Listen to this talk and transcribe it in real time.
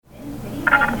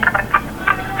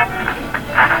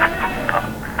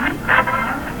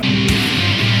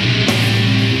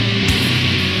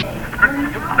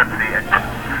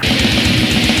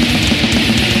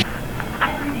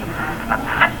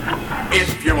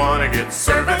want to get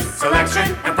service,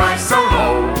 selection, and price so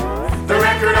low. The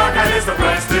Record Archive is the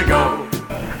place to go.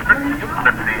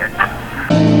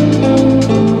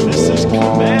 This is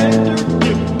Commander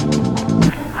Duke.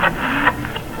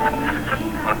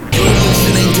 You're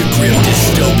listening to Grim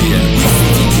Dystopian with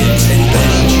Freaky Kids and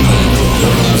Benny G,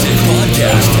 your music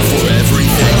podcast for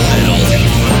everything metal.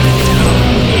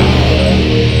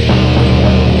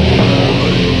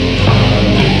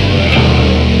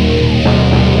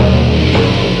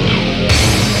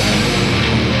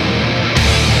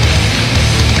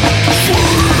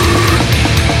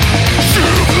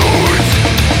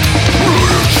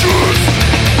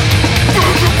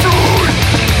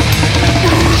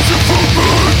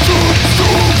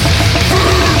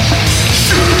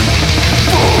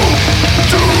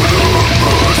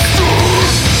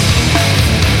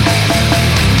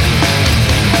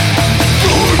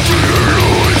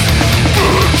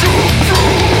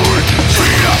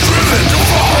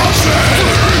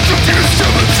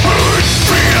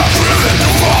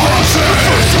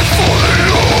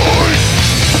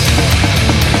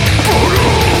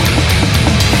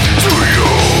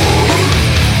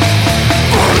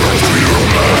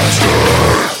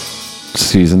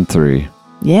 Season 3.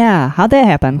 Yeah, how'd that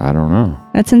happen? I don't know.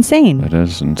 That's insane. That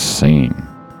is insane.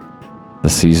 The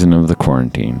season of the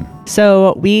quarantine.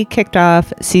 So we kicked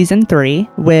off season 3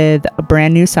 with a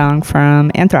brand new song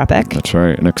from Anthropic. That's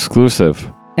right. An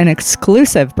exclusive. An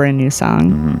exclusive brand new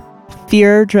song. Mm-hmm.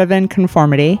 Fear-Driven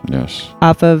Conformity. Yes.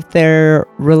 Off of their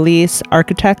release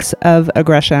Architects of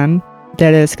Aggression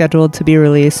that is scheduled to be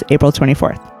released April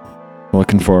 24th.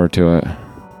 Looking forward to it.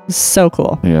 So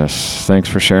cool. Yes. Thanks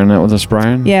for sharing that with us,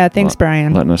 Brian. Yeah, thanks,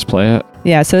 Brian. Letting us play it.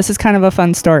 Yeah, so this is kind of a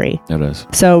fun story. It is.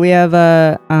 So we have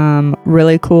a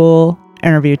really cool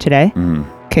interview today,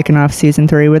 kicking off season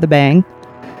 3 with a bang.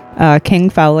 King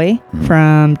Fowley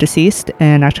from Deceased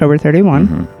in October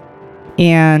 31.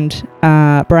 And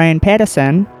Brian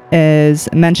Pattison is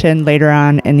mentioned later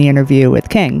on in the interview with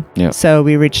King. Yep. So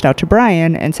we reached out to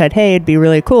Brian and said, hey, it'd be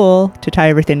really cool to tie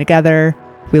everything together.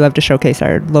 We love to showcase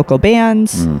our local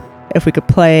bands. If we could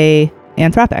play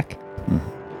Anthropic.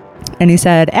 And he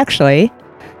said, actually,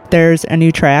 there's a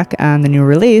new track on the new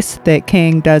release that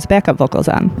King does backup vocals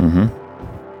on.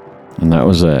 And that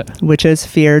was it. Which is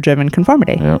Fear-Driven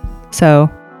Conformity. Yep. So.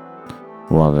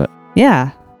 Love it.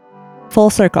 Yeah. Full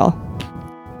circle.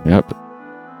 Yep.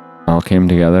 All came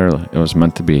together. It was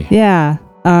meant to be. Yeah.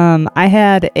 I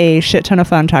had a shit ton of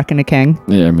fun talking to King.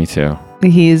 Yeah, me too.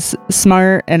 He's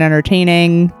smart and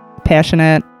entertaining,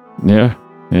 passionate. Yeah.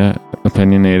 Yeah.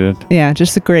 Opinionated. Yeah,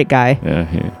 just a great guy.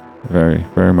 Yeah, very,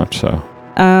 very much so.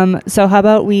 So how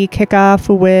about we kick off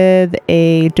with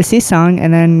a Deceased song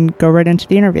and then go right into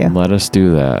the interview? Let us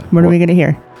do that. What are we going to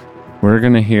hear? We're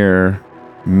going to hear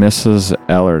Mrs.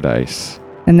 Allardyce.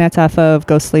 And that's off of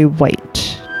Ghostly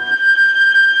White.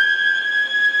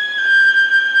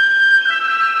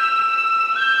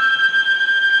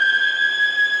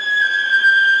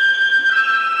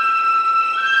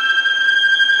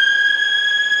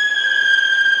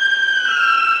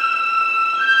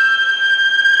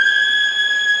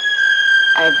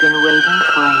 I've been waiting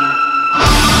for you.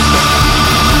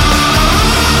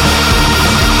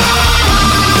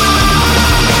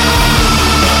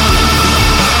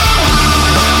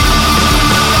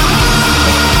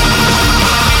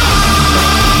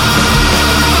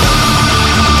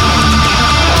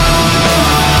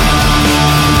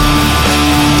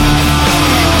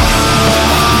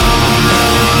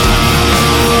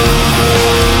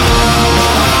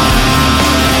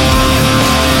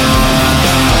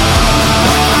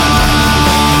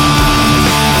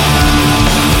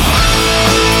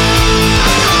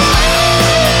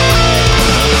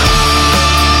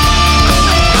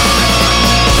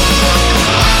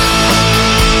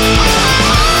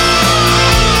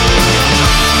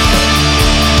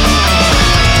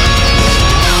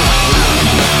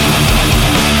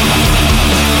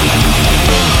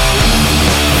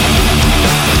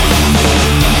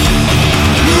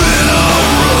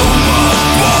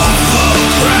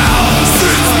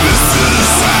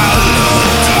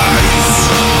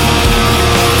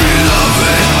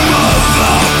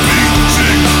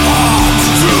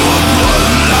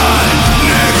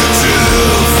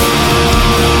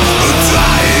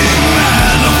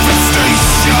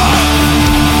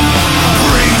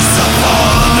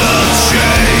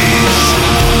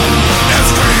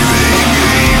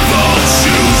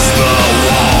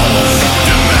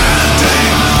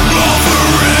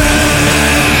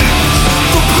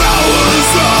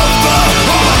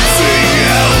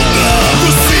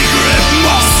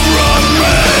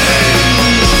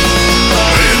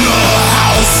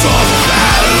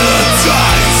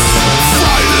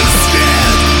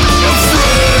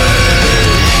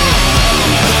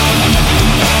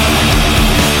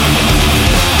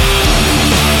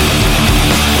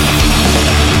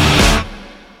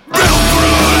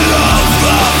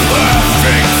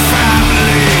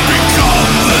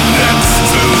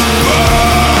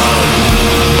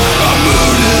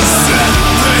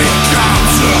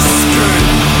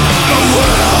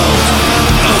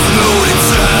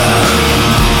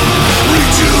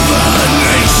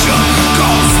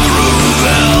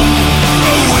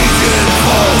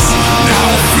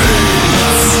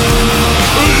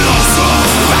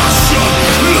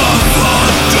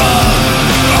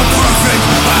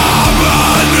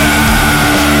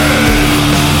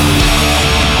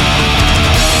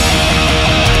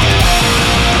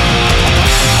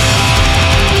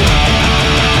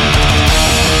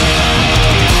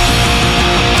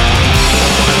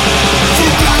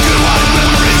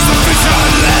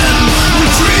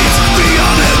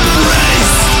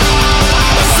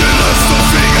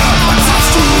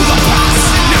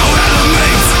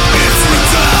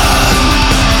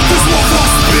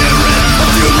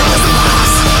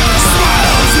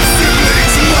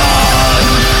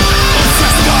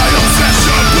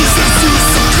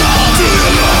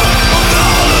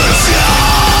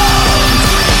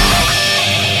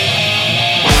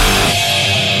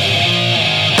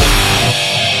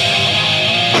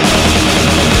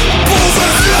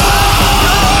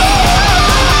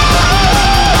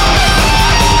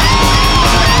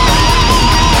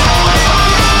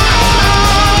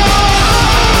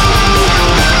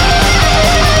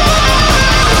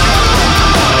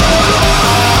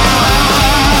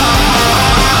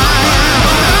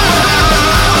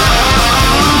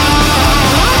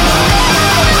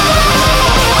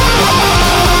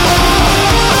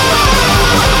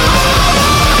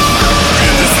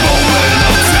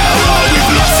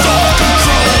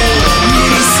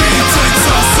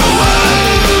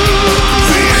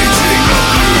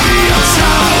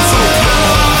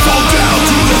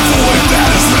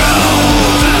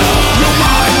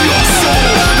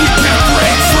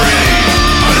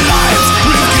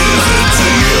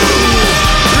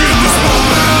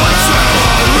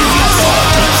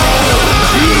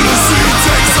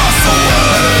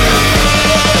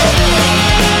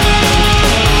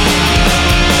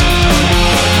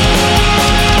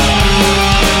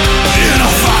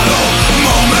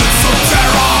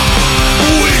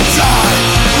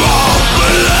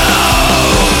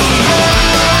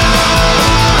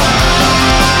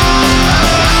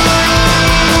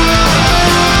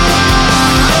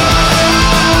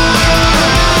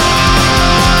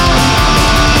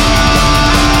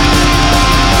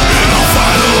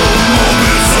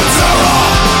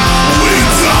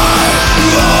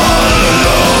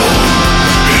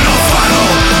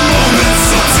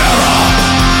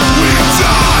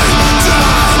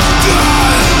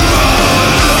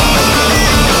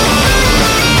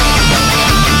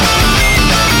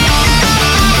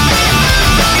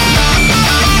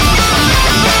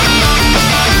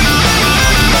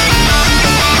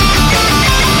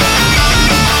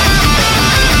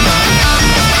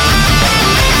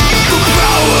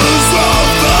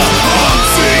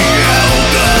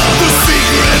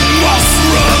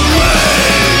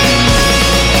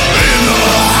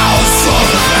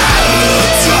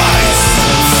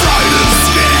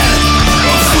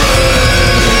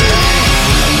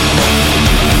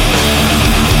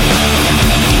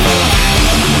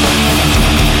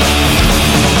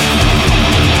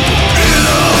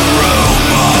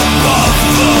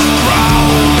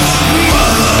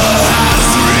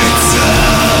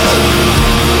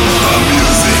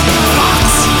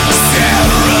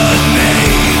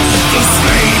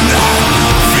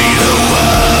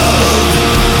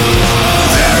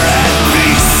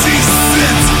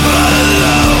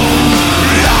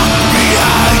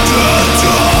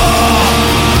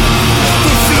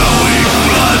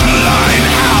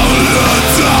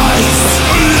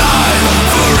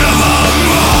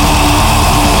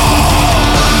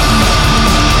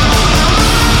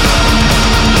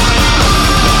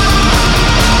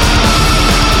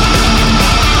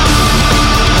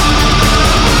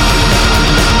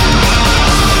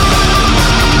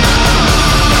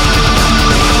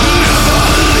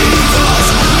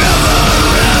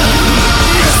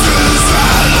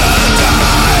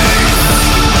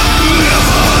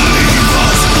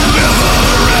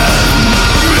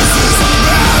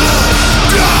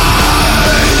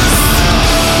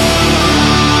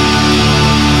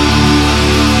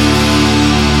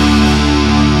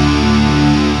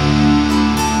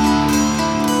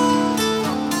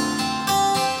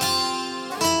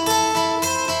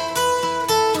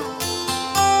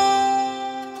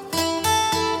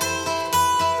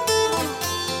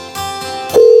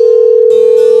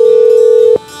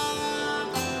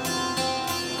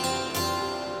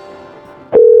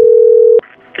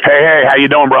 you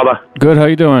doing, brother? Good. How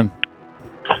you doing?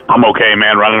 I'm okay,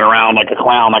 man. Running around like a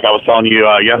clown, like I was telling you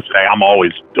yesterday. I'm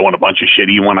always doing a bunch of shit,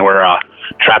 even when we're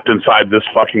trapped inside this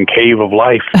fucking cave of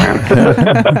life,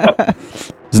 man.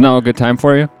 Is now a good time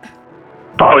for you?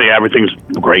 Oh, yeah, everything's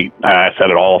great. I set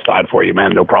it all aside for you,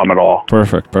 man. No problem at all.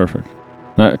 Perfect.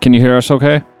 Can you hear us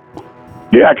okay?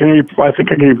 Yeah, I think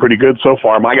I can hear you pretty good so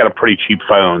far. I got a pretty cheap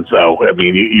phone, so, I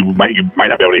mean, you might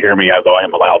not be able to hear me, although I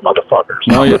am a loud motherfucker.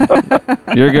 So. No,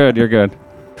 you're good.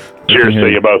 Cheers to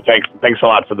you both. Thanks a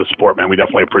lot for the support, man. We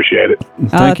definitely appreciate it.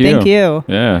 Thank you.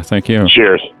 Yeah, thank you.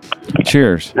 Cheers.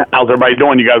 How's everybody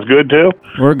doing? You guys good, too?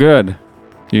 We're good.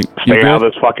 You Staying out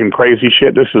of this fucking crazy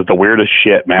shit. This is the weirdest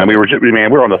shit, man. We were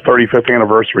on the 35th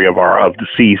anniversary of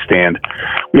Deceased, and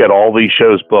we had all these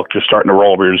shows booked, just starting to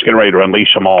roll. We were just getting ready to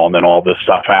unleash them all, and then all this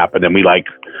stuff happened, and we got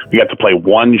to play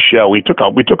one show. We took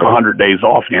 100 days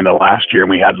off the end of last year, and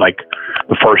we had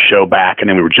the first show back, and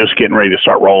then we were just getting ready to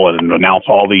start rolling and announce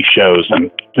all these shows,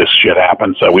 and this shit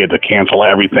happened. So we had to cancel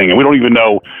everything, and we don't even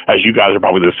know, as you guys are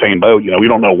probably the same boat. We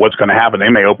don't know what's going to happen. They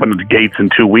may open the gates in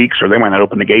 2 weeks, or they might not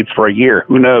open the gates for a year.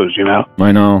 Who knows?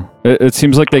 I know. It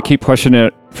seems like they keep pushing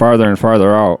it farther and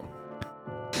farther out.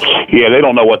 Yeah, they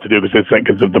don't know what to do because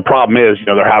the problem is,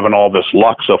 they're having all this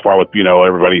luck so far with,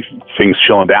 everybody, things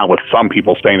chilling down with some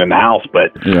people staying in the house.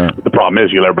 But the problem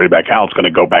is, everybody back out, it's going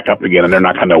to go back up again, and they're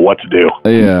not going to know what to do.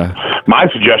 Yeah. My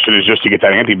suggestion is just to get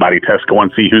that antibody test, go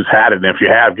and see who's had it. And if you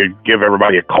have, give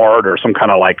everybody a card or some kind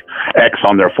of X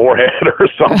on their forehead or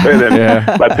something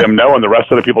and let them know. And the rest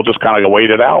of the people just kind of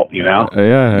wait it out,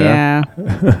 Yeah.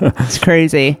 It's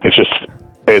crazy.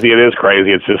 It is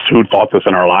crazy. It's just, who thought this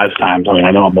in our lifetimes? I mean,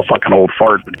 I know I'm a fucking old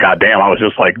fart, but goddamn, I was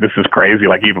just like, this is crazy.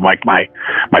 Even my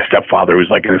stepfather, who's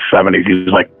in his 70s, he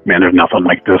was like, man, there's nothing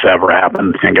like this ever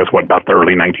happened. And guess what? About the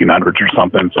early 1900s or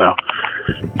something. So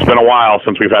it's been a while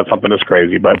since we've had something this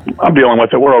crazy, but I'm dealing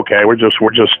with it. We're okay. We're just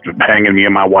hanging, me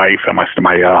and my wife, and my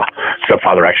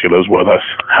stepfather actually lives with us.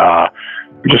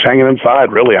 Just hanging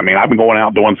inside, really. I mean, I've been going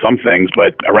out doing some things,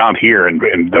 but around here in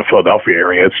the Philadelphia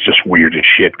area, it's just weird as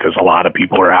shit because a lot of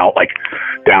people are out.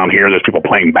 Down here, there's people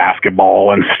playing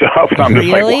basketball and stuff. And I'm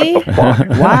just really? what the fuck?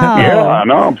 Wow. Yeah, I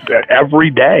know.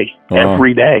 Every day. Wow.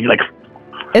 Every day.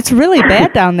 It's really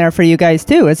bad down there for you guys,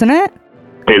 too, isn't it?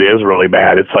 It is really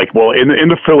bad. It's in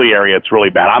the Philly area, it's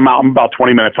really bad. I'm about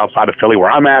 20 minutes outside of Philly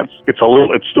where I'm at. It's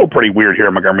still pretty weird here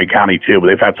in Montgomery County, too, but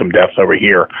they've had some deaths over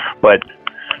here. But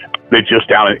it's just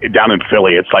down in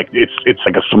Philly. It's like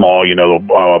a small,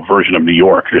 version of New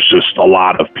York. There's just a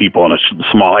lot of people in a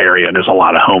small area, and there's a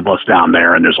lot of homeless down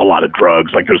there, and there's a lot of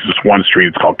drugs. There's this one street,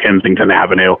 it's called Kensington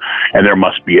Avenue, and there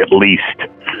must be at least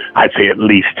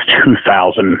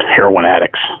 2,000 heroin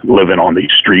addicts living on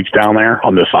these streets down there,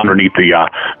 underneath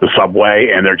the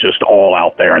subway, and they're just all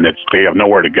out there, and they have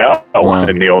nowhere to go. Wow.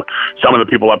 And some of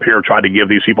the people up here tried to give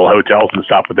these people hotels and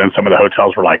stuff, but then some of the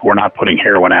hotels were like, we're not putting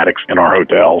heroin addicts in our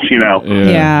hotels.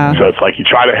 Yeah. So it's you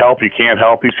try to help, you can't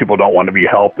help. These people don't want to be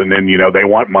helped, and then they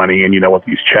want money, and with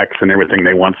these checks and everything,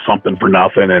 they want something for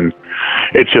nothing, and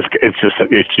it just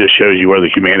shows you where the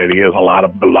humanity is. A lot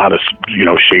of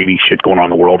shady shit going on in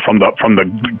the world, from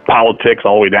the politics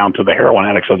all the way down to the heroin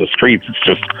addicts of the streets.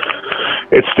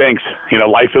 It stinks.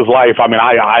 Life is life. I mean,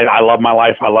 I love my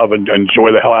life. I love and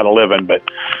enjoy the hell out of living, but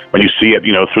when you see it,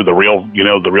 through the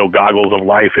real goggles of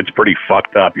life, it's pretty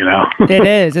fucked up. It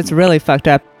is. It's really fucked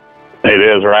up. It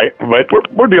is, right?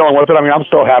 But we're dealing with it. I mean, I'm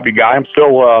still a happy guy. I'm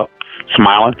still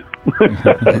smiling.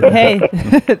 Hey,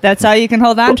 that's all you can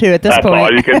hold on to at this point.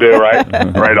 That's all you can do, right?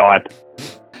 Right on.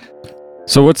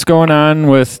 So what's going on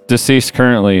with Deceased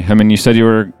currently? I mean, you said you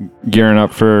were gearing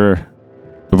up for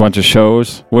a bunch of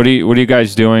shows. What are you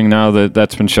guys doing now that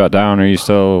that's been shut down? Are you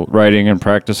still writing and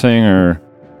practicing, or?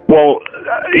 Well,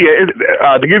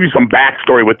 to give you some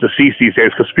backstory with Deceased these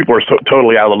days, because people are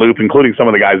totally out of the loop, including some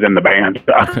of the guys in the band.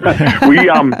 We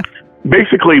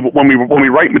basically, when we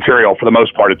write material, for the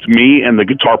most part, it's me and the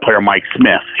guitar player Mike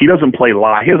Smith. He doesn't play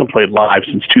live. He hasn't played live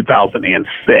since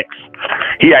 2006.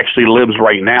 He actually lives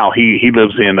right now. He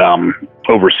lives in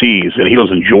overseas, and he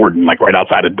lives in Jordan, right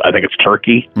outside of, I think it's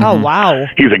Turkey. Oh, wow.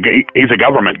 He's a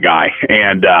government guy,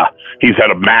 and he's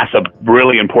had a massive,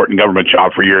 really important government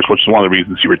job for years, which is one of the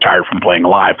reasons he retired from playing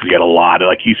live, because he had a lot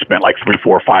of, he spent 3,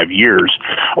 4, 5 years,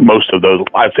 most of those,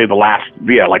 I'd say the last,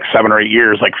 7 or 8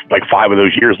 years, 5 of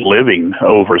those years living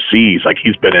overseas.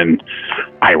 He's been in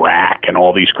Iraq and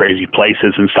all these crazy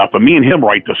places and stuff, but me and him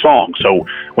write the song. So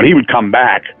when he would come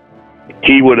back,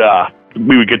 we would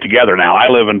get together. Now, I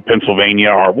live in Pennsylvania.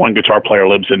 Our one guitar player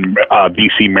lives in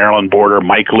D.C., Maryland border.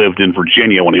 Mike lived in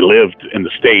Virginia when he lived in the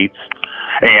States.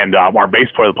 And our bass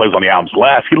player that plays on the albums,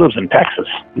 Les, he lives in Texas.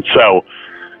 So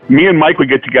me and Mike would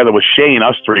get together with Shane,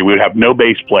 us three. We would have no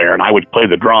bass player, and I would play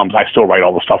the drums. I still write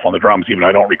all the stuff on the drums, even though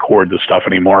I don't record the stuff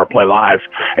anymore or play live.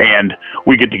 And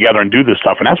we get together and do this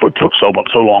stuff, and that's what took so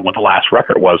long with the last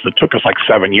record was. It took us like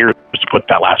 7 years to put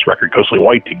that last record, Ghostly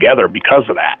White, together because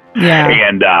of that.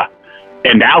 Yeah.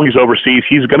 And now he's overseas.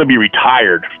 He's going to be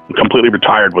retired, completely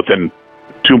retired within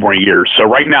 2 more years. So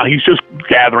right now he's just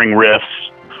gathering riffs.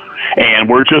 And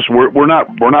we're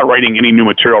not writing any new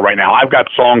material right now. I've got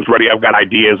songs ready. I've got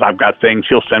ideas. I've got things.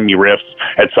 He'll send me riffs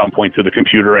at some point to the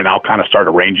computer, and I'll kind of start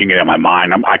arranging it in my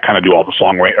mind. I kind of do all the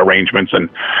song arrangements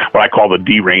and what I call the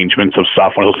derangements of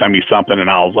stuff. When he'll send me something, and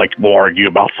we'll argue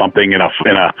about something in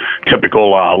a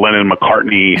typical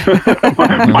Lennon-McCartney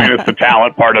minus the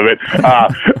talent part of it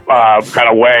kind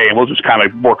of way, and we'll just kind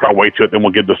of work our way to it. Then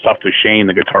we'll give the stuff to Shane,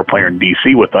 the guitar player in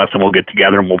DC, with us, and we'll get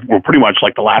together, and we're pretty much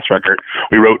like the last record.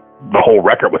 We wrote the whole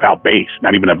record without bass,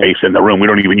 not even a bass in the room. We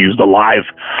don't even use the live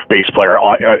bass player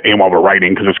while we're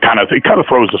writing because it kind of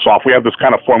throws us off. We have this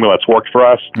kind of formula that's worked for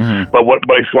us, but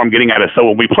basically what I'm getting at is, so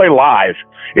when we play live,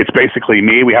 it's basically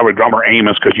me. We have a drummer,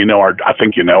 Amos, because I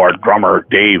think our drummer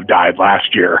Dave died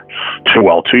last year, 2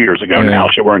 years ago now.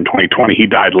 So we're in 2020. He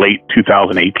died late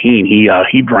 2018.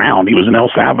 He drowned. He was in El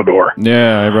Salvador.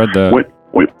 Yeah, I read that.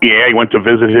 He went to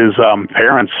visit his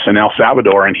parents in El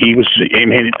Salvador, and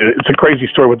it's a crazy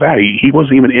story with that. He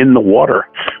wasn't even in the water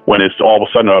when it's all of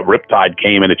a sudden a riptide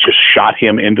came and it just shot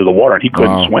him into the water, and he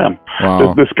couldn't swim.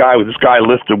 Wow. This guy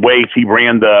lifted weights. He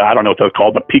ran I don't know what that's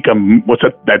called, the Pica, what's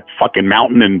that fucking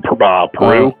mountain in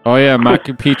Peru? Oh yeah,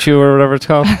 Machu Picchu or whatever it's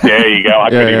called. There you go. I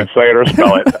couldn't even say it or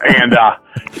spell it. And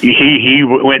he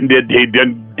went and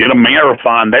did a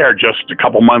marathon there just a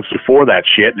couple months before that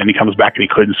shit, and then he comes back and he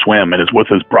couldn't swim, and it's with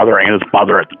his brother and his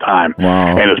mother at the time.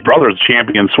 Wow. And his brother's a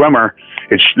champion swimmer.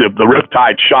 The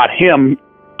riptide shot him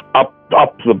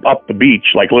up the beach,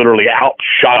 like literally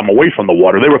shot him away from the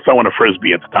water. They were throwing a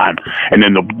frisbee at the time, and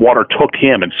then the water took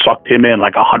him and sucked him in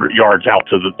like 100 yards out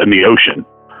in the ocean.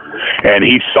 And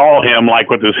he saw him like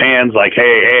with his hands like,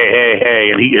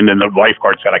 hey, and then the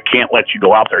lifeguard said, I can't let you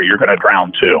go out there. You're going to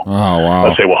drown too. Oh,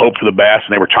 wow. I say, well, hope for the best.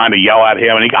 And they were trying to yell at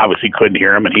him, and he obviously couldn't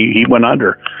hear him, and he went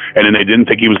under. And then they didn't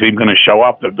think he was even going to show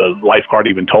up. The lifeguard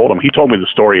even told him. He told me the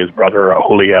story, his brother,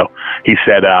 Julio. He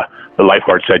said, the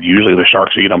lifeguard said, usually the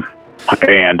sharks eat them.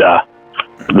 And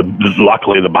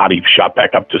luckily the body shot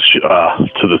back up to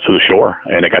the shore,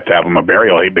 and they got to have him a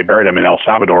burial. They buried him in El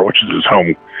Salvador, which is his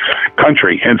home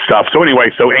country and stuff. So anyway,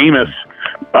 Amos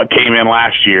came in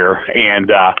last year,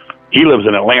 and he lives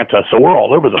in Atlanta, so we're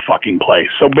all over the fucking place.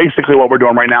 So basically what we're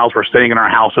doing right now is we're staying in our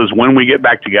houses. When we get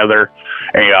back together,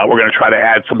 we're going to try to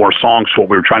add some more songs to what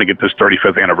we were trying to get this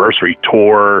 35th anniversary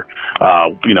tour,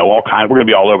 all kinds. We're going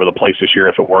to be all over the place this year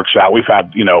if it works out. We've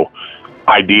had,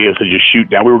 ideas to just shoot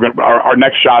down. We were going. Our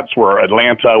next shots were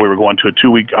Atlanta. We were going to a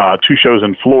 2-week 2 shows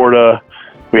in Florida.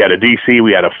 We had a DC.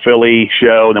 We had a Philly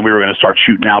show, and then we were going to start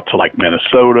shooting out to like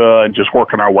Minnesota and just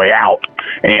working our way out.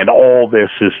 And all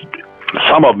this is.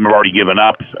 Some of them have already given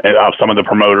up. Some of the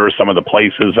promoters, some of the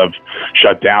places have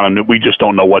shut down, and we just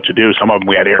don't know what to do. Some of them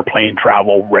we had airplane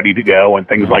travel ready to go and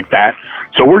things like that.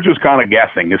 So we're just kind of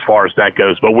guessing as far as that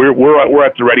goes. But we're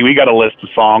at the ready. We got a list of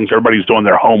songs. Everybody's doing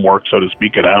their homework, so to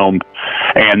speak, at home.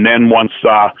 And then once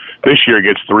this year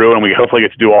gets through, and we hopefully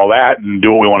get to do all that and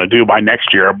do what we want to do by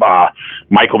next year,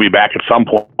 Mike will be back at some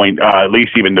point, at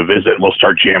least even to visit, and we'll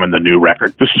start jamming the new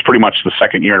record. This is pretty much the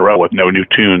second year in a row with no new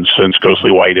tunes since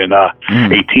Ghostly White in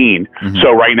 18.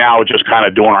 So right now, just kind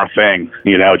of doing our thing,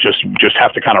 just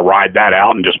have to kind of ride that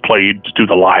out and just do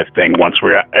the live thing once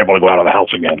we're able to go out of the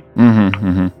house again.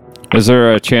 Is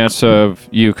there a chance of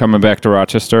you coming back to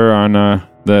Rochester on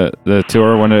the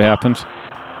tour when it happens?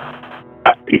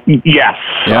 Yes.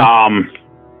 Yeah?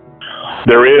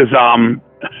 There is.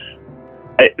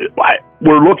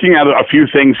 We're looking at a few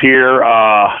things here.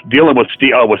 Dealing with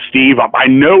Steve. I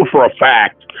know for a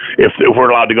fact if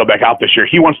we're allowed to go back out this year,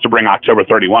 he wants to bring October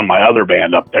 31, my other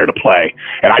band, up there to play.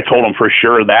 And I told him for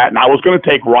sure that. And I was going to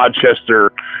take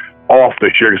Rochester off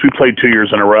this year because we played 2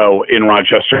 years in a row in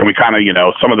Rochester, and we kind of,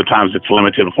 some of the times it's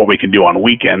limited with what we can do on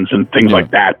weekends and things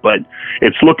like that. But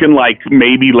it's looking like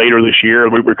maybe later this year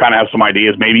we kind of have some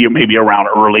ideas. Maybe around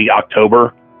early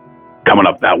October. Coming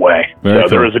up that way. Very so cool.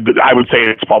 There is I would say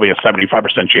it's probably a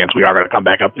 75% chance we are going to come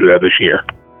back up through there this year.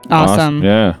 Awesome.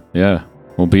 Yeah.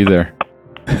 We'll be there.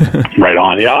 Right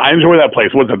on. Yeah, I enjoy that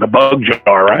place. What's it, the Bug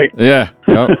Jar, right? Yeah.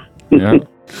 Yep. Yeah.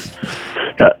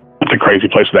 It's a crazy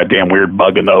place with that damn weird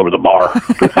bug over the bar.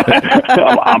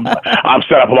 I'm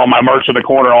set up with all my merch in the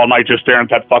corner all night just staring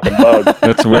at that fucking bug.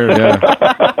 That's weird,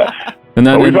 yeah. And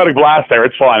then we've had a blast there.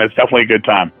 It's fun. It's definitely a good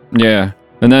time. Yeah.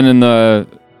 And then in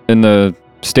the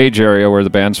stage area where the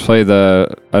bands play. I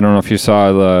don't know if you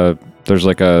saw there's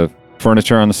like a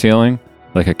furniture on the ceiling,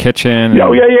 like a kitchen.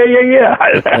 Oh yeah.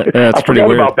 It's I pretty forgot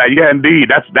weird about that. Yeah, indeed.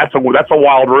 That's a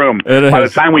wild room. It By the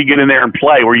is. time we get in there and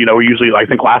play, we're usually, I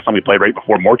think last time we played right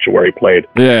before Mortuary played.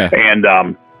 Yeah. And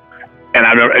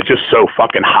I remember it's just so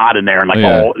fucking hot in there, and like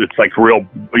it's like real,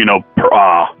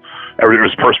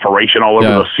 there's perspiration all over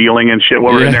the ceiling and shit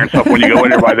when we're in there and stuff. When you go in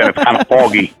there, by then it's kind of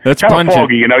foggy. That's kind pungent. of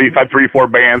foggy. You've had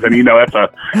 3-4 bands, and that's a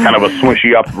kind of a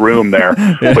swishy up room there.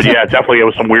 But yeah, definitely it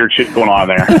was some weird shit going on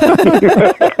there.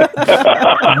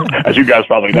 As you guys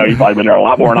probably know, you've probably been there a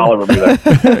lot more than I'll ever be there.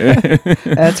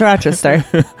 That's Rochester.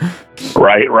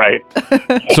 Right.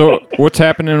 So what's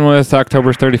happening with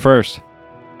October 31st?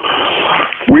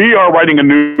 We are writing a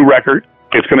new record.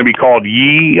 It's going to be called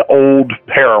Ye Old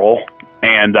Peril.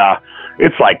 And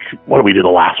it's like, what did we do the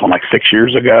last one, like 6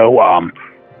 years ago?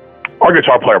 Our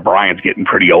guitar player, Brian's getting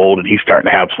pretty old, and he's starting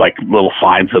to have like little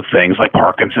signs of things like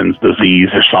Parkinson's disease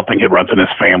or something. It runs in his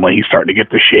family. He's starting to get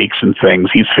the shakes and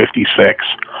things. He's 56.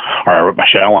 Or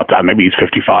actually, I don't want that. Maybe he's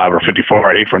 55 or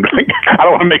 54. I hate for him to think. I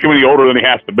don't want to make him any older than he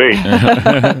has to be.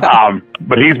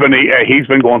 But he's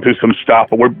been going through some stuff.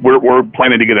 But we're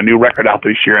planning to get a new record out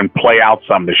this year and play out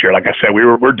some this year. Like I said,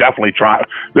 we're definitely trying.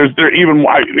 There's even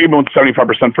with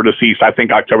 75% for Deceased. I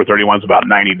think October 31 is about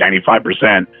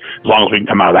 95%. As long as we can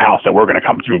come out of the house, that we're going to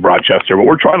come through Rochester. But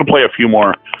we're trying to play a few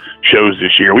more shows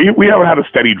this year. We haven't had a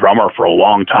steady drummer for a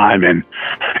long time, and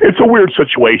it's a weird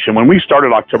situation. When we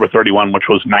started October 31, which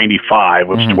was 95,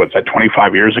 which is what's that,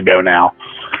 25 years ago now,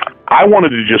 I wanted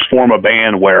to just form a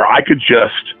band where I could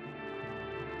just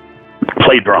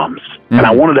play drums, and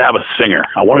I wanted to have a singer.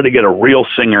 I wanted to get a real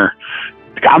singer.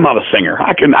 I'm not a singer.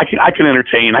 I can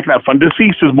entertain. I can have fun.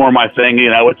 Deceased is more my thing.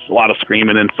 It's a lot of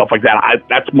screaming and stuff like that.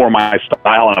 That's more my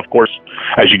style. And of course,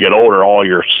 as you get older, all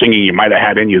your singing you might have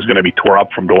had in you is going to be tore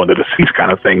up from doing the Deceased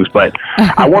kind of things. But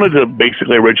I wanted to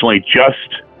basically originally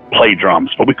just play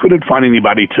drums, but we couldn't find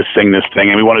anybody to sing this thing.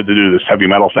 And we wanted to do this heavy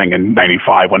metal thing in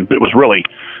 95 when it was really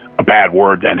a bad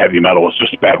word then. Heavy metal was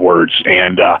just bad words.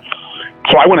 And,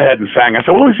 so I went ahead and sang. I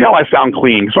said, well, let me see how I sound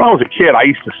clean. Because when I was a kid, I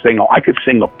used to sing. I could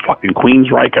sing the fucking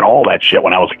Queensryche and all that shit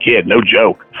when I was a kid. No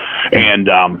joke. And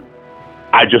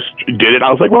I just did it. I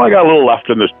was like, well, I got a little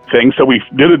left in this thing. So we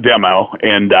did a demo,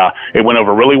 and it went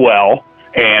over really well.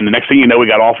 And the next thing you know, we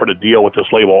got offered a deal with this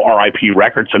label, RIP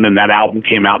Records, and then that album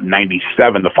came out in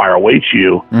 97, The Fire Awaits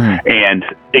You, and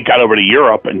it got over to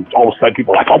Europe, and all of a sudden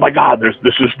people were like, oh my God, this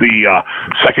is the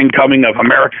second coming of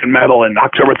American metal in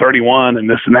October 31, and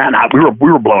this and that, and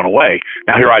we were blown away.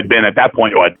 Now here I'd been at that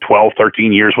point, 12,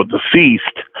 13 years with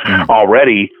Deceased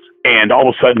already, and all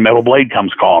of a sudden Metal Blade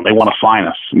comes calling. They want to sign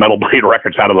us. Metal Blade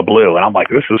Records out of the blue. And I'm like,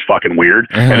 this is fucking weird.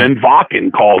 And then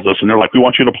Wacken calls us, and they're like, we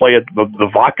want you to play at the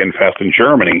Wacken Fest in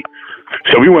Germany.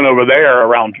 So we went over there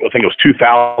around, I think it was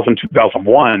 2000,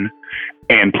 2001,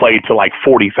 and played to like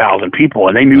 40,000 people.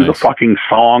 And they knew the fucking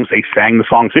songs. They sang the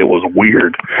songs. It was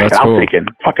weird. That's and I'm cool. thinking,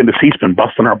 fucking Deceased been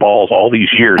busting our balls all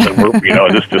these years. And we're,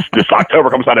 this October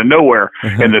comes out of nowhere,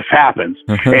 and this happens.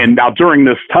 And now during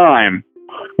this time,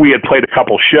 we had played a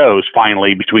couple shows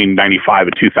finally between 95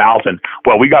 and 2000.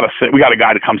 Well, we got a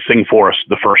guy to come sing for us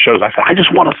the first shows. I said, I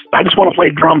just want to play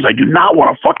drums. I do not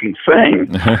want to fucking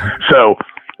sing. So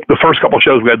the first couple of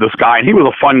shows we had this guy, and he was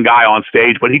a fun guy on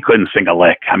stage, but he couldn't sing a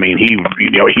lick. I mean, he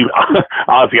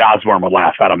Ozzy Osbourne would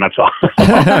laugh at him. That's all.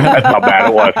 That's how bad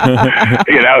it was.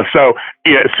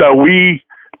 So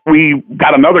we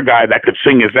got another guy that could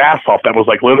sing his ass off that was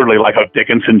like literally like a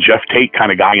Dickinson, Jeff Tate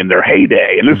kind of guy in their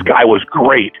heyday. And this guy was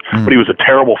great, but he was a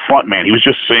terrible front man. He was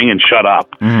just sing and shut up.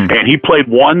 And he played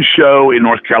one show in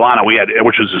North Carolina,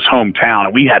 which was his hometown,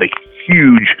 and we had a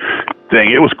huge thing.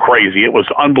 It was crazy. It was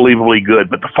unbelievably good.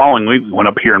 But the following week, we went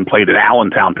up here and played in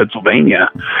Allentown, Pennsylvania,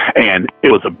 and it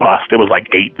was a bust. It was like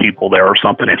 8 people there or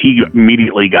something, and he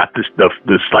immediately got this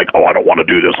like, oh, I don't want to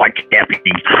do this. I can't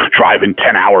be driving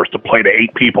 10 hours to play to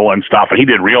 8 people and stuff. And he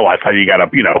didn't realize how you got to,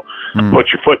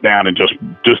 put your foot down and just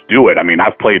do it. I mean,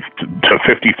 I've played to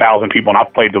 50,000 people, and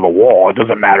I've played to the wall. It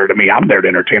doesn't matter to me. I'm there to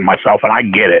entertain myself, and I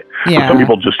get it. Yeah. But some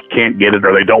people just can't get it,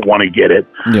 or they don't want to get it.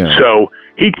 Yeah. So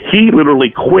he literally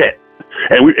quit.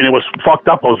 And it was fucked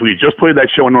up because we just played that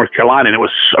show in North Carolina, and it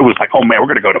was like, oh man, we're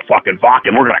gonna go to fucking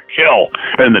Wacken, we're gonna kill.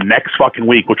 And the next fucking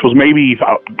week, which was maybe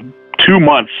 2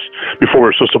 months before we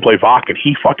were supposed to play Wacken,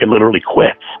 he fucking literally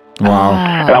quit. Wow.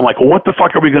 And I'm like, well, what the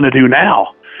fuck are we gonna do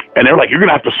now? And they're like, you're going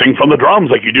to have to sing from the drums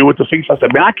like you do with the sings. I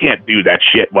said, man, I can't do that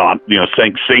shit while I'm,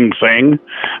 sing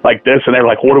like this. And they were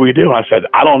like, what do we do? And I said,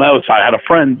 I don't know. So I had a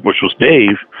friend, which was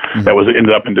Dave, that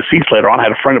ended up in Deceased later on. I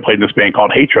had a friend that played in this band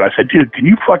called Hatred. I said, dude, can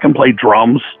you fucking play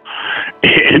drums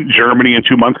in Germany in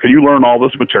 2 months? Can you learn all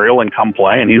this material and come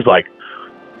play? And he's like,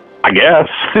 I guess.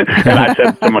 And I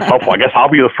said to myself, well, I guess I'll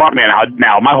be the front man.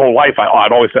 Now, my whole life,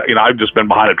 I'd always said, I've just been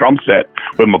behind a drum set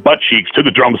with my butt cheeks to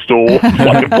the drum stool,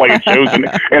 fucking playing shows and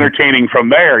entertaining from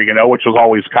there, which was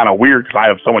always kind of weird because I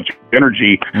have so much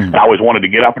energy. And I always wanted to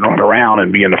get up and run around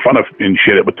and be in the front of and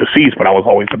shit with Deceased, but I was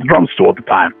always at the drum stool at the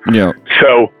time. Yeah.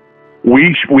 So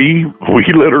we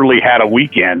literally had a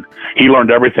weekend. He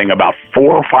learned everything about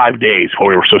 4 or 5 days before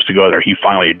we were supposed to go there. He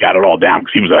finally had got it all down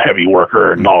because he was a heavy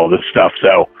worker and all of this stuff.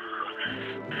 So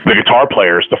the guitar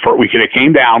players, the first weekend it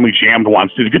came down, we jammed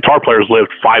once. The guitar players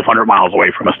lived 500 miles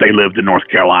away from us. They lived in North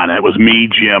Carolina. It was me,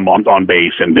 Jim on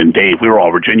bass, and then Dave. We were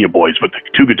all Virginia boys, but the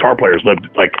two guitar players lived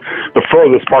like the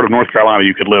furthest part of North Carolina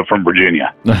you could live from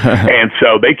Virginia. And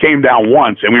so they came down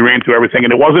once, and we ran through everything,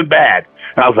 and it wasn't bad.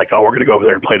 And I was like, oh, we're going to go over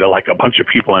there and play to like a bunch of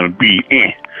people and be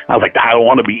I was like, I don't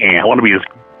want to be I want to be as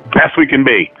best we can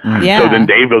be. Yeah. So then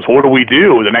Dave goes, what do we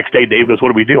do? The next day, Dave goes, what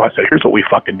do we do? I said, here's what we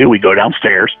fucking do. We go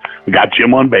downstairs. We got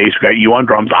Jim on bass. We got you on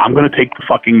drums. I'm going to take the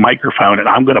fucking microphone and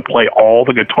I'm going to play all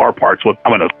the guitar parts. I'm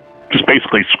going to just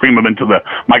basically scream them into the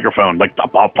microphone. Like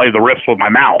I'll play the riffs with my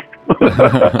mouth.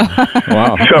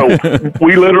 Wow. So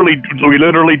we literally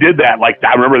did that. Like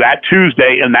I remember that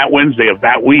Tuesday and that Wednesday of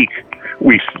that week,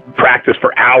 we practiced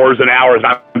for hours and hours.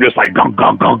 I'm just like, gunk,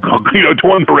 gunk, gunk, gunk,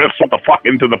 doing the riffs with the fuck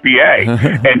into the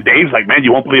PA. And Dave's like, man,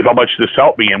 you won't believe how much this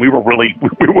helped me. And we were pretty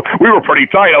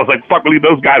tight. I was like, fuck, leave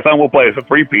those guys on. We'll play as a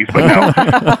 3-piece. But no.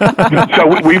 So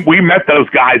we met those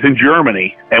guys in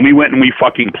Germany, and we went and we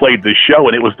fucking played this show.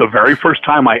 And it was the very first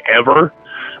time I ever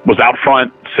was out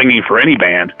front singing for any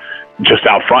band. Just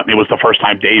out front, and it was the first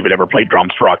time Dave had ever played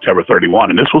drums for October 31.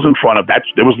 And this was in front of that.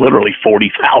 There was literally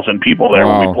 40,000 people there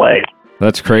when we played.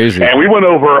 That's crazy. And we went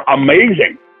over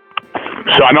amazing.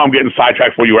 So I know I'm getting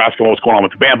sidetracked before you were asking what was going on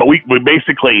with the band, but we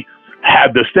basically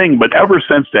had this thing. But ever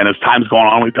since then, as time's gone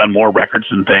on, we've done more records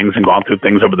and things and gone through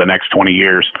things over the next 20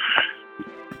 years.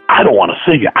 I don't want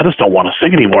to sing it. I just don't want to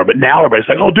sing anymore. But now everybody's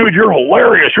like, oh, dude, you're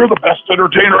hilarious. You're the best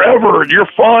entertainer ever. And you're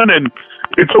fun. And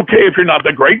it's okay if you're not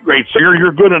the great singer.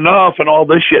 You're good enough and all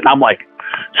this shit. And I'm like,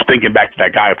 just thinking back to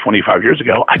that guy 25 years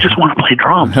ago, I just want to play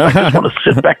drums. I just want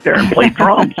to sit back there and play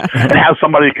drums and have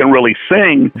somebody that can really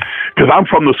sing. Because I'm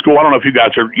from the school. I don't know if you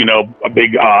guys are, a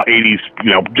big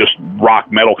 80s, just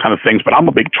rock metal kind of things, but I'm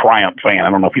a big Triumph fan. I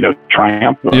don't know if you know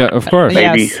Triumph. Yeah, of course.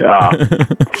 Maybe. Yes.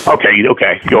 Okay.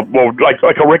 Well,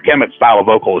 like a Rick Emmett style of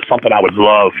vocal is something I would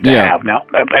love to have. Now,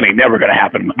 that ain't never going to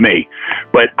happen with me.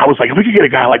 But I was like, if we could get a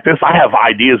guy like this, I have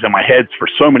ideas in my head for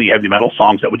so many heavy metal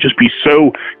songs that would just be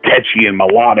so catchy and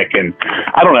melodic. And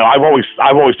I don't know. I've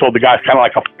always told the guys kind of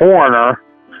like a Foreigner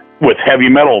with heavy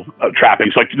metal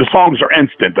trappings. Like the songs are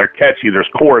instant, they're catchy, there's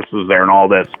choruses there and all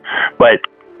this, but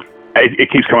it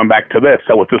keeps coming back to this.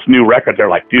 So with this new record, they're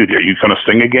like, dude, are you going to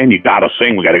sing again? You got to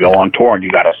sing. We got to go on tour and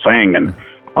you got to sing. And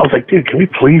I was like, dude, can we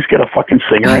please get a fucking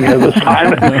singer in here this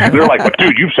time? And they're like, but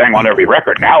dude, you've sang on every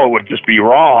record. Now it would just be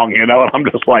wrong, And I'm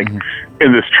just like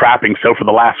in this trapping. So for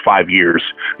the last 5 years,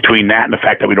 between that and the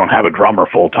fact that we don't have a drummer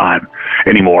full time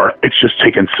anymore, it's just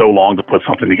taken so long to put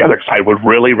something together because I would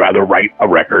really rather write a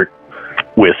record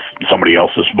with somebody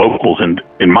else's vocals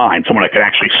in mind, someone that can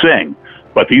actually sing.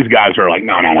 But these guys are like,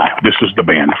 no, this is the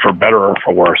band, for better or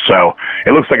for worse. So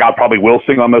it looks like I probably will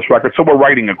sing on this record. So we're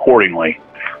writing accordingly.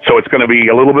 So it's going to be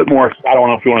a little bit more, I don't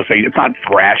know if you want to say, it's not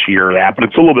thrashy or that, but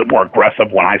it's a little bit more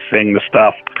aggressive when I sing the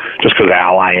stuff, just because of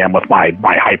how I am with my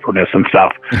hyperness and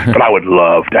stuff. But I would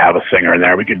love to have a singer in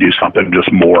there. We could do something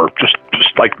just more, just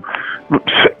like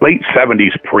late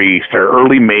 70s Priest or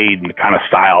early Maiden kind of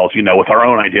styles, with our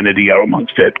own identity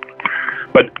amongst it.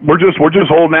 But we're just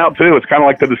holding out too. It's kind of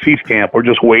like the Deceased camp. We're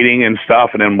just waiting and stuff,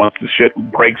 and then once the shit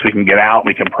breaks, we can get out,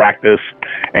 we can practice,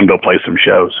 and go play some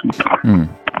shows.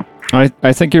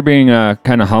 I think you're being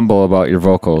kind of humble about your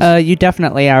vocals. You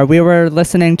definitely are. We were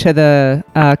listening to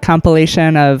the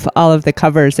compilation of all of the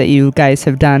covers that you guys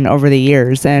have done over the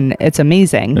years, and it's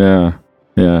amazing. Yeah.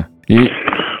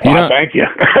 Well, thank you.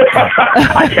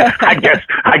 I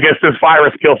guess this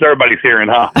virus kills everybody's hearing,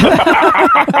 huh?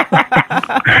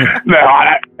 No,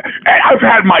 I've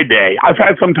had my day. I've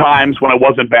had some times when I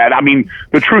wasn't bad. I mean,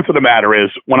 the truth of the matter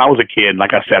is, when I was a kid,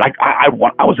 like I said, I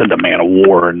was into Man of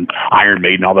War and Iron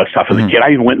Maiden, all that stuff as a kid.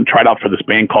 I even went and tried out for this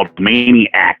band called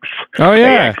Maniacs. Oh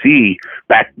yeah. AXE,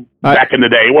 back in the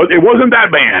day. It wasn't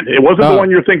that band. It wasn't the one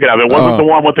you're thinking of. It wasn't the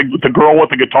one with the girl with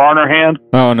the guitar in her hand.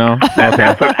 Oh no.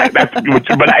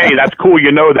 But hey, that's cool.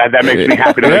 You know that. That makes me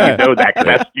happy to you know that.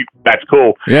 'Cause that's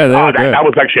cool. Yeah, that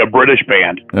was actually a British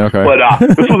band. Okay. But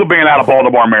this was a band out of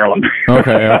Baltimore, Maryland.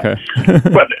 Okay.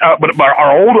 but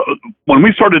our old, when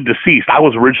we started Deceased, I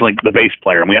was originally the bass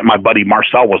player, and my buddy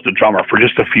Marcel was the drummer for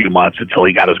just a few months until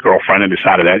he got his girlfriend and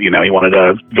decided that he wanted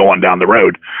to go on down the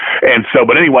road. And so,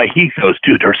 but anyway, he goes,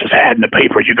 dude, there's this ad in the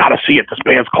paper. You got to see it. This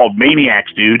band's called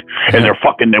Maniacs, dude, and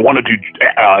they want to do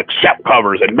Accept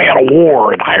covers and Man of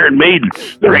War and Iron Maiden.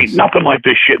 There ain't nothing like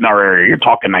this shit in our area. You're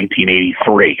talking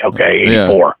 1983, okay,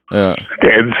 84. Yeah.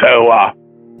 And so.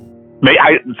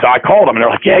 So I called them and they're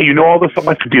like, yeah, you know all this stuff.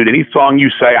 I said, dude, any song you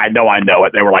say, I know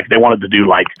it. They were like, they wanted to do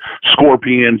like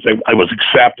Scorpions. It was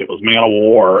Accept. It was Man of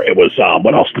War. It was,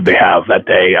 what else did they have that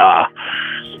day?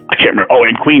 I can't remember. Oh,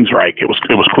 and Queensryche. It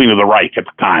was Queen of the Reich at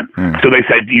the time. So they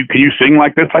said, can you sing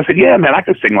like this? I said, yeah, man, I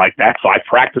can sing like that. So I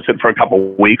practiced it for a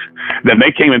couple of weeks. Then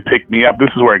they came and picked me up. This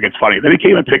is where it gets funny. Then he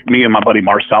came and picked me and my buddy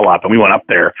Marcel up, and we went up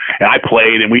there and I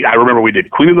played. And I remember we did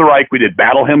Queen of the Reich. We did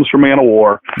Battle Hymns from Man of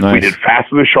War. Nice. We did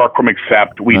Fast as a Shark from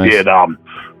Accept. We did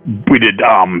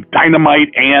Dynamite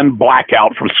and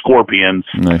Blackout from Scorpions.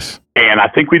 Nice. And I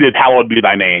think we did Hallowed Be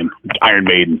Thy Name, Iron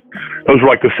Maiden. Those were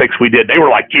like the 6 we did. They were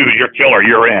like, dude, you're killer,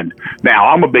 you're in. Now,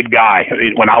 I'm a big guy.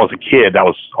 When I was a kid, I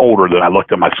was older than I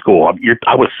looked at my school.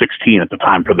 I was 16 at the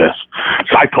time for this.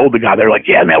 So I told the guy, they're like,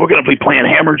 yeah, man, we're going to be playing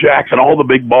Hammerjacks and all the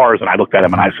big bars. And I looked at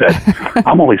him and I said,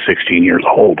 I'm only 16 years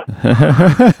old.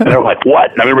 And they're like,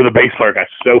 what? And I remember the bass player got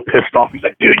so pissed off. He's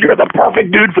like, dude, you're the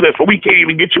perfect dude for this, but we can't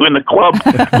even get you in the club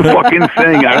to fucking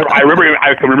sing.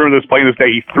 I can remember this playing this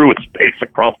day. He threw his bass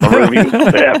across the room. He was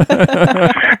pissed.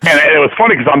 And it was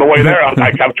funny because on the way there,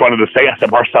 I kept trying to say, I said,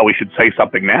 Marcel, we should say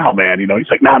something now, man. He's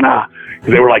like, nah.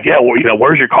 Because they were like, yeah, well,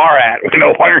 where's your car at?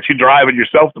 Why aren't you driving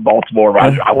yourself to Baltimore?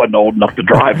 I wasn't old enough to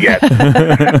drive yet.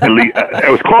 At least,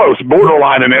 it was close,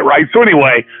 borderline in it, right? So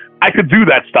anyway, I could do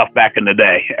that stuff back in the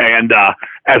day. And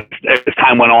as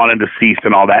time went on and Deceased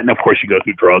and all that, and of course you go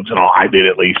through drugs and all. I did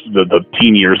at least the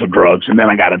teen years of drugs, and then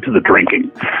I got into the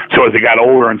drinking. So as I got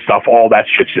older and stuff, all that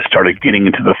shit just started getting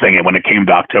into the thing. And when it came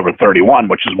to October 31,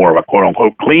 which is more of a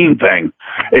quote-unquote clean thing,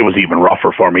 it was even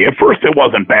rougher for me. At first it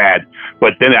wasn't bad,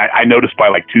 but then I noticed by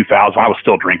like 2000, I was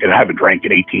still drinking. I haven't drank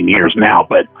in 18 years now,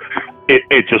 but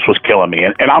it just was killing me.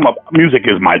 And music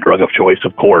is my drug of choice,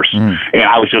 of course. And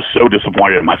I was just so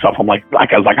disappointed in myself. I was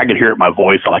like, I could hear it in my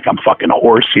voice. Like, I'm fucking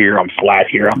hoarse here. I'm flat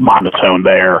here. I'm monotone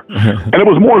there. And it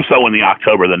was more so in the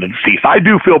October than the Deceased. I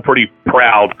do feel pretty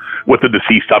proud with the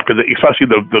Deceased stuff, because especially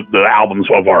the albums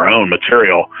of our own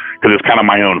material, because it's kind of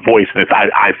my own voice. And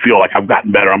I feel like I've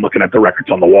gotten better. I'm looking at the records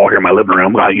on the wall here in my living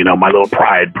room, my little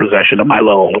pride possession of my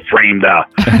little framed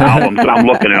albums that I'm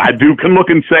looking at. I can look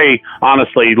and say,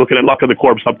 honestly, looking at Luck of the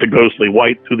Corpse up to Ghostly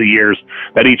White through the years,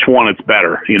 that each one it's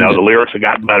better. The lyrics have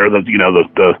gotten better.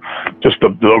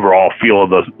 The overall feel of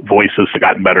the voices have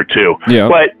gotten better too. Yeah.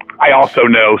 But I also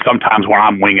know sometimes when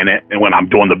I'm winging it and when I'm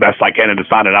doing the best I can and it's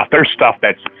not enough, there's stuff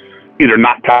that's either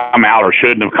not come out or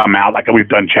shouldn't have come out. Like we've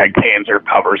done Chad Panzer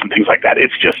covers and things like that.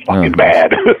 It's just fucking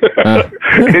bad.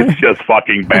 It's just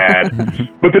fucking bad.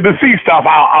 But the Deceased stuff,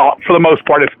 I'll for the most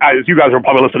part, as you guys are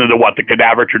probably listening to the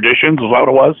Cadaver Traditions, is that what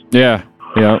it was? Yeah.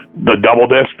 Yeah, the double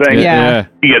disc thing. Yeah,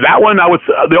 that one. I was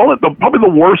probably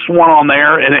the worst one on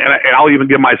there, and I'll even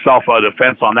give myself a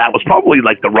defense on that. Was probably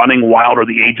like the Running Wild or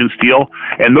the Agent Steel,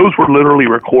 and those were literally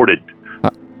recorded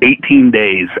 18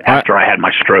 days after I had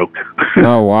my stroke.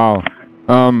 Oh wow.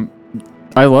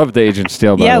 I love the Agent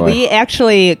Steel. By the way. We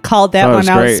actually called that one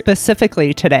out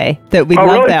specifically today. That we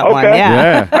love that one.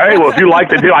 Yeah. Hey, well, if you like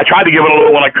to do, I tried to give it a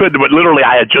little when I could, but literally,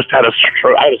 I had just had a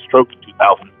stroke. I had a stroke in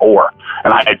 2004,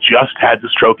 and I had just had the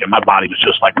stroke, and my body was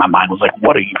just like, my mind was like,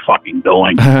 "What are you fucking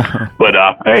doing?" But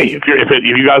hey, if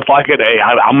you guys like it, hey,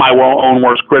 I'm my own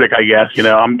worst critic, I guess.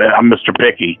 I'm Mr.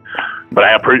 Picky. But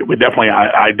I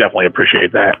definitely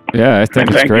appreciate that. Yeah, I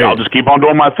think it's great. I'll just keep on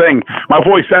doing my thing. My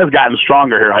voice has gotten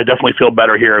stronger here. I definitely feel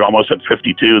better here almost at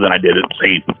 52 than I did at,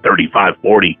 say, 35,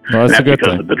 40. Well, that's a good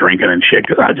because thing. of the drinking and shit,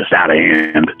 because I just out of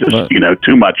hand.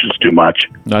 Too much is too much.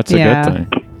 That's a good thing.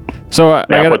 So I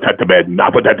put that to bed. I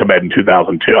put that to bed in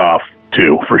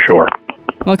 2002 for sure.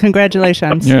 Well,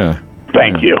 congratulations. Yeah.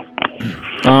 Thank you.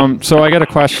 So I got a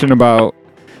question about,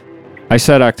 I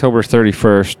said October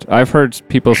 31st. I've heard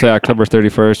people say October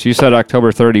 31st. You said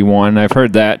October 31. I've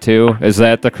heard that too. Is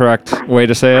that the correct way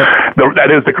to say it?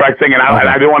 That is the correct thing, and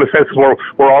I didn't want to say this because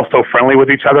we're all so friendly with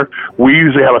each other. We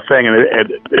usually have a thing,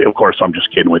 and of course, I'm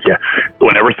just kidding with you.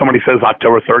 Whenever somebody says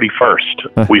October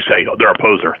 31st, we say, oh, they're a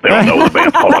poser. They don't know the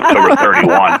band's called October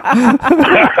 31.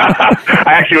 I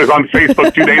actually was on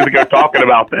Facebook 2 days ago talking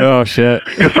about this. Oh, shit.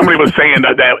 Because somebody was saying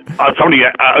that somebody,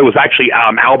 it was actually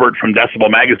Albert from Decibel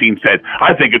Magazine said,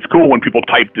 I think it's cool when people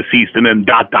type deceased and then ...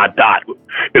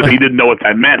 because he didn't know what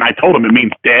that meant. And I told him it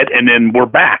means dead and then we're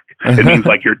back. It means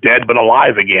like you're dead but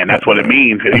alive again. That's what it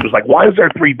means. And he was like, why is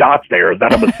there 3 dots there? Is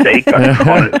that a mistake on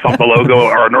the logo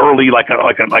or an early like a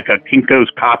Kinko's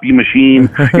copy machine?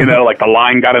 You know, like the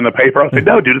line got in the paper. I said,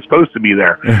 no, dude, it's supposed to be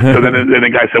there. So then the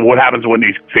guy said, what happens when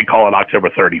they call it October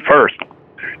 31st?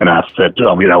 And I said,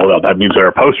 you know, well, that means they're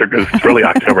a poster because it's really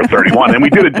October 31. And we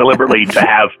did it deliberately to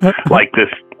have like this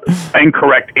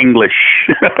incorrect English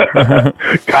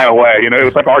kind of way. You know, it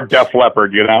was like our Def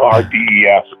Leppard, you know, our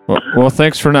DES. Well,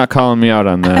 thanks for not calling me out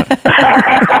on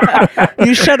that.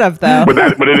 You should have, though. But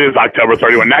it is October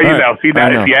 31. Now you know. See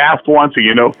that? If you asked once,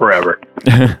 you know forever.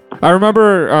 I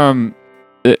remember,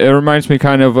 it reminds me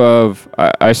kind of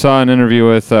I saw an interview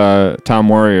with Tom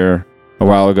Warrior a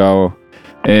while ago,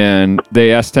 and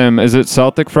they asked him, is it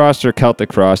Celtic Frost or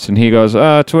Celtic Frost? And he goes,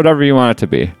 it's whatever you want it to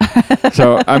be.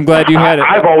 So I'm glad you had it.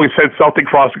 I've always said Celtic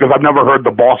Frost because I've never heard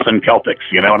the Boston Celtics,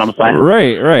 you know what I'm saying?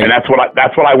 Right. And that's what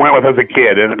I went with as a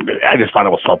kid, and I just thought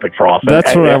it was Celtic Frost.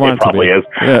 That's what I want it probably to be. is.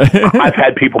 Yeah. I've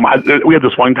had people, we had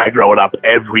this one guy growing up,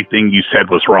 everything you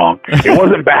said was wrong. It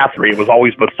wasn't Bathory, it was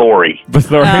always Bathory.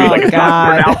 Bathory. Oh, Like, it's not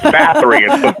pronounced Bathory,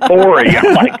 it's Bathory.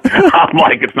 I'm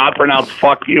like, it's not pronounced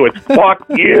fuck you, it's fuck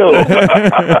you.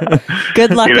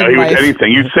 Good luck You know, in he was life.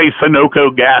 anything. You'd say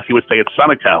Sunoco gas, he would say it's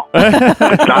Sunoco.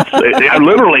 It's not,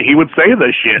 literally, he would say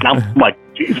this shit. And I'm like,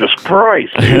 Jesus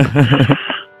Christ, dude.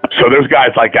 So there's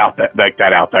guys like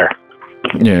that out there.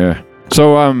 Yeah.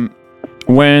 So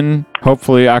when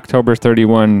hopefully October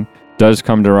 31 does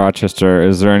come to Rochester,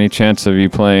 is there any chance of you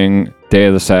playing Day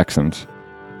of the Saxons?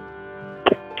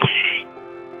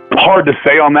 Hard to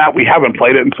say on that. We haven't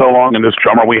played it in so long, and this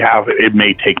drummer we have, it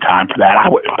may take time for that.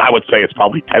 I would say it's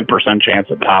probably 10% chance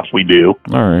at tops we do.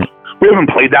 All right. We haven't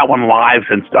played that one live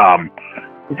since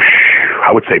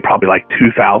I would say probably like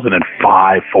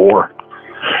 2005, 4.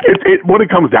 What it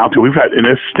comes down to, and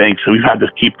this stinks, we've had to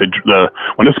keep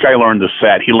when this guy learned the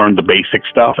set, he learned the basic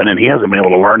stuff, and then he hasn't been able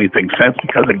to learn anything since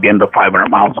because, again, the 500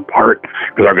 miles apart.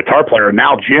 Because our guitar player,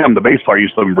 now Jim, the bass player,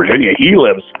 used to live in Virginia. He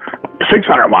lives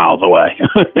 600 miles away.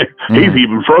 He's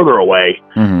even further away.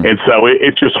 Mm-hmm. And so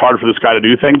it's just hard for this guy to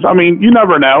do things. I mean, you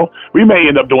never know. We may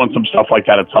end up doing some stuff like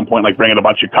that at some point, like bringing a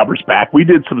bunch of covers back. We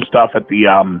did some stuff at the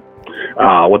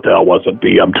what the hell was it?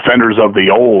 The Defenders of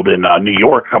the Old in New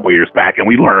York a couple of years back, and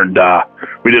we learned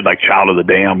we did like Child of the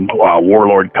Damned,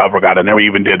 Warlord cover got in there. We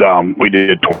even did we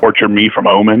did Torture Me from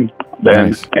Omen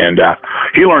then, nice. And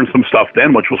he learned some stuff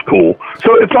then, which was cool.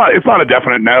 So it's not a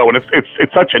definite no, and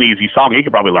it's such an easy song. He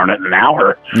could probably learn it in an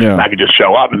hour. Yeah. And I could just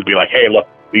show up and be like, hey, look.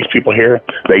 These people here,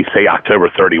 they say October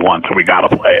 31, so we got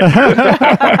to play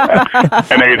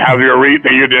it. And they'd have there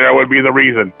would be the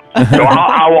reason. So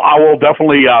I will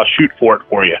definitely shoot for it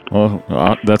for you.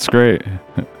 Well, that's great.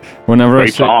 Whenever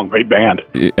great song, great band.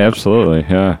 Absolutely,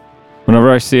 yeah. Whenever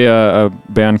I see a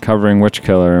band covering Witch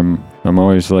Killer, I'm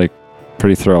always like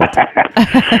pretty thrilled.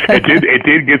 It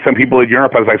did get some people in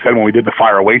Europe, as I said, when we did the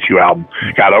Fire Awaits You album,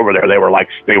 got over there. They were like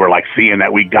seeing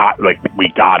that we got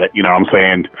it. You know what I'm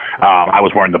saying? I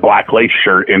was wearing the black lace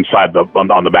shirt inside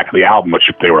on the back of the album,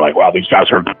 which they were like, wow, these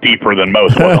guys are deeper than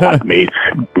most. It wasn't like me.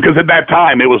 Because at that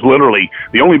time, it was literally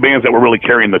the only bands that were really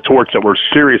carrying the torch that were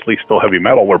seriously still heavy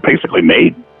metal were basically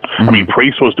Maiden. Mm-hmm. I mean,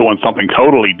 Priest was doing something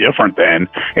totally different then,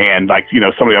 and like, you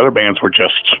know, some of the other bands were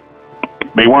just,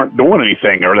 they weren't doing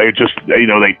anything, or they just, you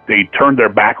know, they turned their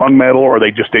back on metal, or they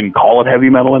just didn't call it heavy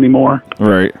metal anymore.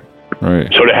 Right.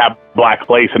 So to have Black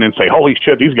Lace and then say, holy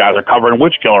shit, these guys are covering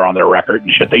Witch Killer on their record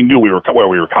and shit, they knew where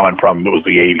we were coming from. It was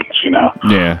the 80s, you know?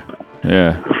 Yeah.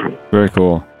 Very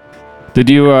cool. Did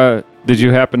you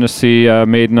happen to see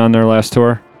Maiden on their last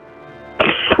tour?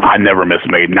 I never missed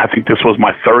Maiden. I think this was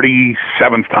my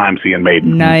 37th time seeing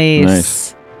Maiden.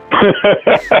 Nice.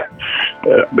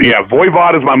 Yeah,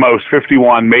 Voivod is my most,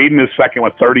 51. Maiden is second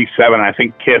with 37. I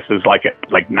think Kiss is like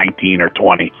 19 or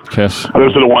 20. Kiss.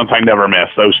 Those are the ones I never miss.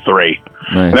 Those three.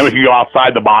 Nice. And then we can go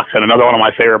outside the box. And another one of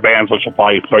my favorite bands, which will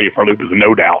probably throw you for a loop, is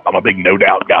No Doubt. I'm a big No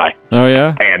Doubt guy. Oh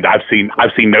yeah. And I've seen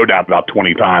No Doubt about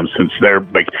 20 times since they're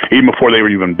like, even before they were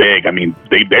even big. I mean,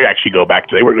 they actually go back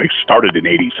to they started in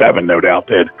 '87. No Doubt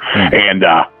did, and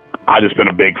I just been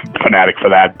a big fanatic for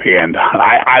that band.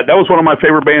 That was one of my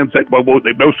favorite bands. That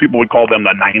most people would call them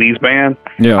the '90s band.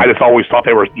 Yeah. I just always thought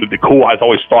they were cool. I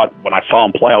always thought when I saw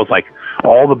them play, I was like,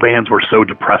 all the bands were so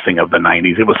depressing of the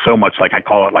 '90s. It was so much like, I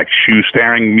call it like shoe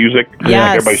staring music.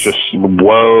 Yes. Everybody's just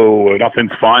whoa,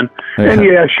 nothing's fun. Yeah. And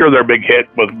yeah, sure, their big hit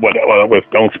with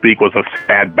 "Don't Speak" was a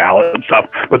sad ballad and stuff.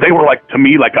 But they were like, to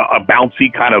me, like a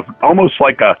bouncy kind of, almost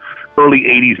like a early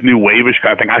 '80s new wave-ish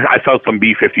kind of thing. I felt some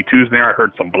B-52s in there. I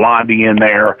heard some Blondie in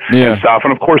there and stuff.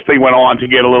 And of course, they went on to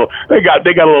get a little. They got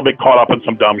a little bit caught up in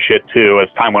some dumb shit too as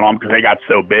time went on, because they got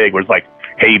so big. It was like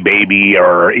 "Hey Baby,"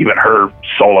 or even her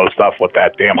solo stuff with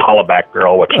that damn hollaback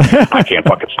girl, which I can't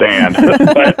fucking stand.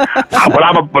 but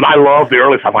I love the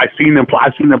early stuff. I've seen them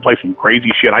play some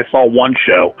crazy shit. I saw one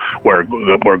show where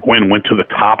Gwen went to the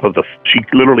top of she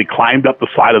literally climbed up the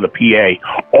side of the PA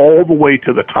all the way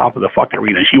to the top of the fucking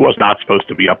arena. She was not supposed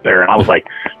to be up there, and I was like,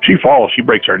 she falls, she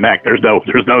breaks her neck. There's no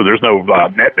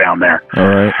net down there. All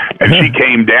right. And she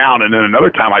came down, and then another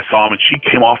time I saw him, and she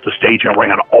came off the stage and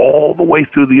ran all the way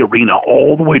through the arena,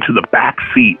 all the way to the back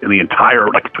seat in the entire,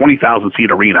 like, 20,000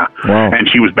 seat arena. Wow. And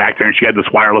she was back there, and she had this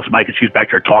wireless mic, and she's back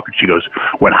there talking. She goes,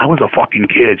 when I was a fucking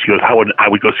kid, she goes, I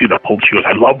would go see the police. She goes,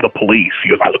 I love the police. She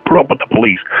goes, I grew up with the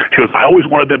police. She goes, I always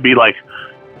wanted to be like,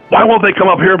 why won't they come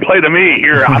up here and play to me?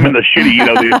 Here, I'm in the shitty,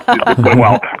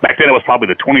 well, back then it was probably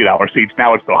the $20 seats.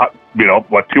 Now it's the,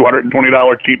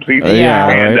 $220 cheap seats.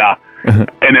 Yeah. And,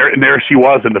 and there she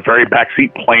was in the very back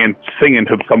seat singing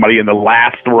to somebody in the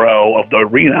last row of the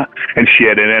arena and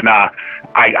shit. And then I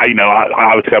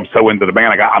would say I'm so into the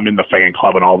band. I'm in the fan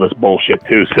club and all this bullshit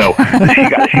too. So she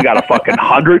got a fucking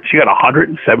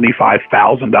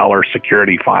 $175,000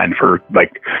 security fine for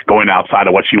like going outside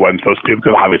of what she wasn't supposed to,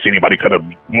 because obviously anybody could have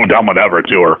done whatever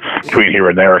to her between here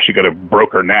and there. She could have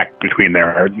broke her neck between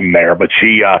there and there, but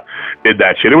she did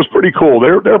that shit. It was pretty cool.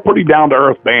 They're a pretty down to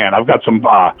earth band. I've got some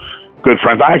good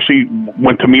friends. I actually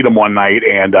went to meet them one night,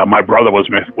 and my brother was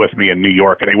with me in New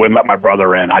York, and they wouldn't let my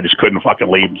brother in. I just couldn't fucking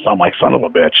leave, so I'm like, son of a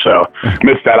bitch. So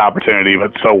missed that opportunity,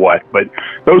 but so what? But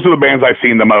those are the bands I've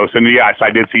seen the most. And yes,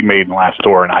 I did see Maiden last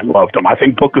tour, and I loved them. I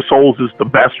think Book of Souls is the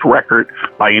best record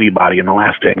by anybody in the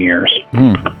last 10 years.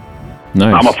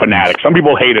 Nice. I'm a fanatic. Some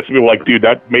people hate it. Some people are like, dude,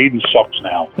 that Maiden sucks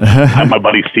now. I have my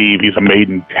buddy Steve. He's a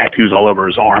Maiden, tattoos all over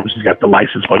his arms. He's got the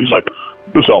license plate. He's like,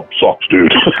 this album sucks,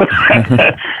 dude.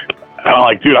 And I'm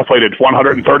like, dude, I played it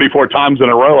 134 times in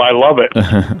a row. I love it.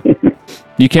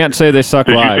 You can't say they suck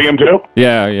live. Did you see them too?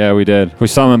 Yeah, we did. We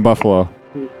saw them in Buffalo.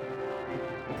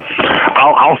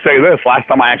 I'll say this. Last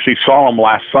time I actually saw them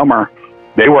last summer,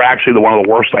 they were actually one of the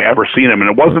worst I ever seen them. And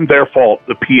it wasn't their fault.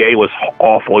 The PA was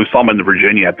awful. We saw them in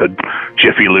Virginia at the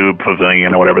Jiffy Lube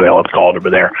Pavilion or whatever the hell it's called over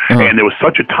there. Uh-huh. And there was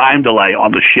such a time delay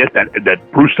on the shit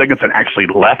that Bruce Dickinson actually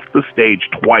left the stage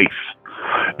twice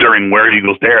during Where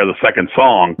Eagles Dare, the second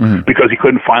song, because he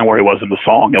couldn't find where he was in the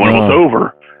song. And when it was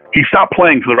over, he stopped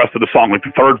playing for the rest of the song, like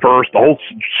the third verse, the whole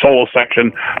solo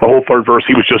section, the whole third verse.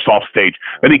 He was just off stage.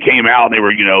 Then he came out, and they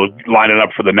were, lining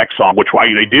up for the next song, which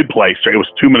they did play. So it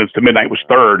was 2 minutes to midnight was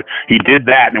third. He did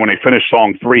that, and when they finished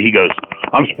song 3, he goes,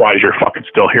 "I'm surprised you're fucking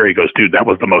still here." He goes, "Dude, that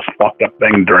was the most fucked up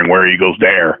thing during Where Eagles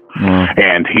Dare,"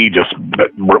 and he just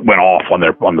went off on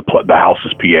the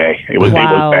house's PA. It was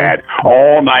bad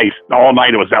all night.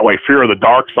 It was that way. Fear of the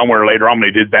Dark somewhere later on when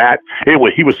they did that. He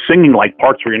was singing like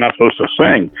parts where you're not supposed to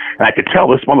sing. And I could tell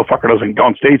this motherfucker doesn't go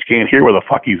on stage, can't hear where the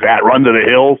fuck he's at. Run to the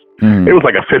Hills. It was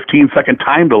like a 15-second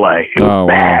time delay. It was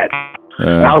bad.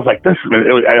 And I was like, I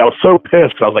was so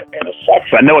pissed. I was like, man, it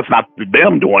sucks. I know it's not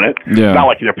them doing it. Yeah. It's not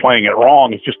like they're playing it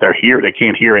wrong. It's just they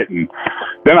can't hear it. And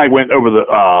then I went over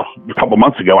a couple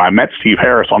months ago. I met Steve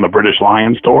Harris on the British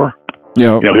Lions tour.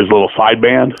 Yeah. His little side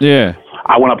band. Yeah.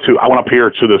 I went up here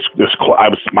to this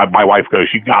club. My wife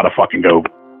goes, you gotta fucking go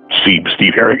see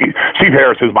Steve Harris. Steve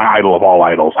Harris is my idol of all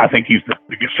idols. I think he's the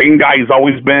same guy he's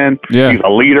always been. Yeah. He's a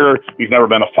leader. He's never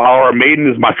been a follower.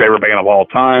 Maiden is my favorite band of all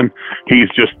time. He's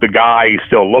just the guy. He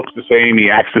still looks the same.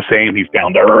 He acts the same. He's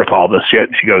down to earth, all this shit.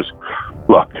 And she goes,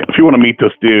 look, if you want to meet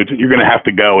this dude, you're going to have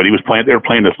to go. And they were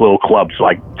playing this little club, so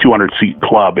like 200-seat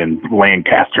club in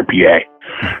Lancaster, PA.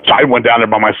 So I went down there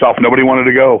by myself. Nobody wanted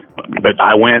to go, but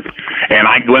I went. And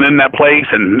I went in that place,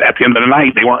 and at the end of the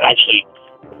night, they weren't actually...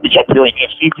 We kept hearing,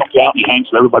 if Steve comes out, he hangs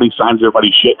everybody, signs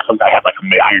everybody's shit. Some guy had like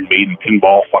an Iron Maiden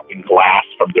pinball fucking glass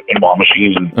from the pinball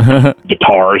machines and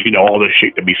guitars, all this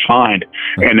shit to be signed.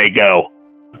 And they go,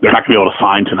 they're not going to be able to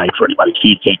sign tonight for anybody.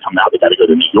 Steve can't come out. They got to go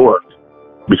to New York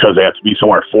because they have to be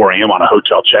somewhere at 4 a.m. on a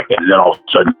hotel check-in. And then all of a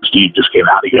sudden, Steve just came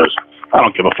out. He goes, I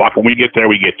don't give a fuck. When we get there,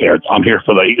 we get there. I'm here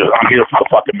for the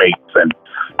fucking mates. And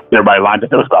everybody lined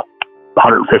up. There was about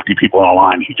 150 people on a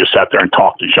line. He just sat there and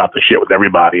talked and shot the shit with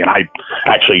everybody. And I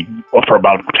actually, for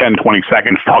about 10, 20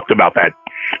 seconds, talked about that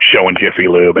show in Jiffy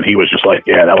Lube. And he was just like,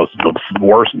 yeah, that was the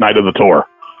worst night of the tour.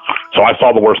 So I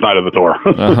saw the worst night of the tour.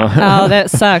 Oh,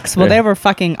 that sucks. Well, they were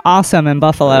fucking awesome in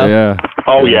Buffalo. Yeah.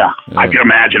 Oh, yeah. I can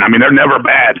imagine. I mean, they're never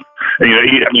bad. And,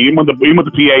 you know, even with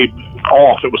the PA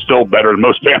off, it was still better than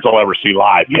most bands I'll ever see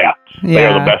live. Yeah. They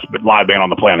are the best live band on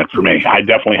the planet for me. I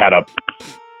definitely had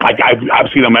I've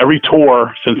seen them every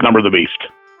tour since Number of the Beast.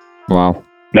 Wow.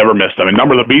 Never missed them. And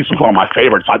Number of the Beast was one of my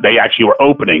favorites. They actually were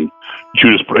opening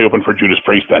They opened for Judas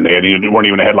Priest then. They weren't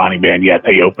even a headlining band yet.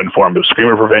 They opened for them. It was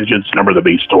Screamer for Vengeance, Number of the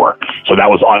Beast tour. So that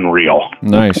was unreal.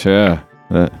 Nice, yeah.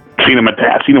 Seen them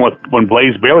when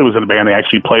Blaze Bailey was in the band. They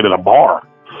actually played at a bar,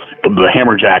 the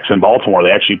Hammerjacks in Baltimore.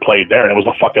 They actually played there, and it was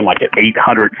a fucking like an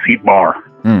 800-seat bar.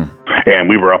 And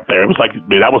we were up there. It was like,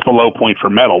 that was the low point for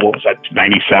metal. What was that,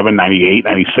 97, 98,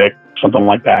 96, something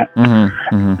like that.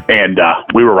 And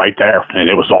we were right there, and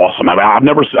it was awesome. I mean, I've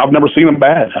never seen them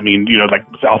bad. I mean, you know, like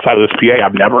outside of this PA,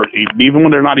 I've never, even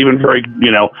when they're not even very,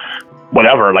 you know,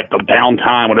 whatever, like the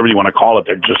downtime, whatever you want to call it,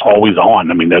 they're just always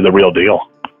on. I mean, they're the real deal.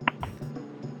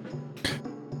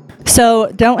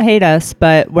 So don't hate us,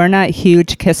 but we're not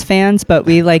huge Kiss fans, but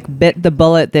we like bit the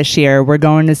bullet this year.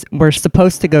 We're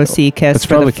supposed to go see Kiss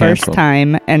for the first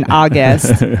time in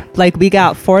August. Like, we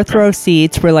got 4th row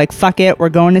seats. We're like, fuck it, we're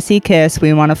going to see Kiss.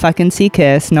 We want to fucking see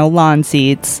Kiss. No lawn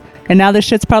seats. And now this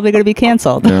shit's probably going to be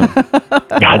canceled. Yeah.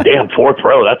 Goddamn, 4th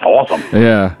row. That's awesome.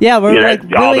 Yeah. Yeah, we're really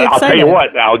excited. I'll tell you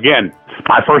what. Now, again,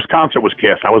 my first concert was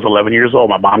Kiss. I was 11 years old.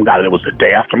 My mom got it. It was the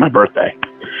day after my birthday,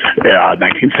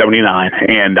 1979.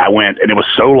 And I went, and it was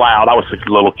so loud. I was a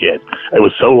little kid. It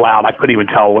was so loud, I couldn't even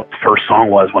tell what the first song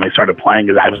was when they started playing,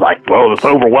 because I was like, whoa, this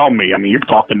overwhelmed me. I mean, you're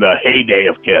talking the heyday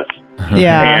of Kiss.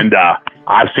 Yeah. And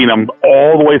I've seen them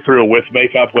all the way through, with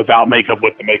makeup, without makeup,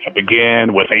 with the makeup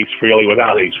again, with Ace Frehley,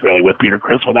 without Ace Frehley, with Peter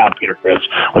Criss, without Peter Criss,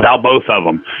 without both of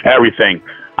them, everything.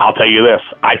 I'll tell you this,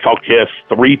 I saw Kiss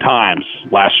 3 times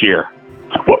last year.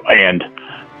 And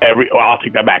I'll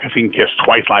take that back. I've seen Kiss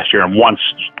twice last year and once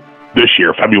this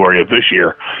year, February of this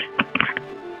year.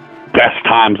 Best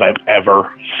times I've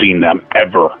ever seen them,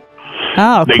 ever.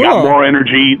 Oh, They got more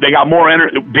energy.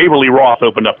 David Lee Roth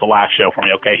opened up the last show for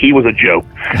me. Okay, he was a joke.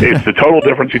 It's the total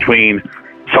difference between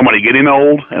somebody getting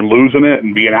old and losing it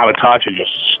and being out of touch and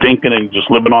just stinking and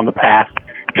just living on the past.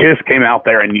 Kiss came out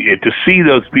there, and to see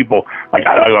those people, like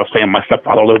I was saying, my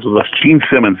stepfather lives with us. Gene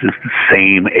Simmons is the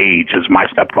same age as my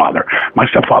stepfather. My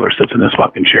stepfather sits in this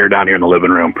fucking chair down here in the living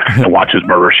room and watches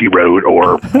Murder, She Wrote,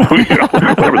 or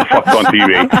whatever the fuck's on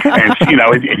TV.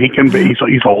 And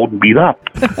he's old and beat up.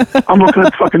 I'm looking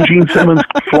at fucking Gene Simmons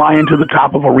flying to the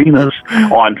top of arenas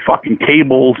on fucking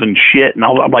cables and shit, and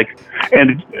I'm like,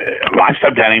 and my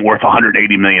stepdad ain't worth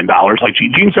 $180 million. Like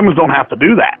Gene Simmons don't have to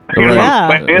do that. You know what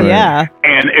I'm saying? Yeah.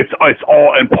 And it's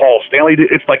all, and Paul Stanley,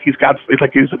 it's like he's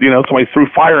somebody threw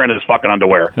fire in his fucking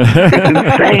underwear. It's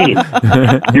insane.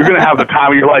 You're gonna have the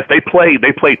time of your life. They played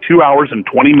 2 hours and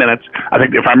 20 minutes. I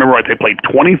think, if I remember right, they played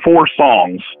 24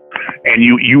 songs. And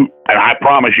and I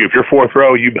promise you, if you're 4th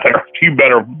row, you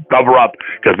better cover up,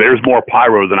 because there's more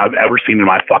pyro than I've ever seen in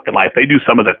my fucking life. They do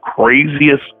some of the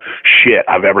craziest shit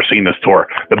I've ever seen this tour.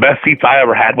 The best seats I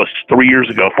ever had was 3 years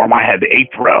ago for them. I had the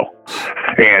 8th row,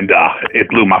 and it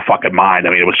blew my fucking mind.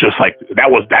 I mean, it was just like,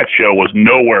 that show was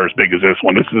nowhere as big as this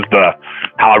one. This is the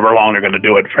however long they're going to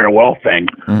do it farewell thing.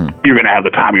 You're going to have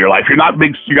the time of your life. You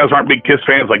guys aren't big Kiss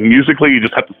fans. Like, musically, you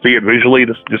just have to see it visually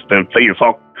just to say you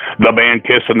saw the band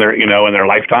Kiss in their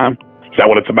lifetime. Is that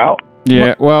what it's about?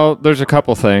 Yeah, well, there's a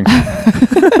couple things.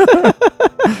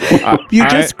 You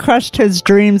just crushed his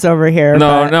dreams over here.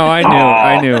 No,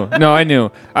 I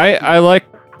knew.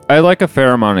 I like a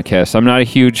fair amount of Kiss. I'm not a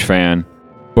huge fan,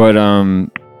 but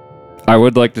I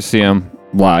would like to see him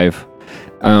live.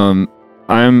 I'm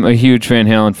a huge Van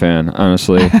Halen fan,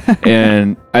 honestly,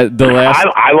 and I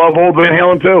love old Van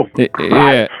Halen too.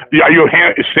 Yeah. Are you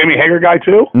a Sammy Hagar guy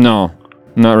too? No.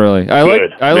 Not really.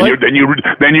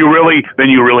 Then you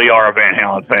really are a Van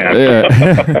Halen fan.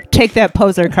 Yeah. Take that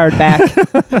poser card back.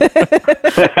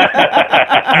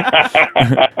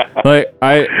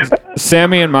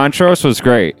 Sammy and Montrose was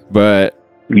great, but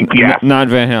not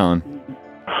Van Halen.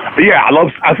 Yeah,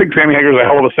 I think Sammy Hagar's a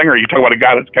hell of a singer. You talk about a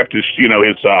guy that's kept his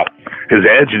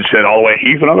edge and shit all the way.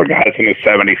 He's another guy that's in his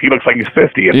 70s. He looks like he's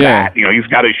 50 at that. He's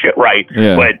got his shit right.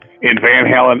 Yeah. But in Van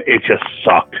Halen, it just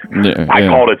sucked. I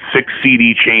called it 6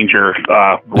 CD changer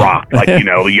rock, like, the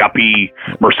yuppie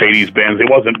Mercedes-Benz. It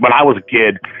wasn't, when I was a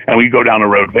kid and we'd go down the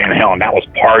road, Van Halen, that was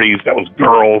parties, that was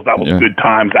girls, that was good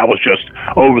times, that was just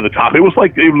over the top. It was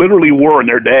like they literally were in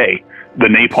their day the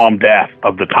napalm death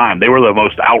of the time. They were the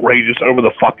most outrageous, over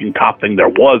the fucking top thing there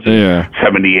was in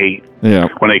 78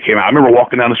 when they came out. I remember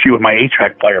walking down the street with my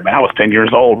 8-track player, man. I was 10 years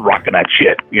old rocking that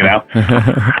shit, you know?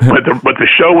 but the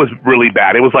show was really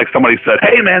bad. It was like somebody said,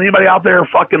 hey, man, anybody out there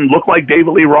fucking look like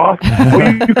David Lee Roth?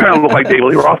 Well, you kind of look like David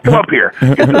Lee Roth. Come up here.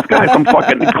 Get this guy some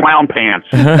fucking clown pants.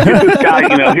 Get this guy,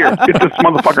 you know, here. Get this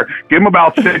motherfucker. Give him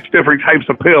about 6 different types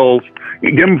of pills.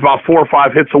 Give him about 4 or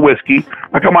 5 hits of whiskey.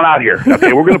 Now come on out here.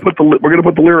 Okay, we're gonna put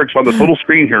the lyrics on this little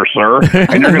screen here, sir,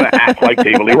 and you're gonna act like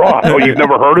David Lee Roth. Oh, you've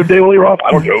never heard of David Lee Roth?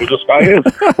 I don't know who this guy is.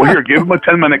 Well, here, give him a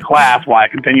 10-minute class while I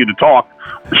continue to talk.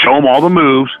 Show him all the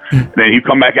moves. Then you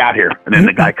come back out here, and then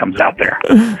the guy comes out there,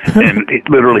 and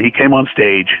literally he came on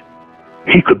stage.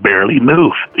 He could barely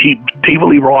move. David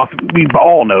Lee Roth, we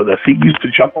all know this. He used to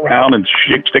jump around and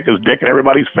stick his dick in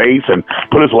everybody's face and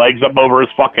put his legs up over his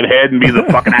fucking head and be the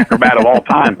fucking acrobat of all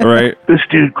time. Right. This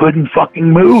dude couldn't fucking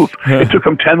move. It took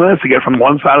him 10 minutes to get from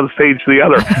one side of the stage to the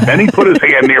other. Then he put his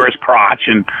hand near his crotch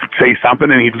and say something,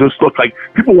 and he just looked like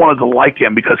people wanted to like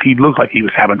him because he looked like he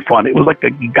was having fun. It was like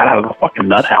he got out of the fucking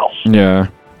nut house. Yeah.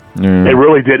 It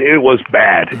really did. It was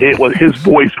bad. It was, his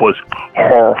voice was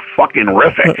fucking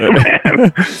horrific,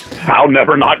 man. I'll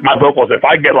never knock my vocals. If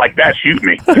I get like that, shoot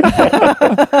me. It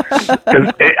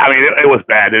was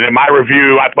bad. And in my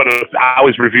review, I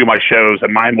always review my shows,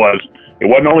 and mine was, it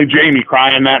wasn't only Jamie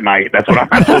crying that night. That's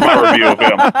what I told my review of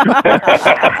him.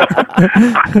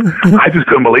 I just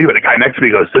couldn't believe it. The guy next to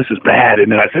me goes, this is bad.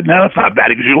 And then I said, no, it's not bad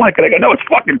because you like it. I go, no, it's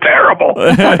fucking terrible.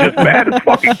 It's not just bad, it's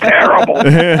fucking terrible.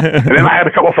 And then I had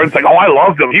a couple of friends like, oh, I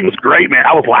loved him. He was great, man.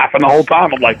 I was laughing the whole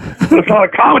time. I'm like, it's not a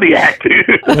comedy act, dude.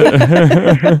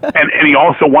 and he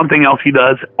also, one thing else he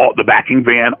does, all the backing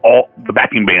band, all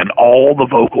the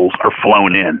vocals are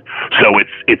flown in. So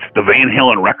it's the Van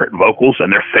Halen record vocals,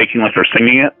 and they're faking like they're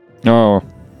singing it. Oh.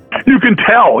 You can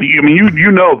tell. I mean,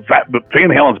 you know that Van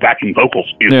Halen's backing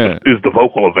vocals is the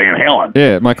vocal of Van Halen.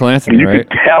 Yeah, Michael Anthony, and you right?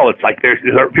 can tell. It's like there's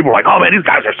people are like, oh man, these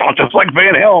guys are sound just like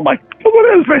Van Halen. I'm like,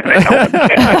 what is Van Halen?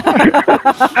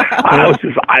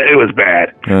 It was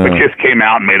bad. But Kiss came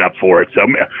out and made up for it. So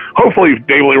hopefully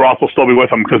David Lee Roth will still be with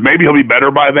them, because maybe he'll be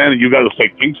better by then, and you guys will say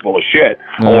King's full of shit,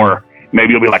 or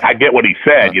maybe you'll be like, I get what he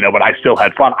said, you know, but I still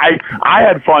had fun. I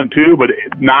had fun too, but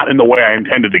not in the way I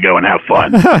intended to go and have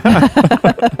fun.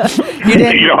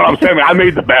 You know what I'm saying? I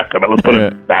made the best of it. Let's put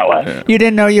it that way. You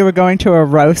didn't know you were going to a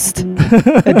roast,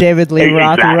 a David Lee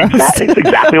Roth roast. It's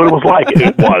exactly what it was like.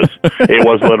 It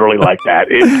was literally like that.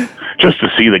 Just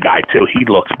to see the guy too, he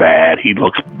looks bad. He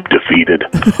looks defeated.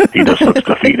 He just looks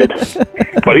defeated.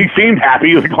 But he seemed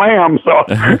happy as a clam, so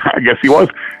I guess he was.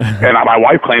 And my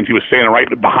wife claims he was standing right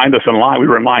behind us in line. We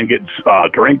were in line getting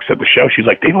drinks at the show. She's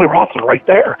like, David Lee Roth is right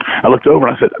there. I looked over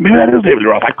and I said, maybe that is David Lee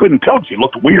Roth. I couldn't tell because he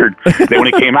looked weird. Then when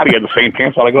he came out, he had the same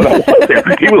pants on. I go, that was there.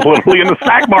 He was literally in the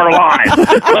snack bar line.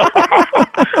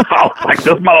 I was like,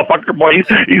 this motherfucker, boy,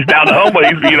 he's down at home, but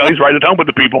he's right at home with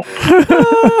the people.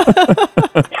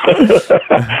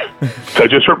 So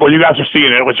just when you guys are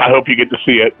seeing it, which I hope you get to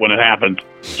see it when it happens,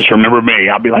 just remember me.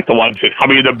 I'll be like the one. I'll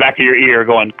be in the back of your ear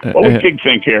going, what would King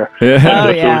think here? Get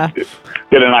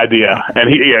an idea. And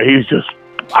he's just,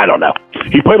 I don't know.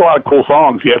 He played a lot of cool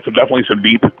songs. He had definitely some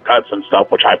deep cuts and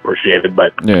stuff, which I appreciated,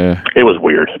 but it was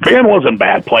weird. Van wasn't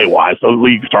bad play-wise. The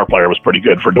lead guitar player was pretty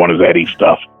good for doing his Eddie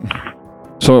stuff.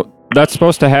 So that's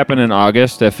supposed to happen in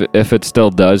August. If it still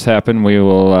does happen, we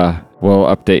will we'll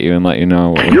update you and let you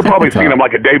know. You're probably seeing him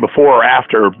like a day before or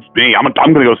after me. I'm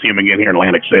going to go see him again here in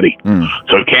Atlantic City.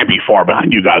 So it can't be far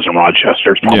behind you guys in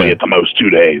Rochester. It's probably at the most 2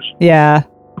 days. Yeah.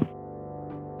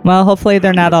 Well, hopefully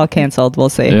they're not all canceled. We'll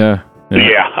see. Yeah,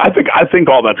 I think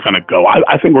all that's going to go.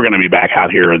 I think we're going to be back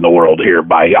out here in the world here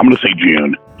by, I'm going to say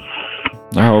June.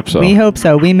 I hope so. We hope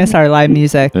so. We miss our live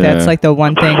music. That's like the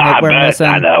one thing that we're missing.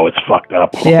 I know, it's fucked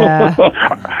up. Yeah.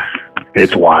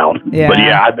 It's wild. Yeah. But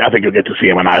I think you'll get to see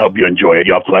him, and I hope you enjoy it.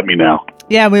 You'll have to let me know.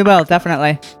 Yeah, we will,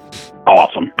 definitely.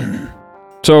 Awesome.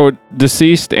 So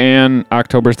Deceased and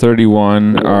October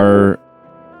 31 are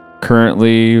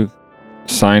currently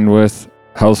signed with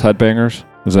Hell's Headbangers.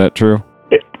 Is that true?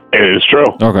 It is true.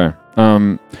 Okay.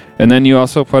 And then you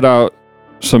also put out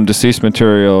some Deceased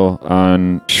material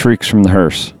on Shrieks from the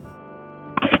Hearse.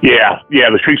 Yeah,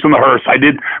 the Shrieks from the Hearse. I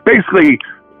did basically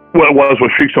what it was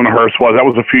with Shrieks from the Hearse was that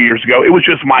was a few years ago. It was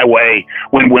just my way.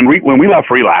 When we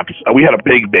left Relapse, we had a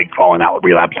big falling out with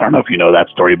Relapse. I don't know if you know that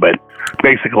story, but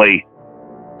basically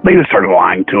they just started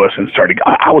lying to us and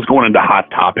I was going into Hot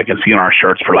Topic and seeing our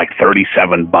shirts for like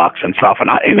 $37 and stuff. And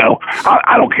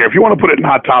I don't care if you want to put it in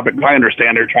Hot Topic. I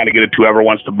understand they're trying to get it to whoever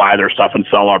wants to buy their stuff and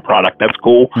sell our product. That's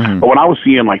cool. Mm-hmm. But when I was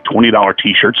seeing like $20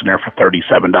 t-shirts in there for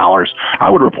 $37, I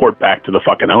would report back to the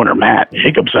fucking owner, Matt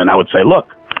Jacobson. I would say,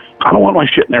 look, I don't want my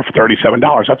shit in there for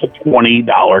 $37. That's a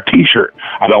 $20 t-shirt.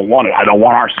 I don't want it. I don't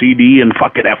want our CD and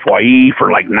fucking FYE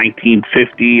for like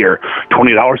 $19.50 or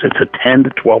 $20. It's a $10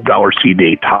 to $12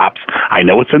 CD tops. I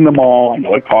know it's in the mall. I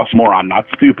know it costs more. I'm not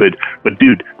stupid. But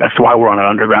dude, that's why we're on an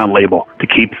underground label, to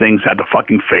keep things at the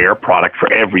fucking fair product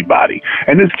for everybody.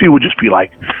 And this dude would just be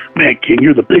like, man, King,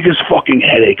 you're the biggest fucking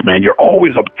headache, man. You're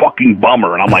always a fucking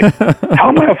bummer. And I'm like, how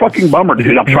am I a fucking bummer,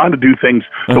 dude? I'm trying to do things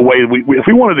the way if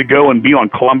we wanted to go and be on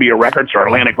Columbia Records or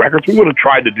Atlantic Records, we would have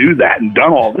tried to do that and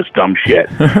done all this dumb shit.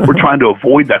 We're trying to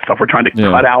avoid that stuff. We're trying to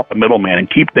cut out the middleman and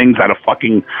keep things at a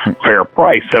fucking fair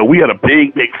price. So we had a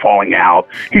big falling out.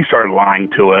 He started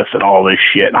lying to us and all this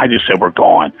shit, and I just said, we're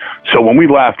gone. So when we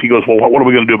left, he goes, well, what are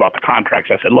we going to do about the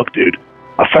contracts? I said, look, dude,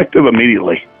 effective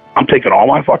immediately, I'm taking all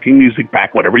my fucking music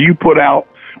back. Whatever you put out,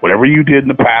 whatever you did in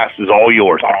the past is all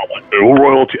yours. I don't want no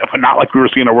royalty, not like we were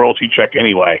seeing a royalty check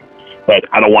anyway. But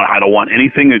I don't want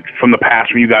anything from the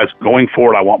past from you guys going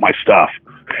forward. I want my stuff.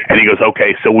 And he goes,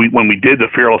 okay. So when we did the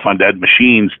Fearless Undead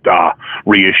Machines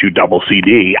reissue double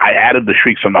CD, I added the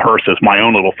Shrieks from the Hearse as my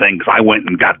own little thing because I went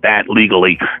and got that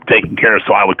legally taken care of,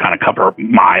 so I would kind of cover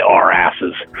our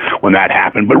asses when that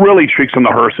happened. But really, Shrieks from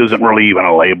the Hearse isn't really even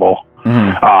a label.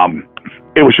 Mm-hmm.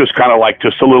 It was just kind of like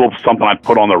just a little something I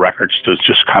put on the records to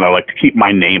just kind of like to keep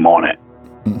my name on it.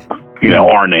 You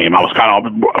know, our name. I was kind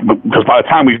of, because by the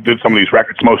time we did some of these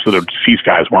records, most of the deceased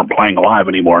guys weren't playing alive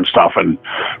anymore and stuff, and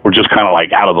we're just kind of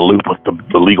like out of the loop with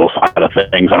the legal side of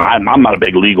things. And I'm not a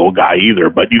big legal guy either,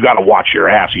 but you got to watch your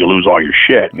ass, you lose all your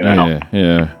shit, you know?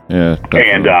 Yeah.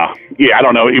 And, I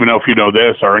don't know, even know if you know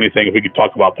this or anything, if we could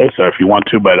talk about this if you want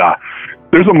to, but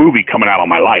there's a movie coming out on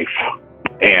my life.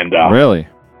 And really?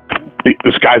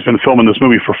 This guy's been filming this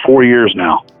movie for 4 years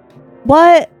now.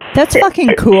 What? That's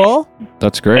fucking cool.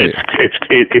 That's great.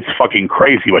 It's fucking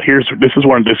crazy. But this is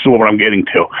what I'm getting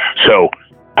to. So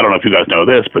I don't know if you guys know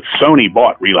this, but Sony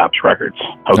bought Relapse Records.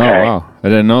 Okay. Oh wow, I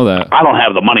didn't know that. I don't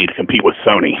have the money to compete with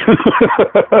Sony.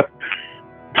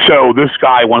 So this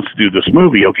guy wants to do this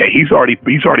movie. Okay, he's already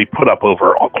put up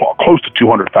over close to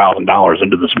 $200,000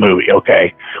 into this movie.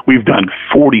 Okay, we've done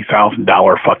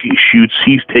 $40,000 fucking shoots.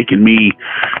 He's taken me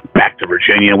back to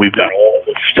Virginia. We've done all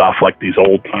this stuff like these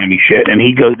old timey shit. And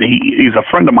he's a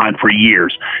friend of mine for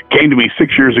years. Came to me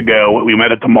 6 years ago. We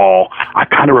met at the mall. I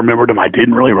kind of remembered him. I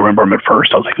didn't really remember him at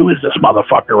first. I was like, who is this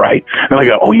motherfucker, right? And I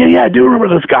go, oh yeah, I do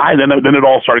remember this guy. And then it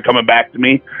all started coming back to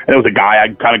me. And it was a guy I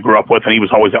kind of grew up with, and he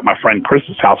was always at my friend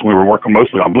Chris's house, and we were working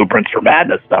mostly on Blueprints for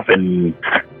Madness stuff in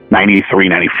 93,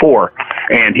 94.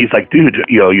 And he's like, dude,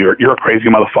 you're a crazy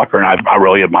motherfucker, and I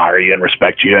really admire you and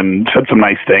respect you, and said some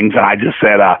nice things. And I just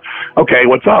said, okay,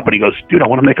 what's up? And he goes, dude, I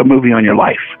want to make a movie on your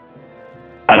life.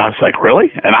 And I was like,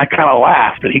 really? And I kind of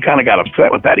laughed, and he kind of got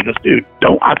upset with that. He goes, dude,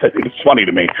 don't. I said, it's funny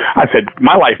to me. I said,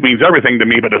 my life means everything to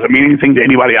me, but does it mean anything to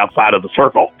anybody outside of the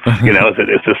circle? You know, is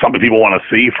this something people want to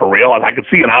see for real? I could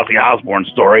see an Ozzy Osbourne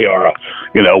story or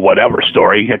a, whatever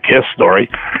story, a Kiss story.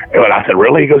 And I said,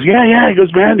 really? He goes, yeah. He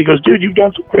goes, man. He goes, dude, you've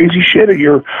done some crazy shit, and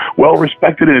you're well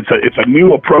respected, and it's a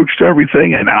new approach to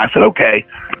everything. And I said, okay.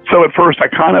 So at first, I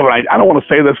don't want to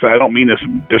say this, and I don't mean this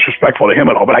disrespectful to him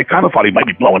at all, but I kind of thought he might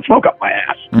be blowing smoke up my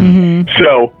ass. Mm-hmm.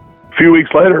 So a few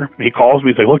weeks later, he calls me.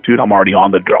 He's like, look, dude, I'm already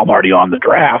on the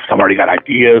draft. I've already got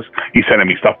ideas. He's sending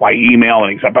me stuff by email,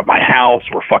 and he's up at my house.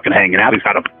 We're fucking hanging out. He's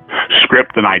got a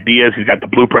script and ideas. He's got the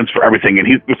blueprints for everything, and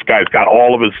this guy's got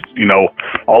all of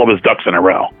his ducks in a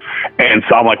row. And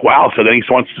so I'm like, wow. So then he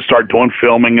wants to start doing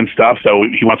filming and stuff. So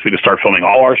he wants me to start filming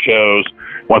all our shows.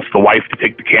 Wants the wife to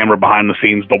take the camera behind the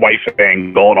scenes, the wife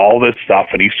angle, and all this stuff,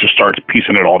 and he just starts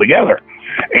piecing it all together.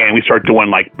 And we start doing,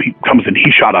 like,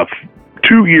 he shot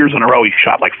 2 years in a row, he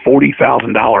shot like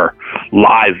 $40,000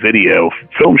 live video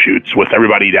film shoots with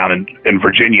everybody down in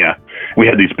Virginia. We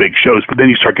had these big shows, but then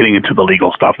you start getting into the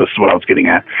legal stuff. This is what I was getting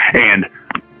at. And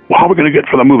how are we going to get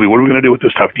for the movie? What are we going to do with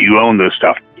this stuff? Do you own this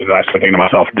stuff? And I started thinking to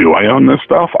myself, do I own this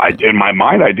stuff? In my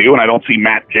mind, I do, and I don't see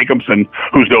Matt Jacobson,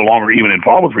 who's no longer even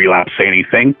involved with Relapse, say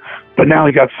anything. But now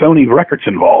he got Sony Records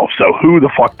involved, so who the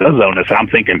fuck does own this? And I'm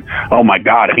thinking, oh my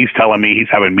God, and he's telling me he's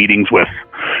having meetings with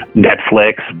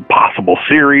Netflix, possible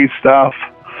series stuff,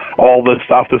 all this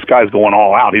stuff. This guy's going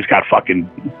all out. He's got fucking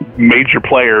major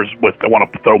players that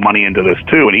want to throw money into this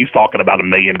too, and he's talking about $1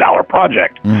 million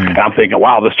project. And I'm thinking,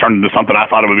 wow, this turned into something I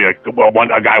thought it would be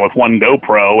a guy with one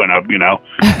GoPro and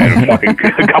and fucking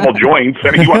a couple joints,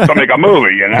 and he wants to make a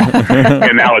movie, you know.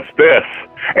 And now it's this,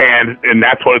 and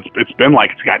that's what it's been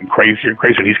like. It's gotten crazier and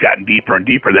crazier, and he's gotten deeper and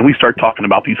deeper. Then we start talking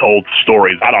about these old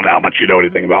stories. I don't know how much you know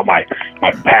anything about my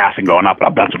past and going up, but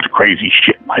I've done some crazy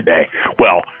shit in my day.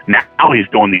 Well, now he's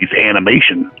doing these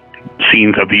animation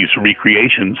scenes of these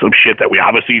recreations of shit that we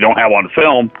obviously don't have on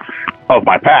film of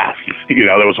my past. You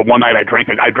know, there was one night I drank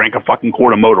a fucking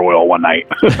quart of motor oil one night.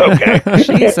 Okay.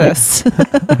 Jesus.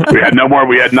 We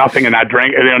had nothing, and I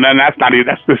drank, and then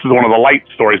this is one of the light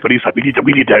stories, but he's like, we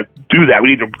need to do that. We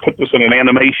need to put this in an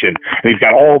animation. And he's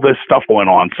got all this stuff going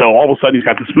on. So all of a sudden he's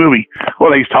got this movie.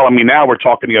 Well, he's telling me now, we're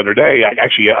talking the other day,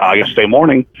 yesterday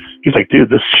morning, he's like, dude,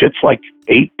 this shit's like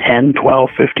 8, 10, 12,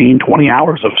 15, 20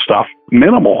 hours of stuff,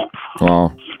 minimal.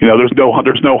 Wow. You know, there's no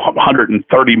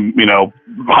 130,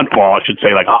 well, I should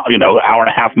say like, hour and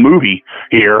a half movie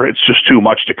here. It's just too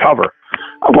much to cover.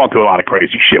 I've gone through a lot of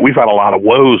crazy shit. We've had a lot of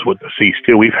woes with deceased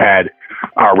too. We've had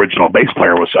our original bass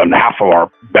player half of our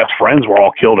best friends were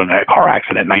all killed in a car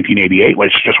accident in 1988,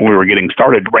 which just when we were getting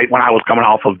started, right when I was coming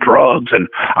off of drugs, and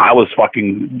I was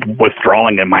fucking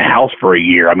withdrawing in my house for a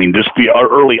year. I mean, just the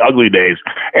early ugly days.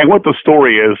 And what the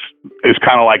story is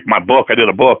kind of like my book. I did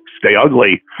a book, Stay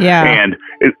Ugly. Yeah. And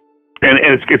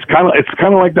it's kind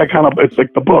of like that kind of, it's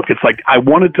like the book. It's like I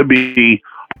want it to be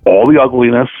all the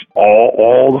ugliness,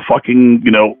 all the fucking,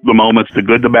 the moments, the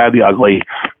good, the bad, the ugly,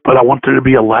 but I want there to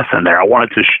be a lesson there. I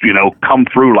want it to, come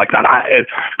through like that.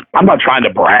 I'm not trying to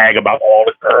brag about all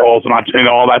the girls and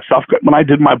all that stuff. When I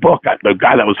did my book, the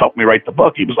guy that was helping me write the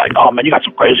book, he was like, "Oh man, you got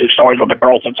some crazy stories with the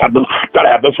girls. I've got to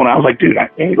have this one." I was like, "Dude, I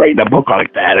ain't writing a book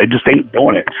like that. I just ain't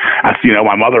doing it."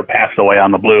 My mother passed away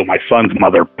on the blue. My son's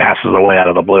mother passes away out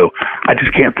of the blue. I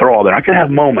just can't throw all that. I can have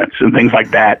moments and things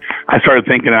like that. I started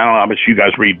thinking, I don't know how much you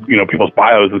guys read, people's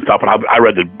bios and stuff, and I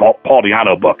read the Paul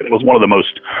Di'Anno book, and it was one of the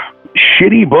most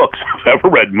shitty books I've ever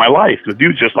read in my life. The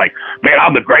dude's just like, "Man,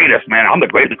 I'm the greatest, man. I'm the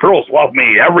greatest. The girls love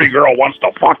me. Every girl wants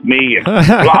to fuck me," and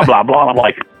blah, blah, blah. And I'm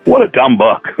like, what a dumb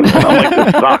book. I'm like,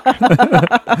 this sucks.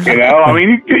 I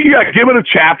mean, you got to give it a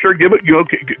chapter,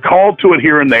 call to it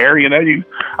here and there.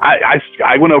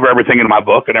 I went over everything in my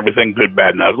book and everything good,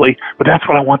 bad, and ugly, but that's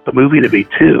what I want the movie to be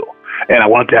too. And I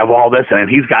want it to have all this, and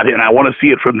he's got it, and I want to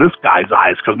see it from this guy's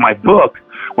eyes, because my book,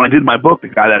 when I did my book, the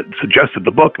guy that suggested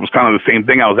the book, it was kind of the same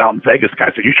thing. I was out in Vegas. The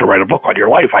guy said, "You should write a book on your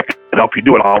life. I can help you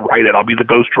do it. I'll write it. I'll be the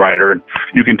ghostwriter, and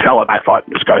you can tell it." I thought,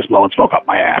 this guy's blowing smoke up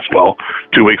my ass. Well,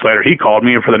 2 weeks later, he called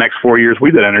me, and for the next 4 years,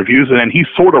 we did interviews, and then he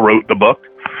sort of wrote the book,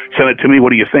 sent it to me.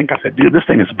 "What do you think?" I said, "Dude, this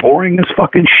thing is boring as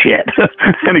fucking shit."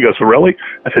 And he goes, "Really?"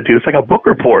 I said, "Dude, it's like a book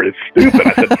report. It's stupid."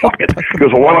 I said, "Fuck it." He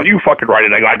goes, "Well, why don't you fucking write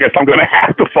it?" I go, "I guess I'm going to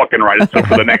have to fucking write it." So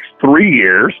for the next 3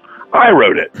 years, I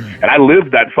wrote it, and I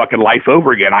lived that fucking life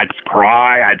over again. I'd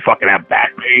cry, I'd fucking have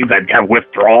back pains, I'd have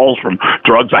withdrawals from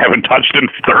drugs I haven't touched in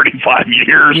 35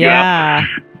 years. Yeah.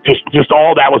 Just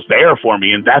all that was there for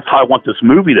me, and that's how I want this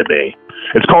movie to be.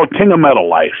 It's called King of Metal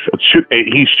Life. He'll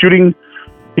be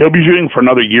shooting for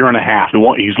another year and a half.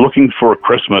 He's looking for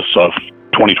Christmas of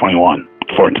 2021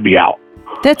 for it to be out.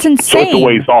 That's insane. So it's a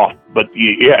ways off. But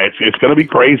yeah, it's going to be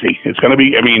crazy. It's going to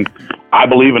be, I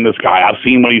believe in this guy. I've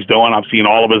seen what he's doing. I've seen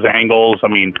all of his angles.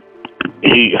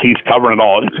 He's covering it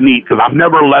all. It's neat because I've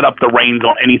never let up the reins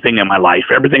on anything in my life.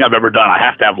 Everything I've ever done, I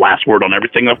have to have last word on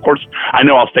everything. Of course, I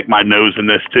know I'll stick my nose in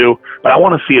this too, but I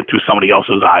want to see it through somebody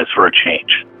else's eyes for a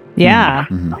change. Yeah.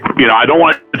 Mm-hmm. I don't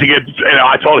want it to get,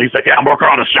 I told him, he's like, "Yeah, I'm working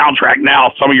on a soundtrack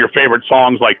now. Some of your favorite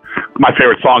songs," like my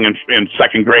favorite song in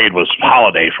second grade was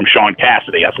Holiday from Sean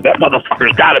Cassidy. I said, "That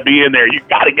motherfucker's got to be in there. You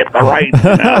got to get the rights."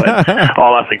 And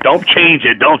all I was like, "Don't change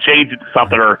it. Don't change it to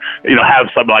something," or, have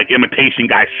some like imitation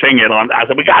guy sing it on. I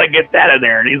said, "We got to get that in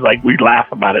there." And he's like, we laugh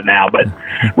about it now, but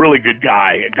really good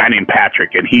guy, a guy named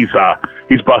Patrick, and he's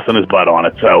busting his butt on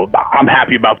it. So I'm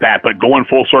happy about that. But going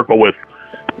full circle with,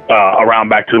 around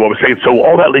back to what we're saying. So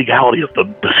all that legality of the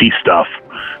deceased stuff,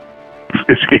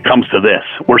 it comes to this.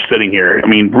 We're sitting here.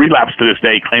 Relapse to this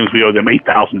day claims we owe them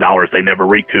 $8,000 they never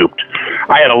recouped.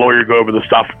 I had a lawyer go over the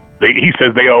stuff. He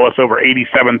says they owe us over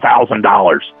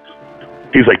 $87,000.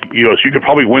 He's like, you could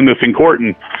probably win this in court,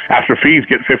 and after fees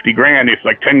get $50,000. It's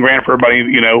like $10,000 for everybody,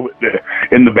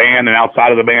 in the band and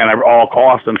outside of the band, all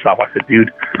costs and stuff. I said, "Dude,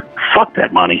 fuck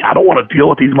that money. I don't want to deal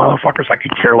with these motherfuckers. I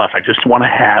could care less. I just want to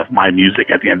have my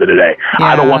music at the end of the day." Yeah.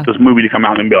 I don't want this movie to come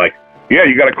out and be like, "Yeah,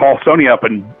 you got to call Sony up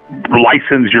and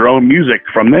license your own music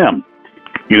from them."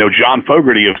 John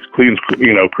Fogerty of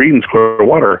Creedence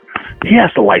Clearwater, he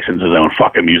has to license his own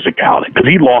fucking musicality because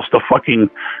he lost a fucking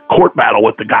court battle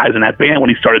with the guys in that band when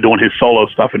he started doing his solo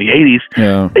stuff in the 80s.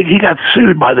 Yeah. He got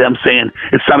sued by them saying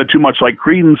it sounded too much like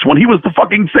Creedence when he was the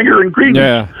fucking singer in Creedence.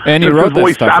 Yeah, and he wrote his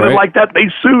voice that stuff, sounded right? like that. They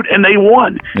sued and they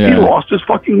won. Yeah. He lost his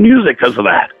fucking music because of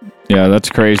that. Yeah, that's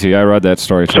crazy. I read that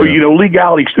story too. So,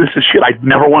 legality, this is shit I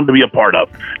never wanted to be a part of.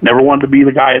 Never wanted to be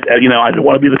the guy, I didn't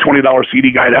want to be the $20 CD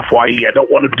guy at FYE. I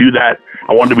don't want to do that.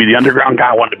 I wanted to be the underground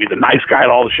guy. I wanted to be the nice guy at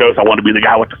all the shows. I wanted to be the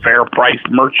guy with the fair price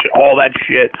merch, all that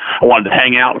shit. I wanted to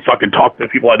hang out and fucking talk to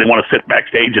people. I didn't want to sit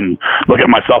backstage and look at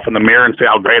myself in the mirror and say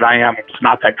how great I am. I'm just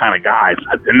not that kind of guy.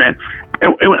 And then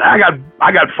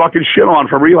I got fucking shit on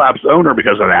from Relapse owner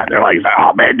because of that. They're like,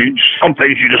 oh man, dude, some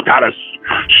things you just gotta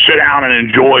sit down and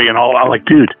enjoy and all. I'm like,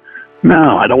 dude,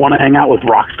 no, I don't want to hang out with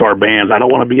rock star bands. I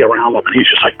don't want to be around them. And he's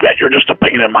just like, man, you're just a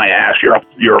pain in my ass. You're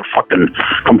a fucking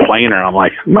complainer. And I'm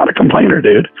like, I'm not a complainer,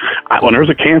 dude. When there's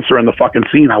a cancer in the fucking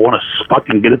scene, I want to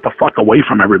fucking get it the fuck away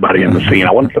from everybody in the scene.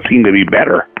 I want the scene to be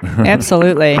better.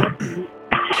 Absolutely.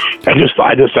 I just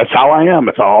that's how I am.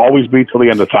 I'll always be till the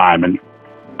end of time. And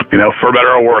for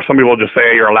better or worse, some people just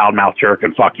say, hey, you're a loudmouth jerk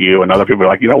and fuck you. And other people are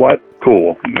like, you know what?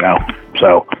 Cool.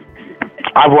 So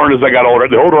I've learned as I got older,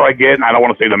 the older I get, and I don't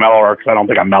want to say the mellower because I don't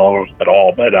think I'm mellow at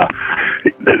all, but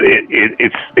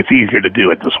it's easier to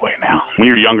do it this way now. When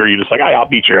you're younger, you're just like, I'll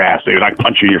beat your ass, dude. I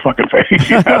punch you in your fucking face.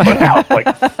 But now it's like,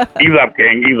 ease up,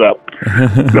 King, ease up.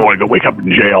 Don't want to go wake up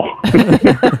in jail.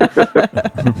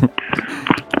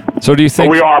 So do you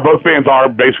think... Both bands are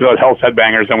basically Hell's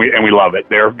Headbangers, and we love it.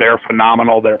 They're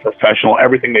phenomenal. They're professional.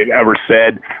 Everything they've ever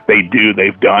said, they do.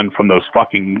 They've done from those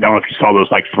fucking, I don't know if you saw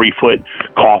those like 3-foot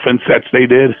coffin sets they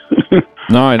did.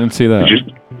 No, I didn't see that.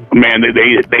 Man,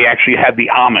 they actually had the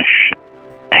Amish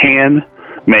hand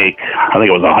make, I think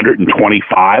it was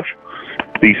 125,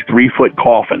 these 3-foot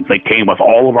coffins. They came with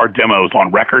all of our demos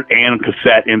on record and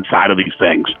cassette inside of these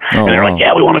things. Oh, and they're wow. like,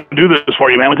 yeah, we want to do this for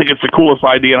you, man. We think it's the coolest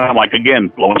idea. And I'm like, again,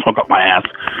 blowing smoke up my ass.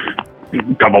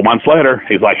 A couple months later,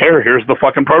 he's like, here's the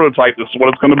fucking prototype. This is what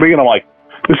it's going to be. And I'm like,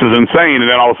 this is insane. And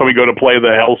then all of a sudden we go to play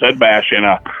the Hell's Head Bash in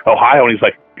Ohio, and he's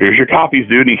like, here's your copies,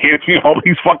 dude. And he hands me all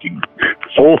these fucking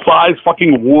full-size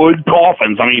fucking wood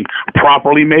coffins. I mean,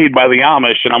 properly made by the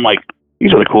Amish. And I'm like,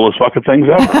 these are the coolest fucking things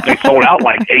ever. They sold out in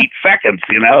like 8 seconds,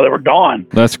 they were gone.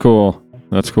 That's cool.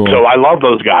 So I love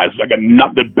those guys. Like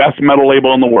the best metal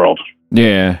label in the world.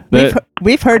 Yeah.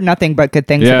 We've heard nothing but good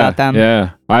things about them.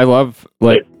 Yeah. I love,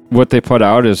 what they put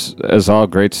out is all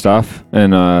great stuff.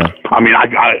 And I mean,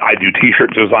 I do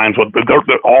T-shirt designs with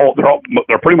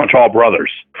they're pretty much all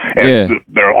brothers. And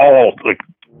they're all like,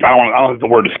 I don't know if the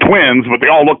word is twins, but they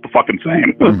all look the fucking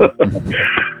same.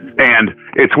 And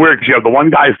it's weird because you have the one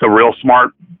guy's the real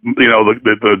smart,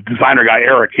 the designer guy,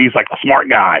 Eric, he's like the smart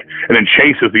guy. And then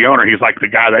Chase is the owner. He's like the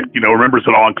guy that, remembers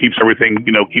it all and keeps everything,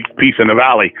 keeps peace in the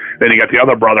valley. Then you got the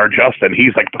other brother, Justin.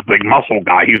 He's like the big muscle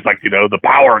guy. He's like, the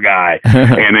power guy.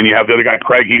 And then you have the other guy,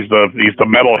 Craig. He's the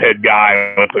metalhead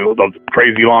guy with the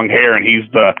crazy long hair. And he's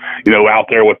the, out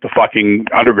there with the fucking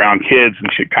underground kids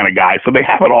and shit kind of guy. So they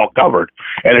have it all covered.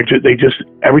 And they just,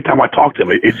 every time I talk to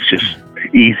them, it's just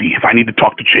easy. If I need to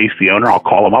talk to Chase, the owner, I'll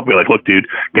call him up. Be like, look, dude,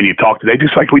 can you talk today?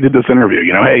 Just like we did this interview.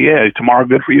 Hey, yeah, tomorrow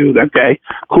good for you? Okay,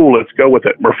 cool, let's go with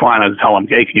it. We're fine. I tell him,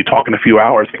 hey, can you talk in a few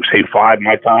hours? Say 5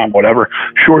 my time, whatever.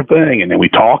 Sure thing. And then we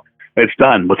talk. It's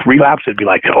done. With Relapse, it'd be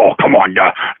like, oh, come on,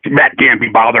 Matt can't be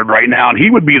bothered right now. And he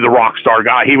would be the rock star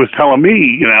guy. He was telling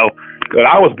me, that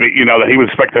I was, that he was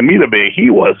expecting me to be. He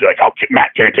was like, oh,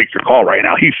 Matt can't take your call right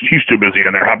now. He's too busy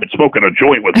in there having smoking a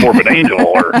joint with Morbid Angel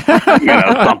or,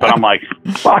 something. I'm like,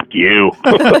 fuck you.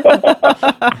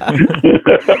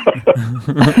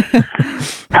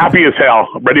 Happy as hell.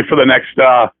 Ready for the next,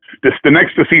 the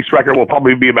next Deceased record will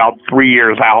probably be about 3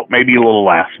 years out, maybe a little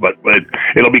less, but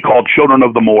it'll be called Children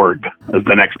of the Morgue as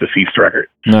the next Deceased record.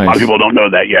 Nice. A lot of people don't know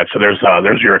that yet, so there's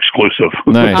your exclusive.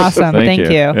 Nice. Awesome. Thank you.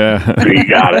 Yeah. You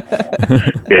got it.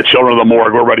 Yeah, Children of the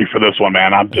Morgue, we're ready for this one,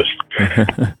 man.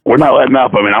 We're not letting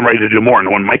up. I mean, I'm ready to do more. And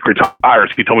when Mike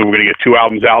retires, he told me we're going to get 2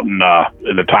 albums out in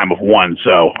the time of 1,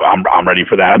 so I'm ready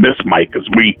for that. I miss Mike because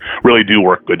we really do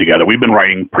work good together. We've been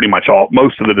writing pretty much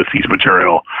most of the Deceased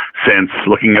material since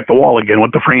Looking at the Wall Again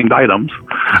with the Framed Items.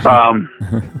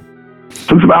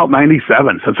 Since about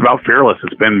 97, since about Fearless,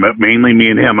 it's been mainly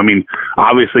me and him. I mean,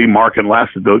 obviously Mark and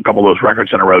Les did a couple of those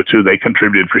records in a row too. They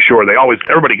contributed for sure.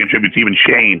 Everybody contributes, even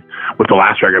Shane with the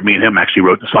last record. Me and him actually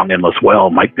wrote the song Endless Well.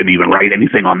 Mike didn't even write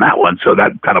anything on that one, so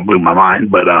that kind of blew my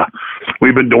mind. But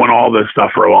we've been doing all this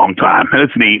stuff for a long time, and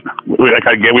it's neat.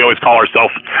 We always call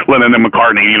ourselves Lennon and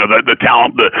McCartney.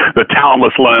 The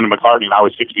talentless Lennon and McCartney. And I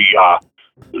always get to be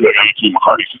Keith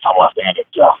McCartney since I'm left-handed,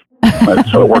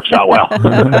 so it works out well.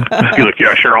 He's like,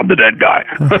 yeah, sure, I'm the dead guy.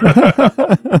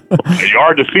 You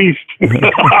are deceased.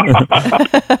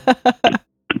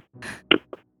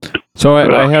 So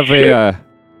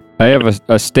I have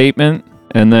a statement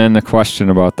and then a question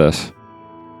about this.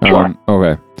 Sure.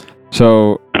 Okay.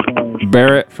 So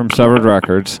Barrett from Severed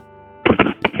Records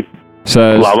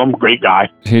says, love him, great guy.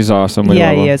 He's awesome. We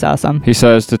love him. He is awesome. He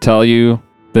says to tell you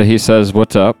that he says,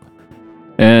 "What's up?"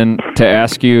 and to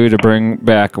ask you to bring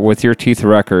back With Your Teeth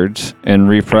Records and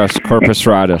repress Corpus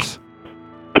Ratus.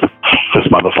 This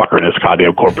motherfucker and his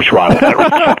goddamn Corpus Ratus.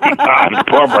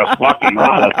 Corpus fucking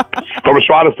Ratus. Corpus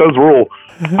Ratus does rule.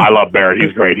 I love Barrett.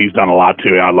 He's great. He's done a lot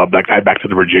too. I love that guy back to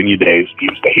the Virginia days. He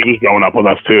was growing up with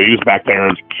us too. He was back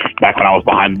there back when I was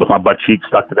behind with my butt cheek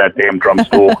stuck to that damn drum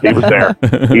stool. He was there.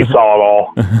 He saw it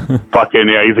all. Fucking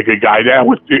yeah, he's a good guy. Yeah,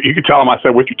 you can tell him I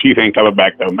said, "With Your Teeth ain't coming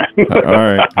back though, man."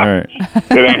 All right.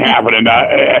 It ain't happening.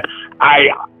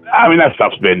 I mean, that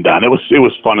stuff's been done. It was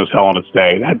fun as hell on its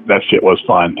day. That shit was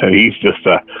fun. And he's just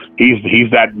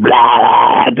he's that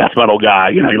blah, death metal guy.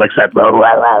 You know, he likes that blah, blah,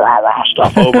 blah, blah,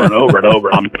 stuff over and over and over.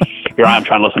 I'm trying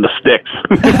to listen to Styx.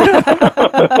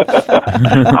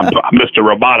 I'm Mr.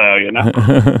 Roboto, you know.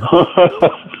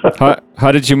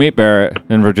 How did you meet Barrett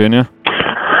in Virginia?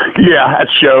 Yeah, at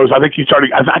shows. I think he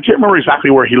started. I can't remember exactly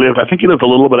where he lived. I think he lived a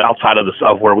little bit outside of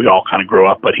where we all kind of grew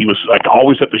up. But he was like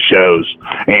always at the shows,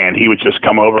 and he would just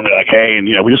come over and be like, "Hey," and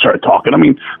we just started talking. I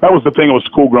mean, that was the thing. It was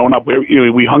cool growing up.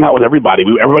 We hung out with everybody.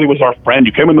 Everybody was our friend.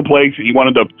 You came in the place and you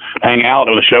wanted to hang out,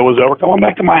 and when the show was over, come on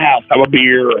back to my house, have a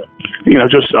beer,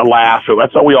 just a laugh. So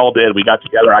that's all we all did. We got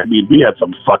together. I mean, we had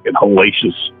some fucking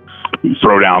hellacious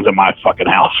throwdowns in my fucking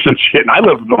house and shit. And I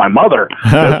lived with my mother.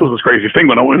 This was this crazy thing.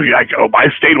 When I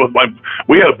stayed with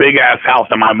we had a big ass house,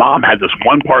 and my mom had this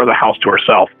one part of the house to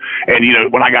herself.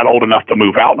 And when I got old enough to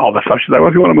move out and all that stuff, she's like, "Well,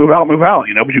 if you want to move out, move out.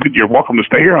 But you're welcome to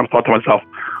stay here." And I thought to myself,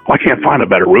 well, I can't find a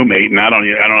better roommate. And I don't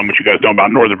know how much you guys know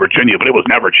about Northern Virginia, but it was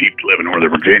never cheap to live in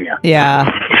Northern Virginia. Yeah.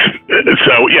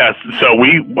 So yes,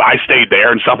 I stayed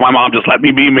there and stuff. My mom just let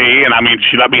me be me, and I mean,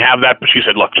 she let me have that. But she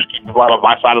said, "Look, just keep it right on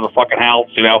my side of the fucking house.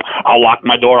 I'll lock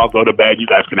my door. I'll go to bed. You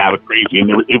guys can have it crazy." And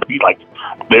it'd be like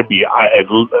there'd be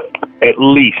at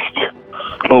least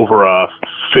over a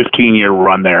 15-year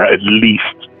run there, at least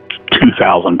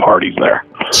 2,000 parties there.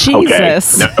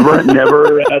 Jesus. Okay?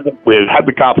 Never we had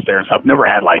the cops there and stuff. Never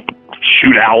had like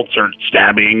shootouts or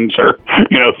stabbings or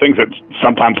things that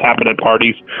sometimes happen at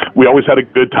parties. We always had a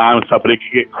good time and stuff, but it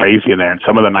could get crazy in there. And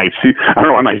some of the nights, I don't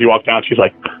know, one night she walked down, she's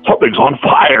like, "Something's on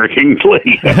fire,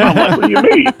 Kingsley." And I'm like, "What do you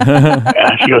mean?"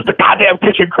 And she goes, "The goddamn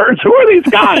kitchen curtains. Who are these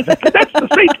guys?" I said, "That's the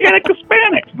Satanic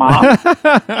Hispanics, Mom."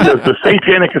 She goes, "The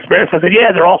Satanic Hispanics?" I said,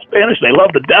 "Yeah, they're all Spanish. They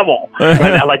love the devil." And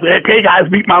I'm like, "Okay, guys,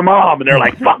 meet my mom." And they're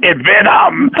like, "Fucking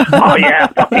Venom." "Oh yeah,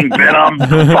 fucking Venom.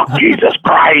 Fuck Jesus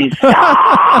Christ."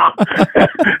 Ah!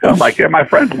 I'm like, "Yeah, my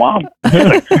friend's mom." She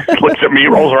looks at me,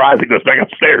 rolls her eyes, and goes back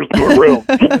upstairs to her room.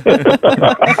 But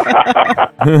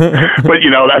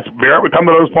that's Barrett would come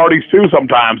to those parties too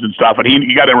sometimes and stuff, and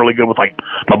he got in really good with like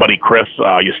my buddy Chris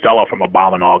Yostella from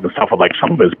Abominog and stuff with like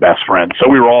some of his best friends. So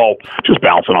we were all just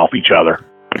bouncing off each other.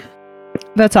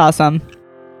 That's awesome.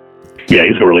 Yeah,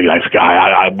 he's a really nice guy.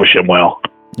 I wish him well.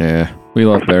 Yeah, we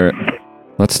love Barrett.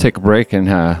 Let's take a break and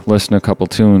listen to a couple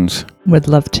tunes. Would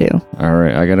love to. All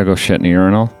right, I gotta go shit in the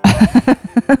urinal.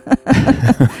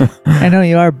 I know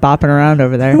you are bopping around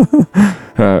over there.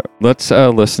 Let's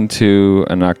listen to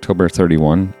an October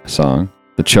 31 song,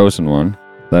 The Chosen One.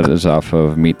 That is off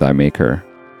of Meet Thy Maker.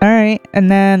 All right,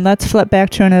 and then let's flip back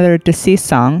to another Deceased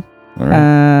song. All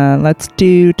right. Let's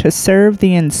do To Serve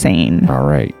the Insane. All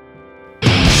right.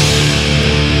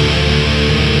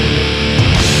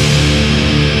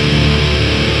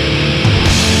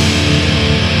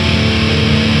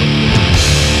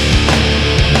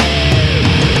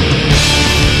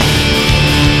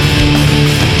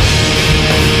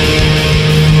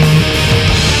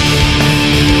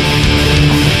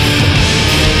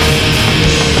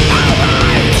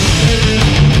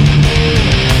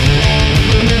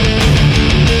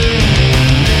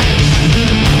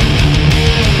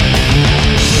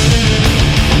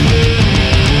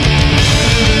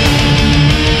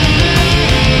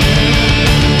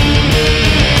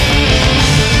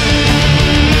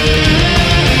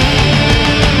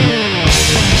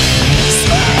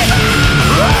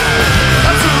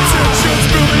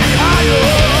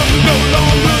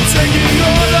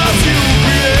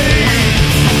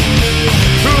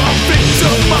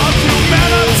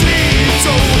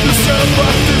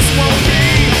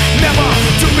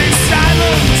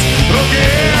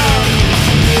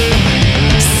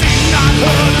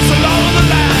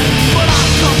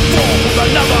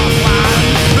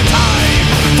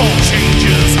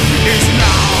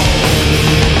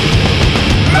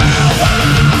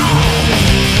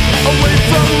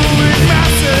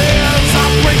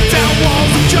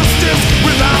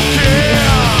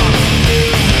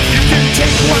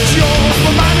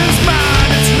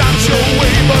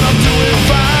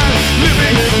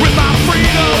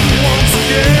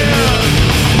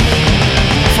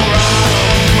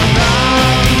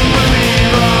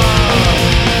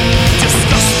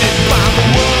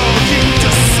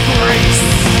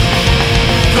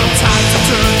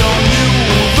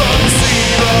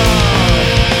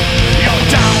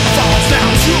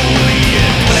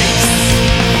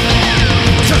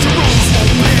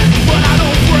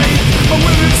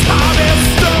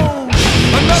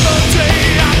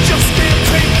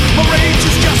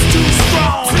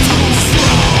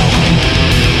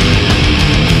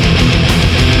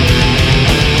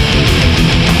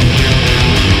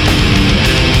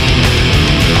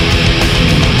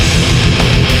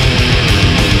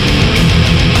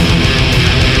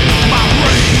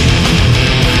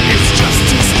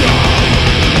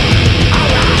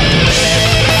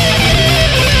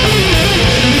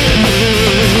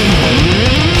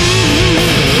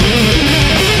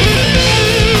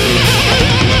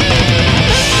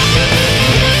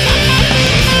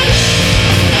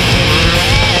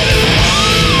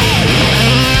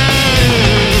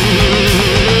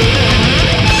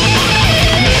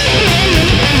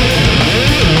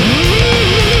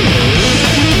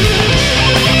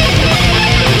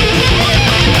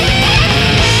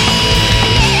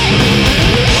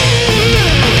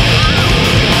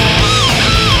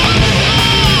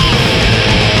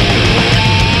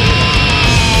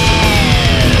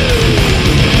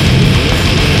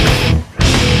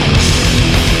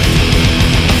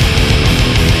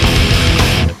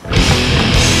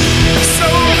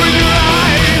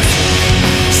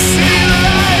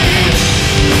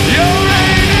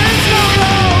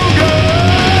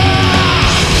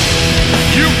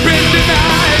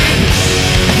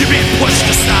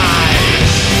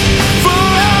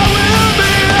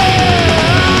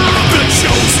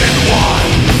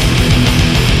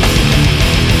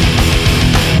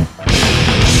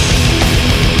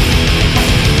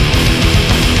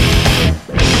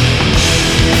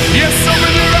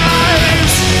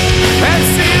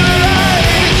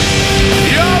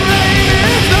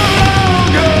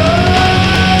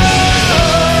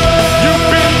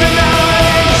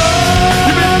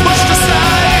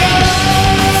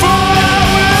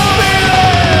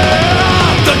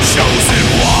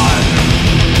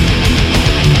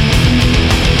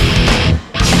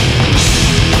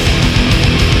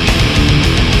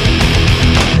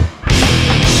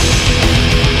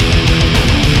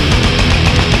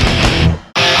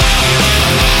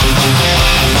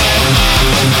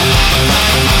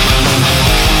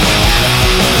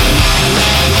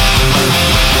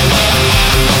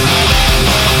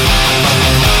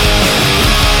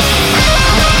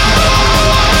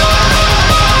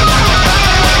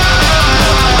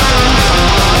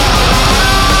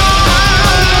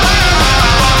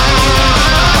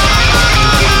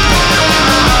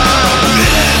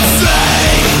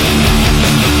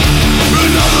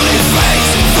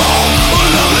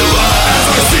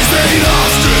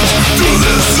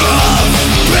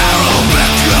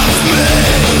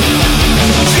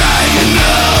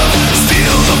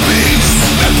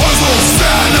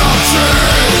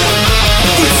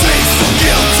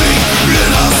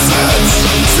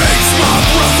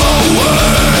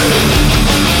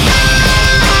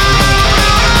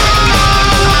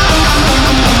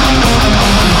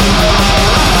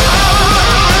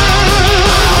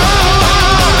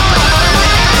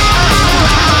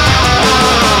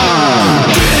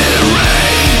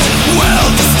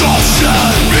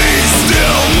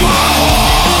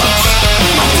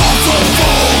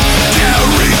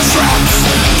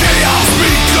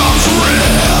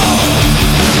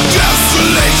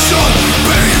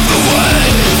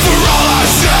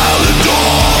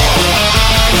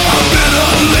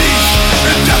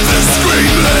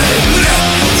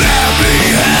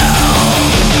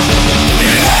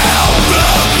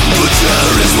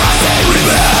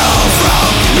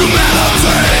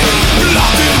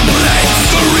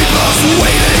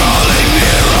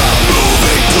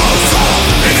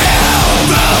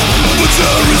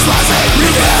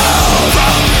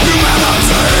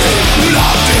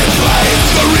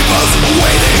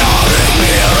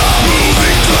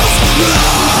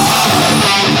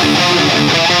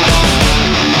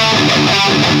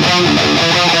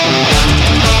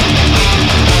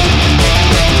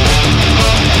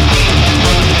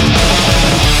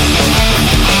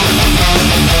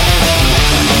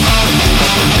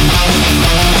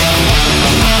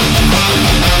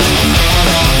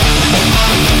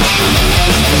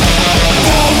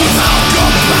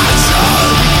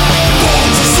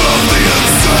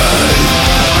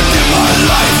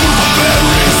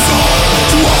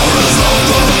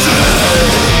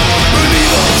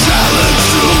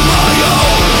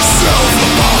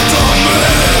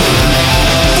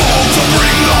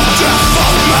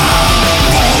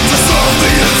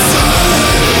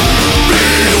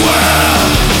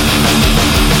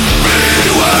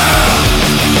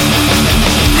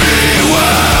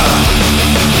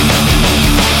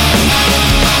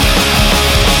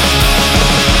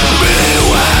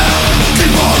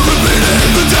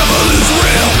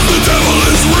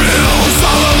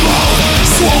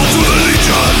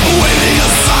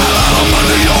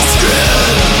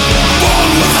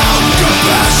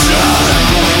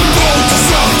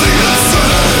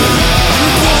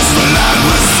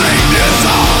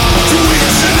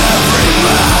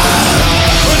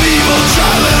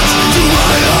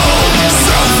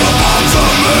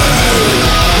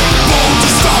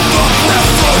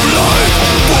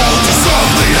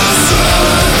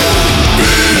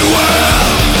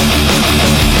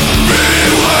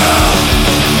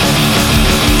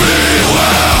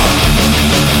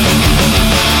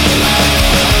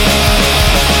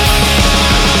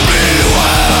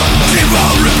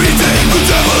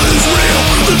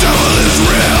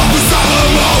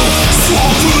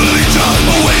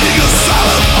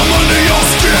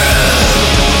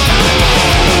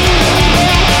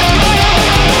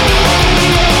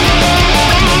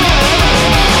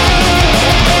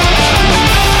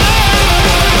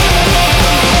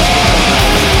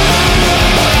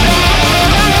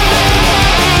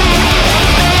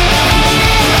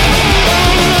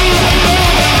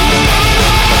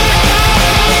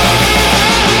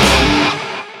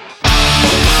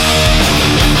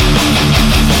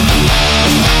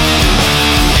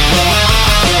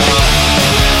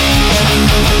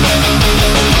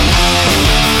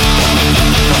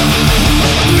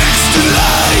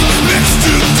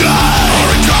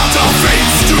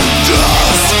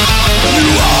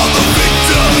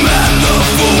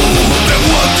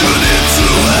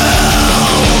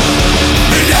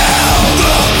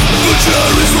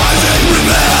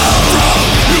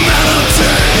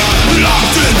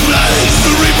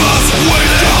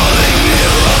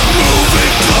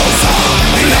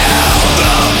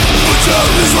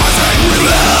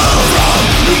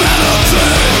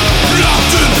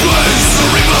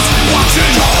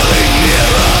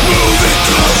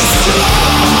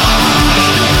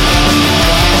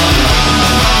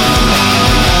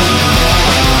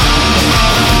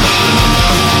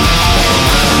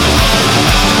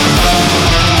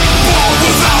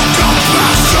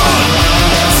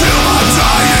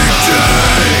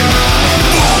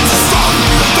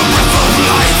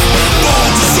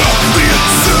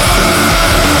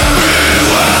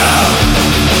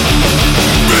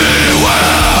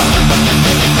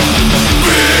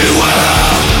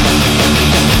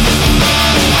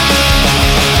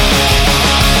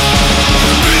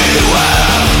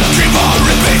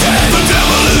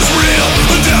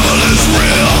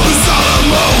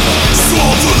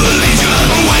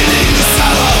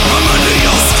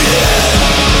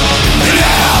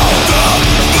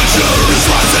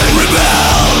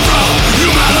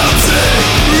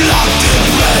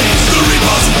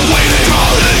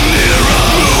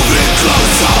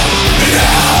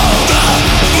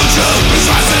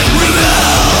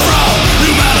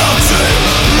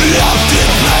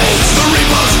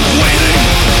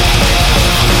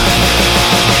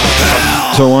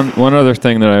 other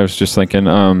thing that I was just thinking.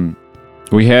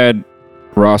 We had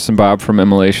Ross and Bob from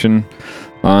Immolation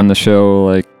on the show,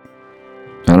 like,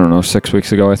 I don't know, 6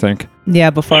 weeks ago, I think. Yeah,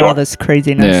 before all this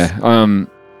craziness. Yeah.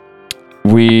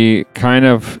 We kind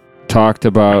of talked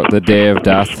about the Day of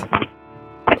Death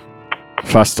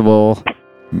festival,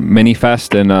 mini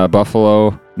fest in Buffalo,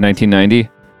 1990.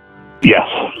 Yes.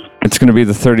 It's going to be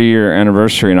the 30-year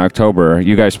anniversary in October.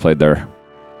 You guys played there.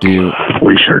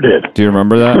 We sure did. Do you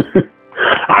remember that?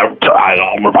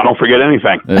 I don't forget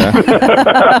anything. Yeah.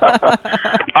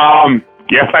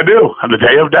 Yes, I do. On the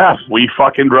Day of Death, we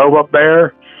fucking drove up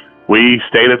there. We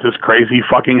stayed at this crazy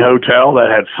fucking hotel that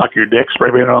had "suck your dick"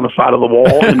 spray painted on the side of the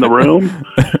wall in the room.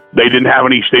 They didn't have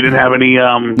any.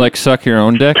 Like suck your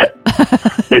own dick.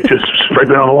 It just spray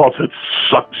painted on the wall. It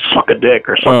said "suck a dick"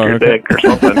 or "suck your dick" or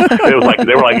something. It was like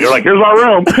they were like, "Here's our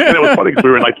room," and it was funny because we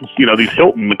were in like these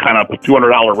Hilton kind of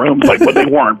 $200 rooms, like, but they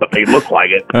weren't, but they looked like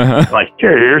it. Like,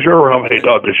 here's your room. Hey,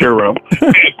 dog, this your room.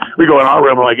 We go in our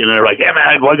room, and they're like, "Yeah,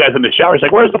 man." One guy's in the shower. He's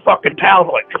like, "Where's the fucking towels?"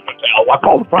 I'm like, "Towel." I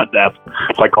call the front desk.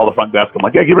 So I call the front desk. I'm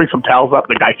like, "Yeah, can you bring some towels up?"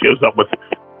 The guy shows up with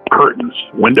curtains,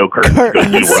 window curtains. Goes,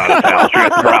 "Dude, we're out of towels. You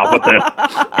have to go out with this."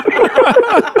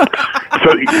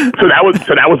 So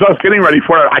that was us getting ready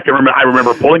for it. I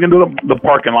remember pulling into the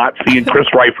parking lot, seeing Chris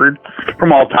Ryford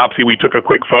from Autopsy. We took a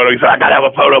quick photo. He said, "I gotta have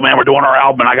a photo, man. We're doing our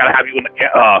album, and I gotta have you in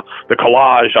the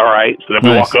collage." All right. So then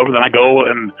we walk over. Then I go,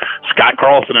 and Scott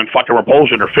Carlson and fucking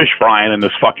Repulsion are fish frying in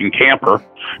this fucking camper.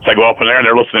 So I go up in there, and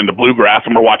they're listening to bluegrass,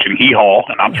 and we're watching Hee Haw.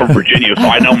 And I'm from Virginia, so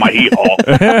I know my Hee Haw.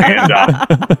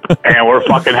 And we're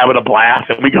fucking having a blast.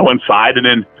 And we go inside, and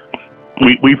then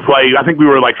we played. I think we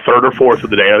were like third or fourth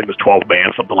of the day. I think it was 12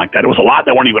 bands, something like that. It was a lot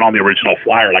that weren't even on the original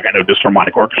flyer. Like, I know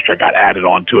Disharmonic Orchestra got added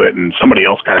onto it, and somebody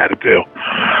else got added too.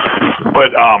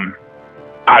 But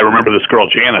I remember this girl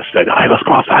Janice said, "Hey, let's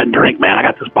go outside and drink, man. I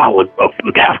got this bottle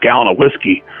of half gallon of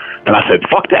whiskey." And I said,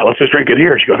 "Fuck that, let's just drink it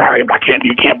here." She goes, "All right,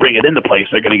 you can't bring it in the place.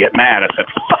 They're gonna get mad." I said,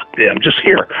 "Fuck them, just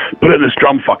here. Put it in this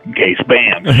drum fucking case."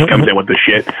 Bam. She comes in with the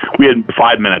shit. We had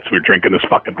 5 minutes, we were drinking this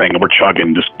fucking thing, and we're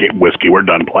chugging, just get whiskey. We're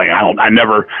done playing.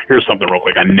 Here's something real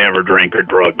quick. I never drank or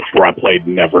drug before I played.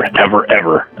 Never, ever,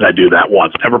 ever. And I do that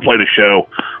once. Never played a show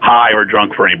high or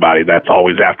drunk for anybody. That's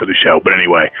always after the show. But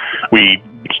anyway, we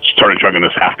started chugging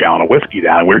this half gallon of whiskey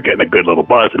down, and we were getting a good little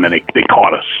buzz, and then they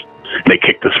caught us. They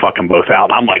kicked us fucking both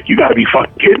out. And I'm like, "You gotta be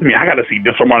fucking kidding me. I gotta see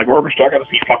Disharmonic Orchestra. I gotta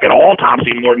see fucking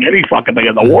Autopsy more than any fucking thing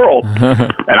in the world."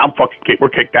 And we're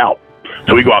kicked out.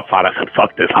 So we go outside. I said,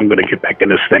 "Fuck this. I'm gonna get back in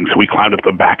this thing." So we climbed up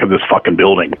the back of this fucking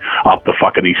building, up the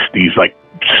fucking these like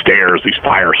stairs, these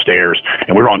fire stairs,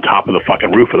 and we were on top of the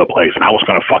fucking roof of the place. And I was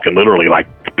gonna fucking literally like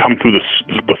come through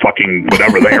the fucking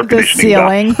whatever the air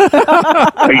conditioning ceiling.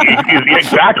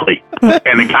 Exactly.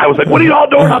 And the guy was like, "What are y'all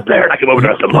doing up there?" And I came over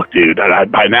there. I said, "Look, dude,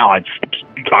 by now I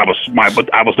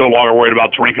was no longer worried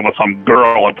about drinking with some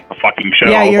girl at the fucking show."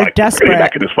 Yeah, I was you're like, desperate. Get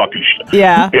back in this fucking show.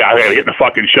 Yeah. Yeah, I gotta get in the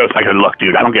fucking show. So I said, "Look,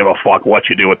 dude, I don't give a fuck what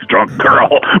you do with the drunk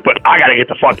girl, but I gotta get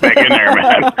the fuck back in there,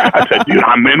 man." I said, "Dude,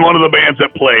 I'm in one of the bands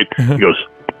that played." He goes,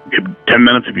 "Give 10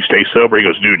 minutes if you stay sober." He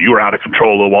goes, "Dude, you were out of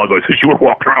control a little while ago." He says, "You were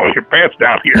walking around with your pants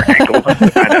down to your ankles."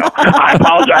 I know. I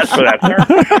apologize for that, sir.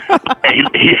 And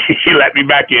he let me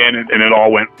back in, and it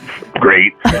all went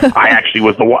great. I actually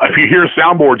was the one. If you hear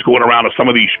soundboards going around of some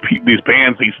of these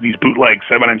bands, these bootleg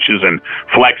 7-inches and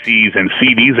flexies and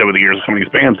CDs over the years of some of these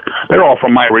bands, they're all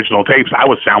from my original tapes. I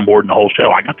was soundboarding the whole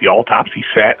show. I got the Autopsy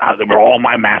set. They were all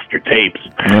my master tapes.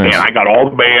 Nice. And I got all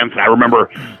the bands. And I remember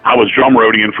I was drum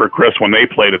roadieing for Chris when they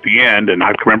played at the end, and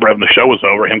I remember having the show was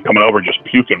over, him coming over just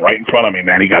puking right in front of me,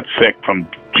 man. He got sick from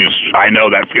I know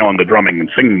that feeling, the drumming and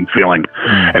singing feeling,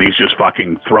 and he's just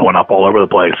fucking throwing up all over the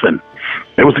place, and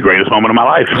it was the greatest moment of my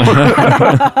life.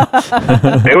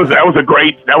 That was a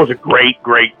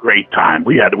great time.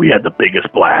 We had the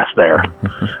biggest blast there.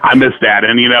 I miss that,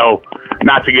 and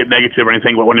not to get negative or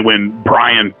anything, but when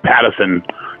Brian Pattison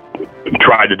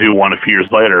tried to do one a few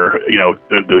years later,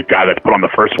 the guy that put on the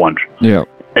first one, yeah,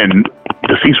 and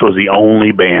Deceased was the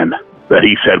only band that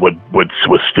he said was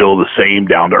still the same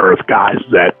down to earth guys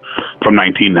that from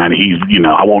 1990. He's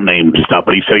I won't name stuff,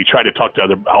 but he said he tried to talk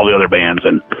to all the other bands,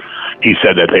 and he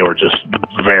said that they were just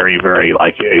very, very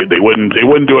like they wouldn't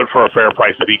do it for a fair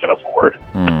price that he could afford.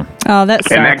 Oh, that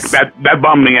sucks. And that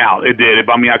bummed me out. It did. It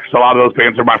bummed me out because a lot of those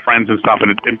bands are my friends and stuff,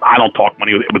 and I don't talk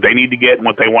money. What they need to get and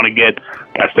what they want to get,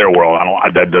 that's their world.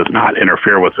 That does not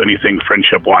interfere with anything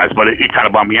friendship wise. But it kind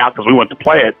of bummed me out because we went to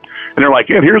play it, and they're like,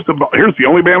 "Yeah, here's the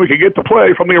only band we could get to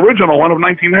play from the original one of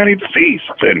 1990,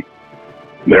 Deceased." And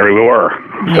there we were.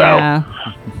 So, yeah.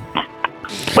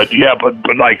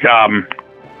 but like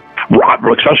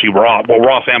especially Ross. Well,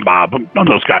 Ross and Bob. I've known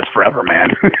those guys forever,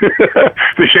 man.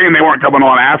 It's a shame they weren't coming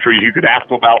on after you. You could ask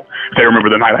them about if they remember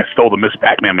the night I stole the Miss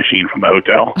Pac-Man machine from the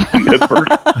hotel in Pittsburgh.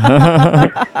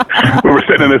 we were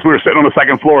sitting on the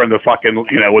second floor in the fucking, with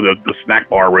the snack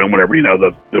bar room, whatever,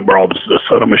 where all the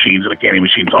soda machines and the candy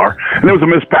machines are. And there was a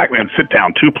Miss Pac-Man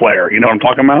sit-down 2-player. You know what I'm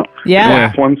talking about? Yeah. The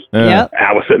last ones. Yeah. And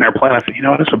I was sitting there playing. I said,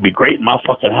 this would be great in my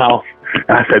fucking house.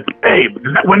 And I said, hey,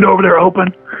 is that window over there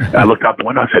open? And I looked out the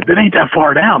window. I said, that ain't that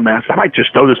far down, man. I said, I might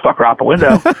just throw this fucker out the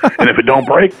window. And if it don't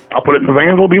break, I'll put it in the van.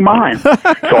 It'll be mine.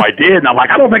 So I did. And I'm like,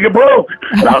 I don't think it broke.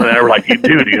 And they were like, dude,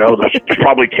 there's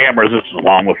probably cameras. This is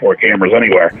long before cameras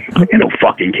anywhere. No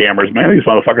fucking cameras, man. These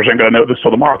motherfuckers ain't going to know this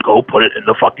till tomorrow. Go put it in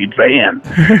the fucking van.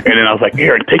 And then I was like,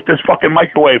 Aaron, take this fucking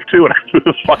microwave, too. And I threw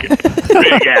this fucking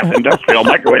big-ass industrial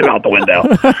microwave out the window.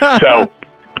 So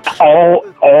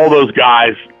all those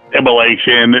guys,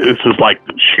 Immolation, this is like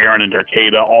Sharon and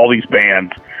Arcada, all these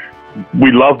bands.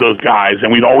 We love those guys,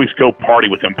 and we'd always go party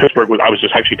with them. Pittsburgh I was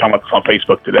just actually talking about this on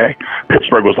Facebook today.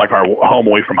 Pittsburgh was like our home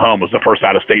away from home. It was the first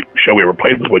out-of-state show we ever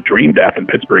played with Dream Death in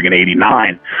Pittsburgh in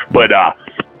 '89. But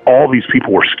all these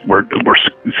people were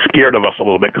scared of us a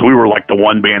little bit because we were like the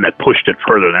one band that pushed it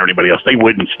further than everybody else. They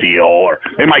wouldn't steal, or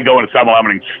they might go into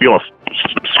 7-Eleven and steal a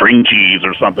string cheese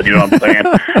or something, you know what I'm saying?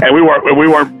 And we weren't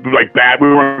like bad. We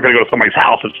weren't going to go to somebody's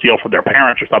house and steal from their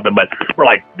parents or something, but we're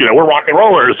like, we're rock and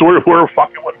rollers. So we're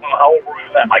fucking with, how old were we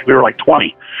then? Like, we were like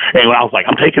 20. And when I was like,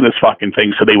 I'm taking this fucking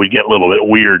thing, so they would get a little bit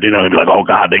weird, they'd be like, oh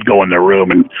God, they'd go in their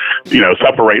room and,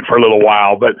 separate for a little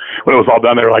while. But when it was all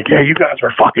done, they were like, yeah, you guys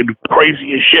are fucking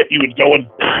crazy as shit. You would go in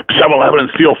 7-Eleven and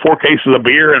steal 4 cases of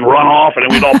beer and run off, and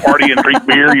then we'd all party and drink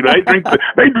beer. They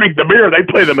drink the beer. They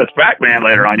play the Miss Pac-Man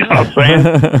later on, you know what I'm saying?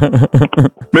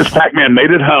 Miss Pac-Man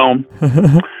made it home.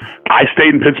 I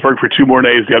stayed in Pittsburgh for 2 more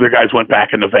days. The other guys went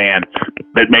back in the van.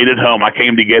 That made it home. I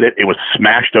came to get it. It was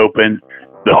smashed open.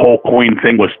 The whole coin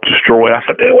thing was destroyed. I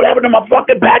said, dude, what happened to my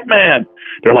fucking Pac-Man?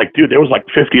 They're like, dude, there was like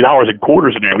 $50 in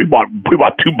quarters in there. We bought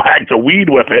 2 bags of weed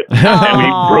with it, and we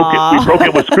broke it. We broke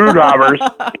it with screwdrivers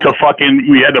to fucking.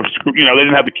 We had to, they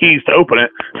didn't have the keys to open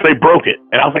it, so they broke it.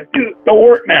 And I was like, dude, it don't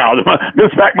work now. This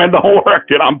Pac-Man don't work,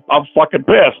 dude. I'm fucking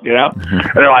pissed, And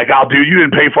they're like, oh, dude, you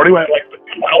didn't pay for it. Anyway, I'm like,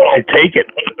 why would I take it,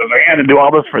 put it in the van, and do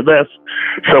all this for this?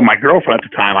 So my girlfriend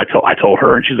at the time, I told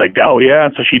her, and she's like, oh yeah.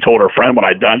 And so she told her friend what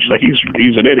I'd done. She's like, he's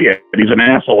an idiot. He's an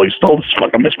asshole. He stole this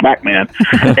fucking Miss Pac-Man.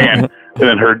 And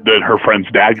then her friend's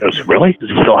dad goes, really? Does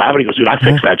he still have it? He goes, dude, I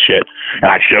fixed that shit.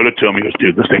 And I showed it to him. He goes,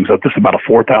 dude, this is about a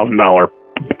 $4,000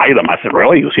 item. I said,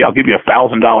 really? He goes, yeah, I'll give you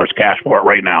 $1,000 cash for it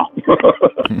right now.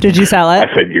 Did you sell it?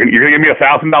 I said, you're going to give me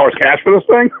 $1,000 cash for this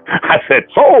thing? I said,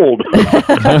 sold.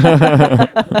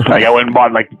 I went and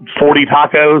bought like 40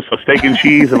 tacos, a steak and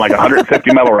cheese, and like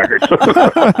 150 metal records.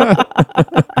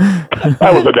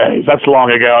 That was the days. That's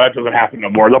long ago. That doesn't happen no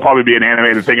more. There'll probably be an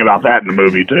animated thing about that in the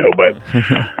movie too, but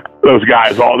those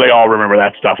guys, they all remember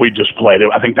that stuff. We just played it.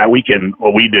 I think that weekend,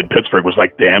 what we did, Pittsburgh, was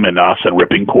like Them and Us and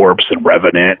Ripping Corpse and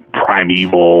Revenant,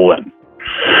 Primeval, and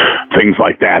things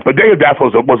like that. But Day of Death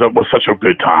was such a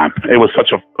good time. It was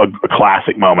such a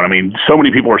classic moment. I mean, so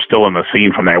many people are still in the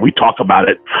scene from there. We talk about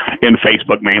it in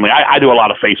Facebook mainly. I do a lot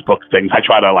of Facebook things. I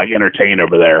try to like entertain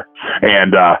over there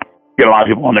and get a lot of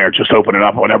people on there just opening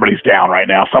up when everybody's down right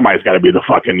now. Somebody's got to be the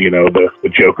fucking, the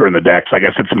joker in the decks. I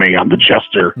guess it's me. I'm the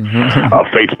jester of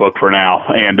Facebook for now.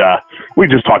 And we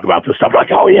just talk about this stuff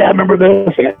like, oh yeah, remember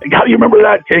this? And, how do you remember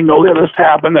that, King? Oh yeah, this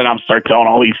happened. And I'm start telling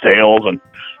all these tales. And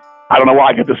I don't know why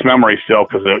I get this memory still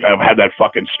because I've had that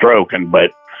fucking stroke.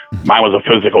 But mine was a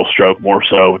physical stroke, more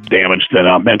so damage than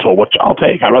a mental, which I'll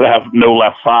take. I'd rather have no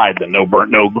left side than no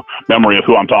memory of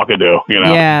who I'm talking to,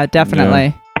 Yeah,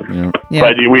 definitely. Yeah. Yeah.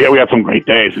 But we had some great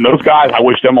days, and those guys, I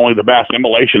wish them only the best.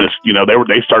 Immolationists,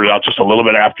 they started out just a little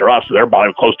bit after us. So they're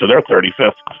probably close to their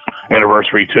 35th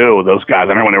anniversary too. Those guys,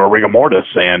 I remember when they were rigor mortis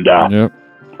and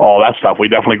all that stuff. We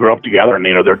definitely grew up together, and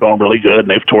they're doing really good, and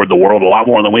they've toured the world a lot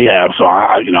more than we have. So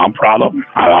I'm proud of them.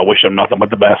 I wish them nothing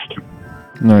but the best.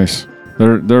 Nice.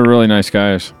 They're really nice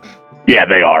guys. Yeah,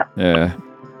 they are. Yeah.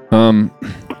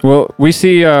 Well, we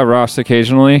see Ross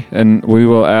occasionally, and we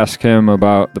will ask him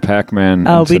about the Pac-Man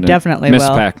incident. We definitely Miss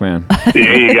will. Pac-Man.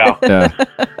 There you go. Yeah.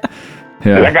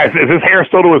 That guy, is his hair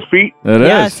still to his feet? It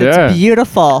Yes, is, yeah. it's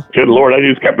beautiful. Good Lord, I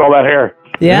just kept all that hair.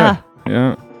 Yeah.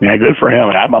 Yeah. Yeah, good for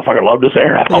him. That motherfucker loved his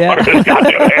hair. That motherfucker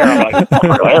goddamn hair. I'm like,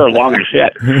 motherfucker, hair is long as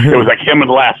shit. It was like him and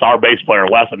Les, our bass player,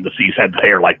 Les, and deceased had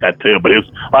hair like that too. But Les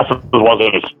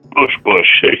wasn't as bush.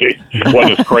 It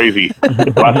wasn't as crazy.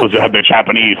 Les had the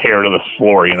Japanese hair to the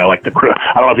floor, you know, like I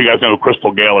don't know if you guys know who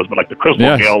Crystal Gale is, but like the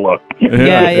Crystal Gale look.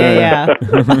 Yeah.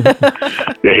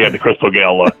 Yeah, he had the Crystal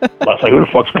Gale look. Les like, who the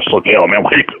fuck's Crystal Gale, man?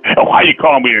 Why you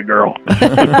calling me a girl?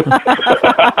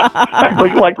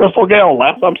 like Crystal Gale,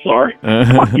 Les, I'm sorry.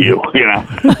 Fuck you, you know.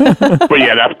 But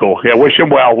yeah, that's cool. Yeah, wish him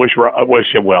well. Wish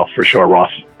him well for sure,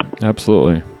 Ross.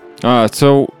 Absolutely.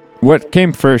 So what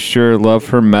came first, your love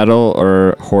for metal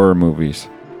or horror movies?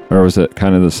 Or was it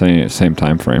kind of the same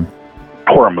time frame?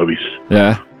 Horror movies.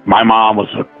 Yeah. My mom was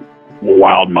a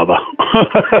wild mother.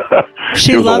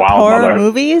 She was loved a wild horror mother.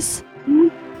 movies?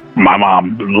 My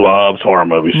mom loves horror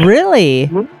movies. Really?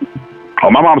 Oh,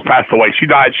 my mom's passed away. She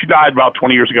died about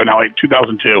 20 years ago now, like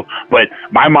 2002. But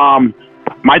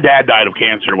my dad died of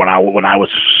cancer when I was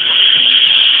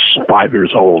 5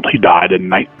 years old. He died in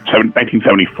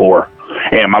 1974.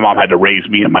 And my mom had to raise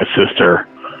me and my sister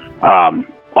on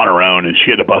her own, and she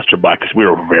had to bust her butt because we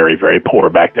were very, very poor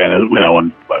back then, you know,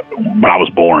 when I was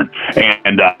born.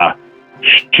 And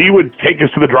she would take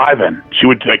us to the drive-in.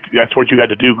 That's what you had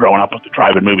to do growing up with the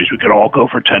drive-in movies. We could all go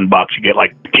for $10. You get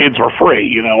like kids were free,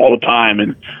 you know, all the time.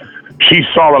 And she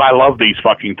saw that I loved these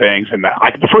fucking things. And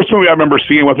the first movie I remember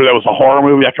seeing with her that was a horror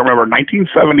movie. I can remember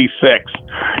 1976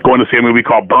 going to see a movie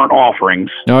called Burnt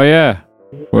Offerings. Oh yeah.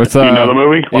 What's you know the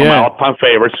movie? One of my Yeah. all-time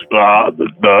favorites.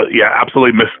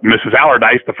 Absolutely. Mrs.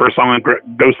 Allardyce, the first song on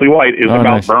Ghostly White, is about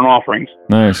nice. burnt offerings.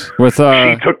 Nice. With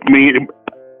She took me.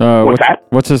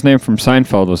 what's his name from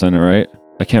Seinfeld was in it, right?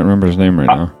 I can't remember his name right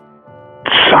now.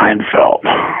 Seinfeld.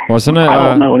 Wasn't it? I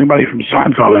don't know anybody from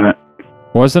Seinfeld in it.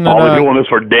 Wasn't it? All the doing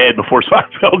this were dead before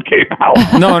Seinfeld came out.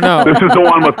 No. This is the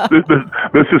one with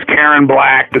this is Karen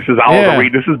Black. This is Oliver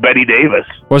Reed. This is Betty Davis.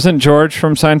 Wasn't George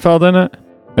from Seinfeld in it?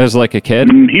 As like a kid?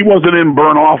 He wasn't in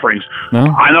Burnt Offerings. No.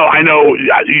 I know.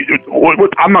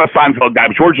 I'm not a Seinfeld guy,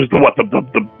 but George is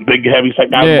the big heavy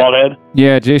set guy with bald head.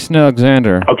 Yeah, Jason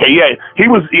Alexander. Okay, yeah, he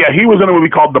was in a movie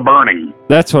called The Burning.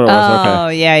 That's what it was. Oh,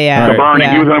 Okay. yeah. The Burning.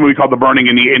 Yeah. He was in a movie called The Burning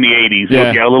in the 80s.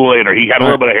 Yeah. A little later. He had a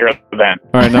little bit of hair then.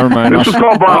 All right, never mind. This was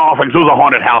called Burnt Offerings. It was a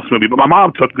haunted house movie, but my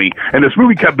mom took me, and this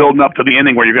movie kept building up to the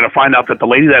ending where you're going to find out that the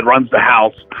lady that runs the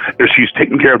house, she's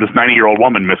taking care of this 90-year-old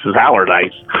woman, Mrs.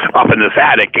 Allardyce, up in this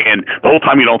attic, and the whole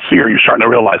time you don't see her, you're starting to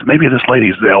realize maybe this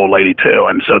lady's the old lady too.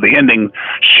 And so the ending,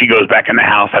 she goes back in the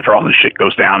house after all this shit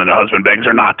goes down, and the husband begs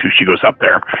her not to. She goes up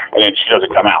there, and then she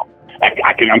doesn't come out.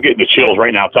 I'm getting the chills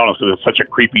right now telling us that it's such a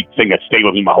creepy thing that stayed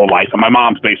with me my whole life. And my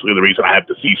mom's basically the reason I have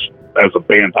Deceased as a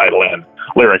band title and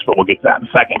lyrics, but we'll get to that in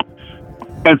a second.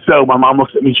 And so my mom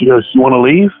looks at me, she goes, "You want to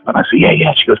leave?" And I say,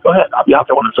 yeah. She goes, "Go ahead. I'll be out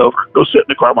there when it's over. Go sit in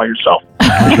the car by yourself."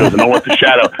 And she goes, "Don't let the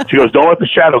shadow." She goes, "Don't let the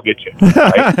shadow get you."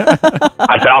 Right?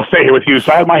 I said, "I'll stay here with you."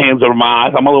 So I have my hands over my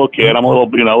eyes. I'm a little kid. I'm a little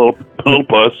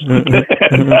puss.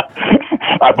 And,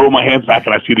 I pull my hands back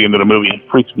and I see the end of the movie. It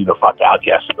freaks me the fuck out.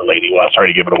 Yes, the lady. Well, sorry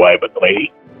to give it away, but the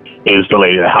lady is the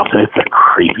lady of the house, and it's a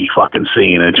creepy fucking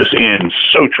scene. And it just ends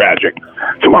so tragic.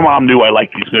 So my mom knew I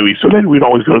liked these movies. So then we'd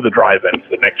always go to the drive-in for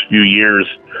the next few years.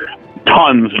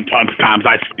 Tons and tons of times.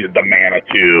 I see the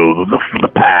Manitou, the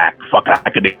Pack, I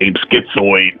could name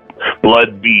Schizoid,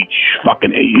 Blood Beach,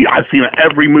 I've seen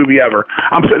every movie ever.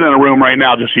 I'm sitting in a room right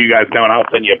now, just so you guys know, and I'll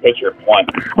send you a picture of one.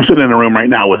 I'm sitting in a room right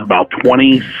now with about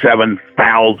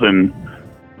 27,000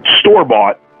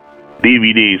 store-bought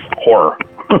DVDs, horror.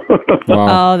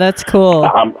 Wow. Oh, that's cool.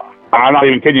 I'm not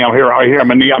even kidding you. I'm here.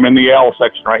 I'm in the L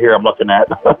section right here. I'm looking at.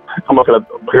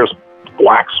 Here's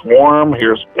Black Swarm.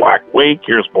 Here's Black Wake.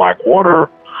 Here's Black Water.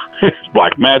 Here's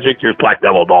Black Magic. Here's Black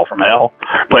Devil Doll from Hell.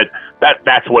 But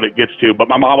that's what it gets to. But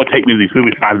my mom would take me to these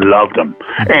movies, and I loved them.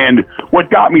 And what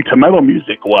got me to metal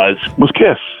music was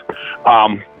Kiss.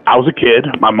 I was a kid.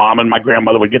 My mom and my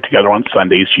grandmother would get together on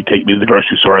Sundays. She'd take me to the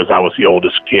grocery store as I was the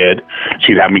oldest kid.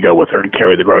 She'd have me go with her and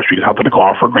carry the groceries out to the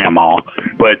car for grandma.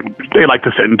 But they like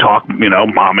to sit and talk,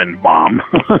 mom and mom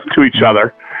to each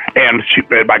other. And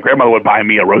my grandmother would buy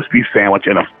me a roast beef sandwich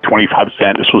and a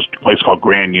 25-cent. This was a place called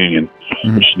Grand Union,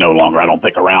 which is no longer, I don't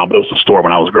think, around, but it was a store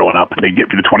when I was growing up. And they'd get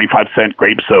me the 25-cent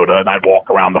grape soda, and I'd walk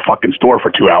around the fucking store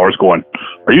for 2 hours going,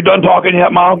 "Are you done talking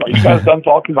yet, Mom? Are you guys done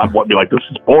talking?" I'd be like, "This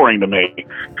is boring to me."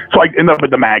 So I'd end up at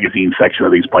the magazine section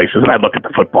of these places, and I'd look at the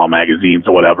football magazines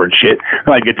or whatever and shit.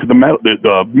 And I'd get to the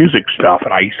music stuff,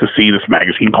 and I used to see this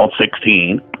magazine called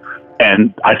 16.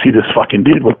 And I see this fucking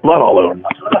dude with blood all over him.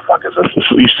 I said, "What the fuck is this?" This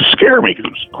used to scare me because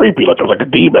it was creepy. Like it was like a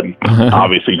demon.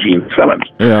 Obviously, Gene Simmons.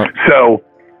 Yeah. So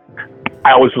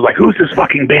I always was like, who's this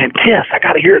fucking band Kiss? I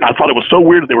gotta hear it. And I thought it was so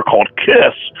weird that they were called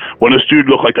Kiss when this dude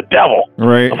looked like the devil.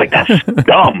 Right. I was like, that's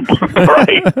dumb,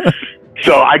 right?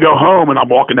 So I go home and I'm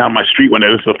walking down my street one day.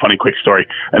 This is a funny, quick story.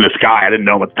 And this guy, I didn't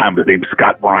know him at the time, but his name's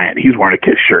Scott Bryant. He's wearing a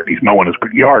Kiss shirt. He's mowing his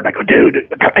yard. And I go, dude,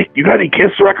 you got any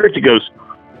Kiss records? He goes,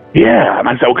 yeah. And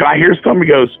I said, well, can I hear some? He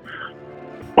goes,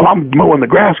 well, I'm mowing the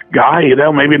grass, guy,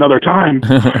 maybe another time.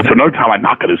 So another time I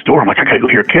knock at his door. I'm like, I gotta go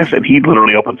hear Kiss. And he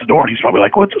literally opens the door and he's probably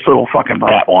like, what's this little fucking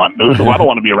brat want? I don't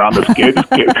want to be around this kid.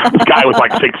 This guy was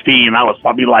like 16. I was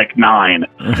probably like 9.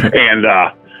 And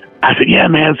I said, yeah,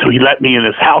 man. So he let me in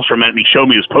his house for a minute and he showed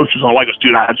me his posters. And I'm like,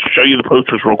 dude, I have to show you the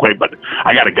posters real quick, but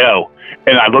I gotta go.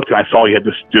 And I looked and I saw he had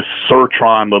this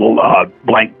Sertron little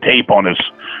blank tape on his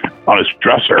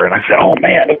dresser. And I said, oh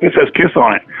man, this says Kiss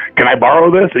on it. Can I borrow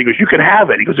this? And he goes, you can have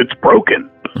it. He goes, it's broken.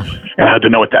 And I had to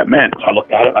know what that meant. So I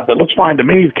looked at it and I said, looks fine to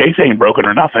me. The case ain't broken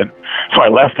or nothing. So I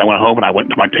left. I went home and I went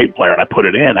to my tape player and I put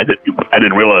it in. I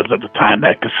didn't realize at the time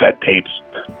that cassette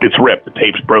it's ripped. The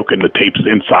tape's broken. The tape's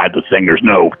inside the thing. There's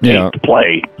no tape to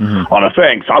play on a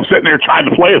thing. So I'm sitting there trying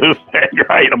to play this thing,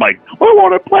 right? I'm like, I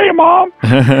want to play, Mom.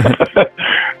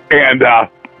 And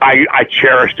I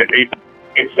cherished it.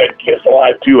 It said Kiss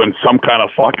Alive 2 and some kind of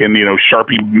fucking,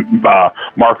 Sharpie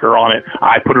marker on it.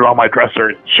 I put it on my dresser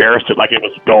and cherished it like it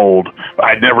was gold.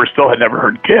 I still had never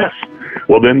heard Kiss.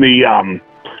 Well, then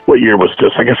what year was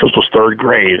this? I guess this was 3rd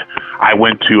grade. I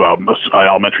went to an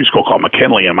elementary school called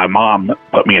McKinley, and my mom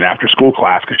put me in after-school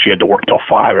class because she had to work till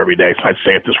 5 every day. So I'd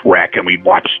stay at this rec, and we'd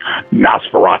watch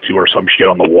Nosferatu or some shit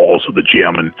on the walls of the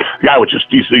gym. And the guy would just,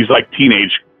 these like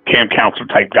teenage camp counselor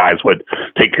type guys would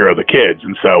take care of the kids.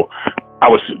 And so I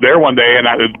was there one day, and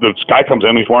this guy comes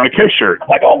in, he's wearing a Kiss shirt. I'm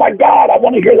like, oh my God, I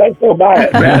want to hear that so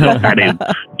bad.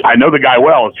 I know the guy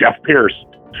well. It's Jeff Pierce.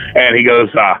 And he goes,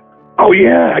 oh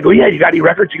yeah. I go, yeah, you got any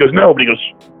records? He goes, no. But he goes,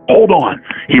 hold on.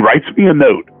 He writes me a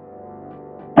note,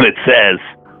 and it says,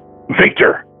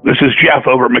 Victor, this is Jeff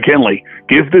over at McKinley.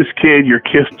 Give this kid your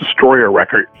Kiss Destroyer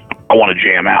record. I want to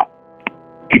jam out.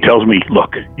 He tells me,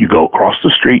 look, you go across the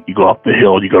street, you go up the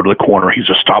hill, you go to the corner. He's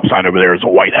a stop sign over there. There's a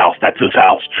white house. That's his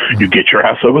house. You get your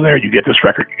ass over there. You get this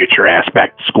record. You get your ass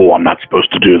back to school. I'm not supposed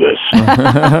to do this.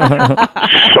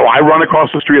 So I run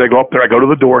across the street. I go up there. I go to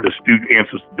the door. This dude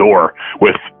answers the door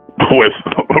with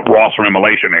Ross from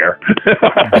Immolation Air.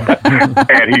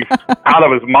 And he's out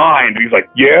of his mind. He's like,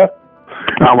 yeah.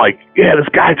 And I'm like, yeah, this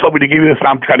guy told me to give you this. And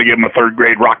I'm trying to give him a 3rd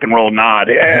grade rock and roll nod.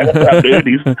 Yeah, what's up, dude?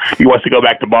 He wants to go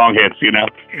back to bong hits,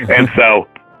 And so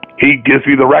he gives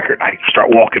me the record. I start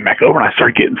walking back over, and I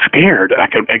start getting scared.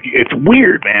 It's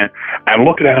weird, man. I'm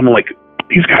looking at him like,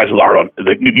 these guys are on,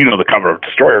 the cover of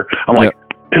Destroyer. I'm like,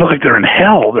 they look like they're in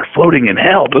hell. They're floating in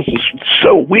hell. This is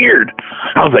so weird.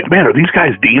 I was like, man, are these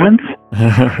guys demons?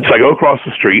 So I go across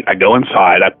the street. I go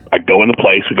inside. I go in the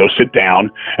place. We go sit down.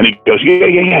 And he goes,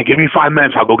 yeah. Give me 5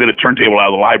 minutes. I'll go get a turntable out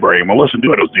of the library. And we'll listen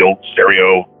to it. It was the old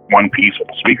stereo one-piece with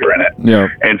a speaker in it. Yeah.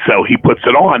 And so he puts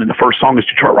it on. And the first song is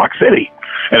Detroit Rock City.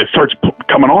 And it starts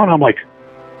coming on. I'm like,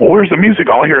 well, where's the music?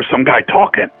 All I hear is some guy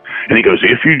talking. And he goes,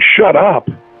 if you'd shut up.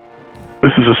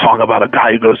 This is a song about a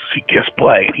guy who goes to see Kiss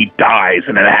play, and he dies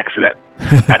in an accident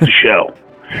at the show.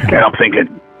 And I'm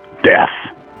thinking, death.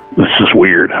 This is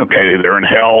weird. Okay, they're in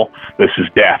hell. This is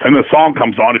death. And the song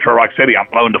comes on, Detroit Rock City. I'm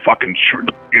blown to fucking,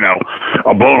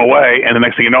 I'm blown away. And the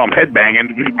next thing you know, I'm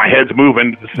headbanging. My head's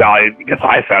moving. I guess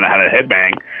I found out how to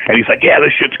headbang. And he's like, yeah,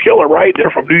 this shit's killer, right?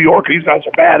 They're from New York. These guys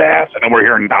are badass. And then we're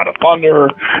hearing Out of Thunder.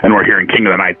 And we're hearing King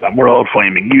of the Night, World,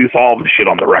 Flaming Youth, all the shit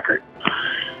on the record.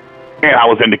 And I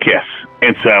was into Kiss.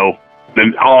 And so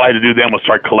then all I had to do then was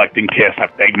start collecting Kiss. I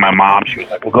begged my mom. She was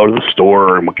like, we'll go to the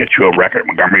store and we'll get you a record at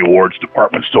Montgomery Ward's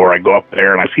department store. I go up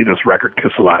there and I see this record,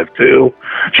 Kiss Alive 2.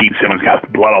 Gene Simmons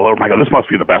got blood all over him. I go, this must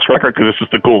be the best record because this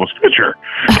is the coolest picture.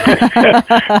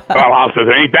 My mom says,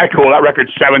 it ain't that cool. That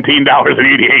record's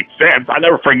 $17.88. I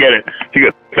never forget it. She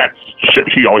goes,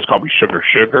 she always called me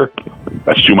Sugar.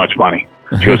 That's too much money.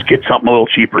 She goes, get something a little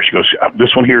cheaper. She goes,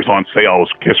 this one here's on sale. It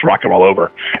was Kiss Rockin' All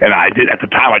Over. And at the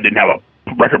time, I didn't have a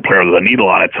record player with a needle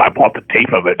on it, so I bought the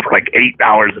tape of it for like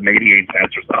 $8.88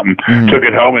 or something. Took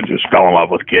it home and just fell in love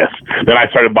with Kiss. Then I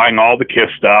started buying all the Kiss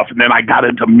stuff, and then I got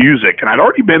into music. And I'd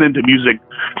already been into music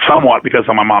somewhat because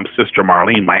of my mom's sister,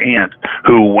 Marlene, my aunt,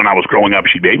 who, when I was growing up,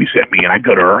 she babysat me, and I'd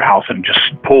go to her house and just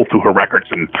pull through her records.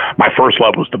 And my first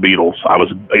love was the Beatles. I was,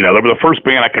 they were the first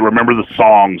band I could remember the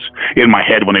songs in my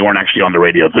head when they weren't actually on the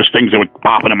radio. There's things that would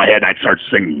pop into my head, and I'd start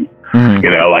singing,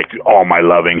 like All My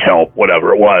Loving, Help,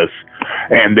 whatever it was.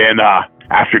 And then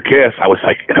after Kiss, I was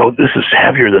like, this is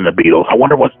heavier than the Beatles. I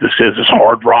wonder what this is. This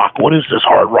hard rock. What is this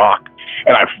hard rock?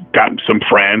 And I've gotten some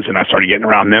friends, and I started getting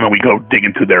around them, and we go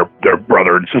digging through their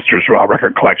brother and sister's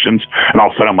record collections. And all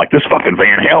of a sudden, I'm like, this fucking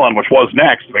Van Halen, which was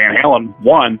next, Van Halen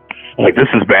 1. I'm like, this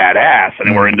is badass. And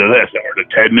then we're into this. And we're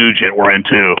into Ted Nugent. We're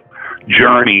into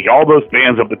Journey, all those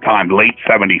bands of the time, late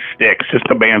 70s, Styx, just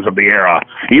the bands of the era.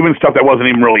 Even stuff that wasn't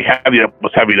even really heavy, that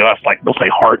was heavy to us, like they'll say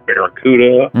Heart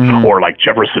Barracuda, or like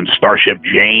Jefferson Starship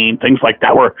Jane, things like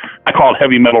that, where I call it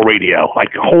heavy metal radio.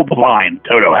 Like, hold the line,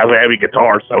 Toto has a heavy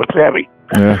guitar, so it's heavy.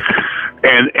 Yeah.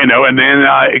 And then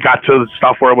it got to the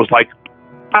stuff where it was like,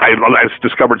 I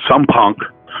discovered some punk,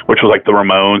 which was like the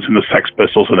Ramones and the Sex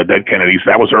Pistols and the Dead Kennedys.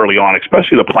 That was early on,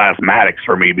 especially the Plasmatics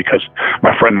for me, because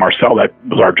my friend Marcel, that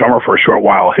was our drummer for a short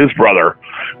while, his brother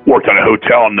worked at a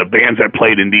hotel, and the bands that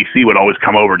played in D.C. would always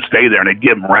come over and stay there, and they'd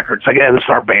give him records. Like, yeah, this is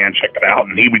our band, check it out.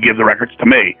 And he would give the records to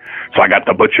me. So I got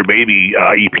the Butcher Baby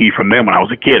EP from them when I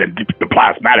was a kid, and the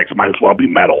Plasmatics might as well be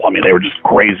metal. I mean, they were just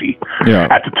crazy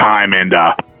at the time, and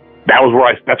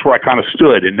that's where I kind of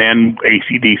stood. And then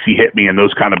AC/DC hit me and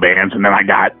those kind of bands, and then I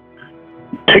got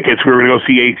tickets. We were going to go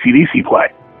see AC/DC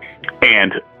play,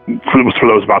 and it was for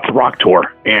those About to Rock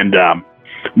tour. And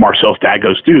Marcel's dad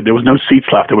goes, dude, there was no seats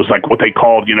left. It was like what they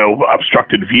called,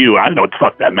 obstructed view. I don't know what the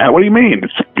fuck that meant. What do you mean?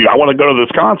 I want to go to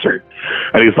this concert.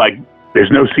 And he's like,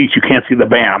 there's no seats. You can't see the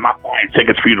band. I'm not buying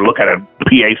tickets for you to look at a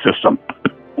PA system.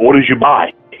 What did you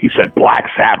buy? He said, Black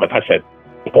Sabbath. I said,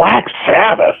 Black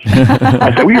Sabbath?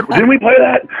 I said, didn't we play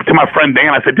that? To my friend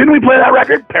Dan, I said, didn't we play that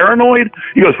record, Paranoid?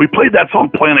 He goes, we played that song,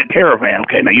 Planet Caravan.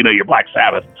 Okay, now you know your Black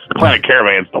Sabbath. Planet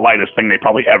Caravan's the lightest thing they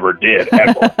probably ever did,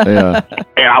 ever. Yeah.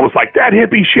 And I was like, that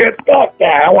hippie shit, fuck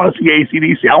that. I want to see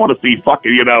AC/DC. I want to see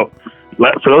fucking,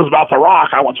 for those About to Rock,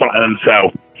 I want to. And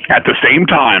so, at the same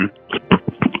time,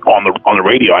 on the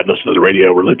radio, I'd listen to the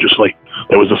radio religiously.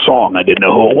 There was a song, I didn't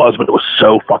know who it was, but it was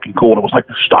so fucking cool. And it was like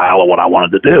the style of what I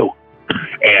wanted to do.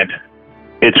 And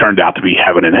it turned out to be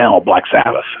Heaven and Hell, Black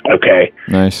Sabbath. Okay.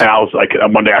 Nice. And I was like,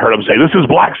 one day I heard him say, this is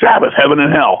Black Sabbath, Heaven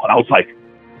and Hell. And I was like,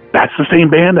 that's the same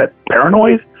band that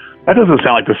Paranoid? That doesn't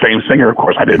sound like the same singer. Of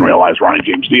course, I didn't realize Ronnie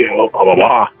James Dio, blah, blah,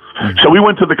 blah. So we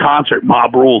went to the concert,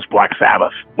 Mob Rules, Black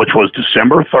Sabbath, which was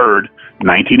December 3rd,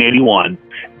 1981.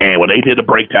 And when they did a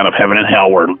breakdown of Heaven and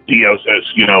Hell, where Dio says,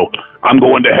 I'm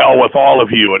going to hell with all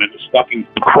of you, and this fucking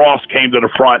cross came to the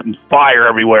front and fire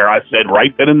everywhere, I said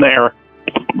right then and there,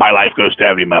 my life goes to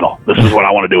heavy metal. This is what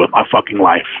I want to do with my fucking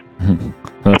life.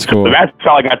 That's cool. So that's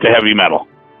how I got to heavy metal.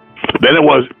 Then it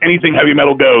was anything heavy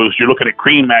metal goes. You're looking at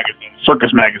Cream magazine,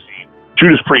 Circus magazine,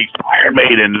 Judas Priest, Iron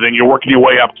Maiden, and then you're working your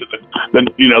way up to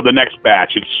the next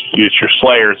batch. It's your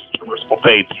Slayers, it's your Merciful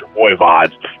Fates, it's your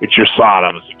Voivods, it's your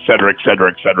Sodoms, et cetera,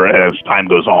 as time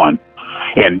goes on.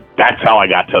 And that's how I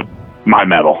got to my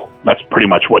metal. That's pretty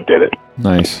much what did it.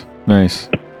 Nice.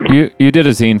 You did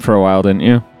a zine for a while, didn't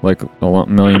you? Like a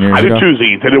million years ago? I did two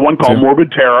zines. I did one called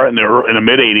Morbid Terror, and they were in the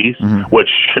mid-'80s,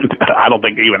 which I don't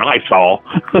think even I saw.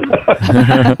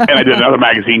 And I did another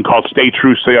magazine called Stay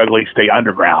True, Stay Ugly, Stay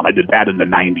Underground. I did that in the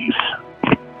 90s.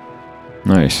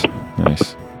 Nice.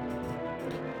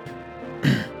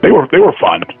 They were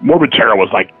fun. Morbid Terror was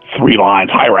like 3 lines.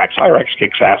 Hyrax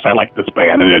kicks ass. I like this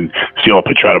band. And then steal a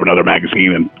picture out of another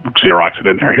magazine and Xerox it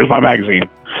in there. Here's my magazine.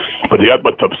 But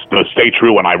the Stay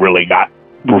True one, I really got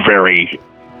very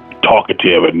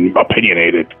talkative and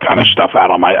opinionated kind of stuff out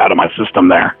of my system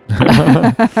there.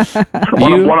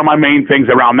 One of my main things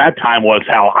around that time was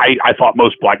how I thought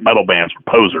most black metal bands were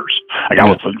posers. A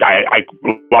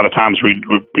lot of times we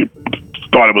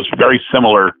thought it was very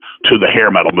similar to the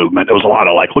hair metal movement. It was a lot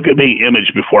of like, look at me,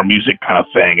 image before music kind of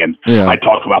thing. And I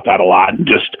talk about that a lot. And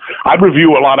I'd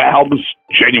review a lot of albums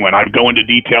genuine. I'd go into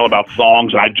detail about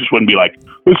songs, and I just wouldn't be like,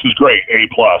 this is great, A+,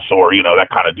 or, that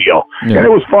kind of deal. Yeah. And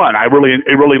it was fun. It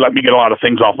really let me get a lot of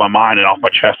things off my mind and off my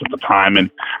chest at the time. And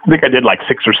I think I did like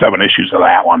 6 or 7 issues of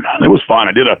that one. It was fun.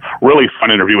 I did a really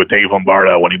fun interview with Dave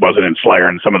Lombardo when he wasn't in Slayer,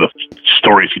 and some of the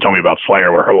stories he told me about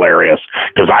Slayer were hilarious.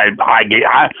 Because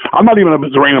I'm not even a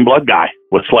Rain and Blood guy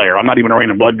with Slayer. I'm not even a Rain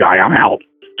and Blood guy. I'm out.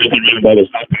 Just Rain and Blood is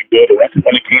not that good. The record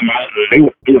when it came out, they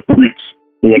were freaks.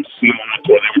 We went to see them on that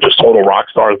tour. They were just total rock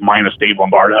stars minus Dave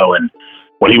Lombardo. And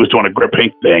when he was doing a Grip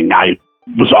Inc. thing, I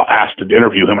was asked to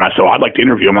interview him, and I said, I'd like to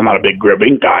interview him. I'm not a big Grip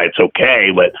Inc. guy. It's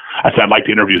okay, but I said, I'd like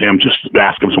to interview him, just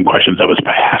ask him some questions of his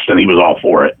past, and he was all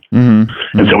for it.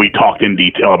 Mm-hmm. And so we talked in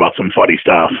detail about some funny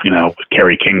stuff.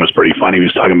 Kerry King was pretty funny. He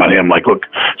was talking about him,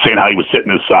 saying how he would sit in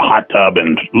his hot tub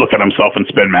and look at himself in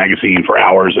Spin magazine for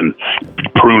hours and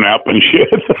prune up and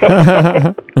shit.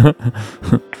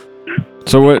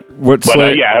 So what's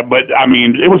but I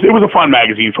mean, it was a fun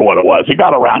magazine for what it was. It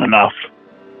got around enough.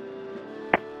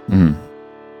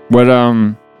 What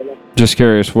just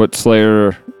curious, what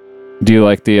Slayer Do you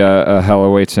like the Hell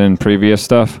Awaits In previous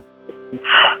stuff?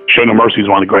 Show No Mercy is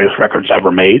one of the greatest records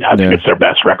ever made. I think it's their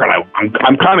best record.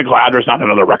 I'm kind of glad there's not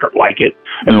another record like it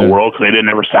in the world, because they didn't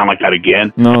ever sound like that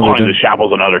again. Calling the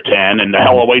Chapel's another 10, and the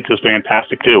Hell Awaits is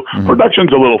fantastic too.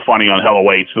 Production's a little funny on Hell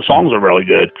Awaits. The songs are really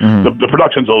good. The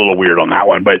production's a little weird on that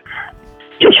one, but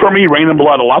just for me, Rain and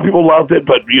Blood, a lot of people loved it,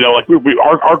 but like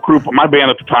our group, my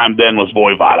band at the time then was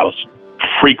Voivod. I was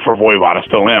freak for Voivod, I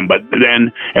still am, but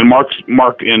then, and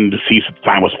Mark in Deceased at the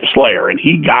time was Slayer, and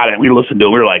he got it. We listened to it,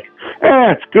 we were like,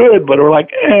 it's good, but we're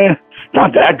like,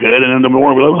 not that good. And then the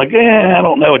more we were like, I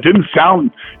don't know. It didn't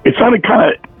sound, it sounded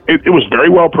kind of, it was very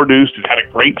well produced. It had a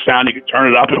great sound. You could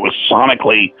turn it up. It was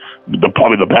sonically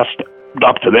probably the best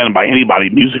up to then by anybody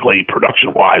musically,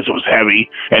 production-wise. It was heavy,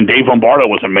 and Dave Lombardo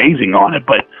was amazing on it,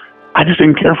 but I just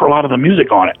didn't care for a lot of the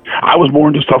music on it. I was more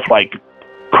into stuff like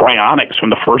Cryonics from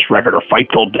the first record, or Fight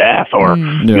Till Death, or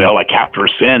like Capture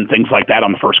Sin, things like that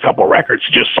on the first couple of records.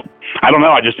 Just, I don't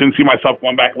know, I just didn't see myself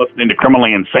going back listening to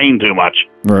Criminally Insane too much.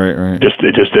 Right.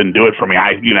 It just didn't do it for me.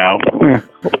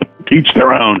 Each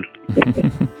their own.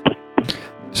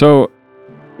 So,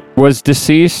 was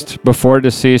before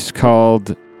Deceased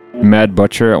called Mad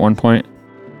Butcher at one point?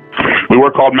 We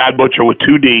were called Mad Butcher with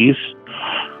 2 D's.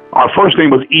 Our first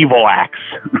name was Evil Axe,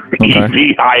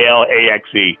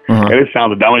 Evilaxe, and it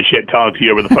sounds the dumbest shit telling it to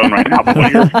you over the phone right now. But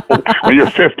when you're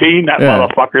 15, that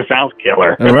motherfucker sounds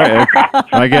killer. Right,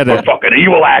 I get it. Fucking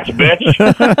Evil Axe, bitch.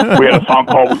 we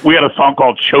had a song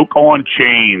called Choke on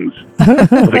Chains.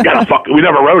 We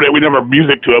never wrote it. We never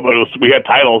music to it, but we had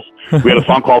titles. We had a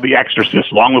song called The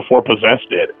Exorcist long before Possessed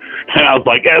did. And I was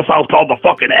like, that song's called The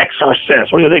fucking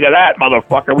Exorcist. What do you think of that,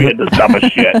 motherfucker? We had the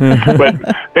dumbest shit. But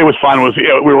it was fun.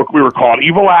 We were called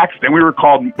Evil Axe, then we were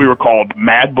called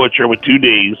Mad Butcher with 2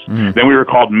 D's. Then we were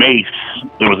called Mace.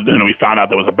 Then we found out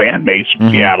there was a band, Mace, from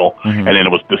Seattle, and then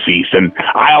it was Deceased. And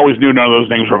I always knew none of those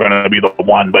names were going to be the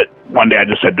one, but one day I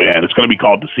just said, man, it's going to be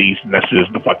called Deceased, and this is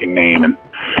the fucking name, and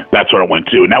that's what I went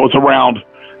to. And that was around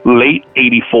late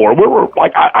 84. We were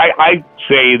like, I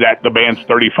say that the band's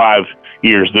 35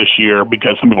 years this year,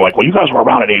 because some people are like, well, you guys were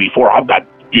around at 84. I've got,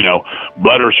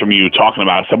 letters from you talking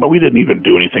about it, but we didn't even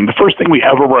do anything. The first thing we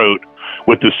ever wrote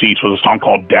with Deceased was a song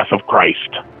called Death of Christ.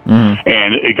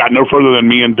 And it got no further than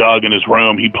me and Doug in his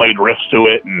room. He played riffs to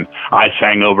it, and I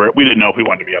sang over it. We didn't know if we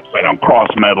wanted to be upside down cross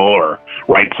metal or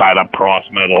right side up cross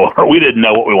metal, or we didn't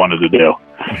know what we wanted to do.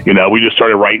 We just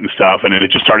started writing stuff, and then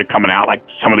it just started coming out. Like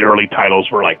some of the early titles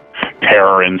were like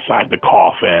Terror Inside the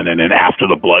Coffin, and then After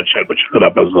the Bloodshed, which ended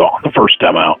up as on the first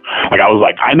demo. Like I was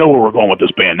like, I know where we're going with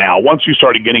this band now. Once you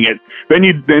started getting it,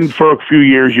 then for a few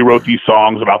years you wrote these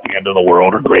songs about the end of the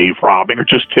world or grave robbing or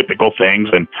just typical things,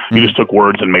 and you just took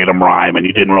words and made them rhyme, and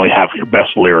you didn't really have your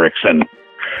best lyrics. And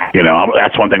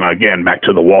that's one thing, again, back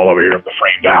to the wall over here of the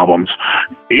framed albums.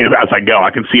 As I go,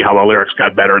 I can see how the lyrics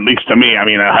got better, at least to me. I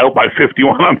mean, I hope by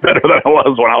 51 I'm better than I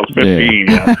was when I was 15.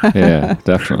 Yeah,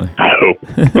 definitely. I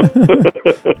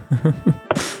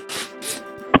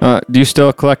hope. Do you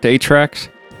still collect 8-tracks?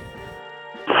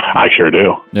 I sure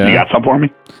do. Yeah. You got some for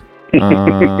me?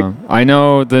 I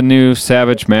know the new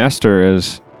Savage Master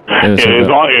is it is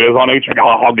on 8-track.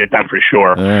 I'll get that for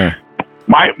sure. Yeah.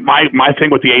 My thing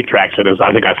with the 8-tracks is,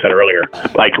 I think I said earlier,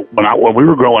 like when I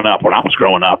was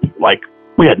growing up, like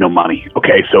we had no money.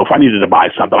 Okay, so if I needed to buy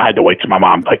something, I had to wait till my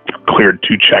mom cleared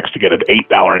 2 checks to get an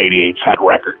 $8.88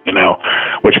 record,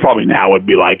 which probably now would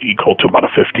be like equal to about a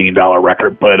 $15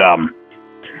 record. But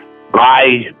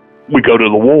we go to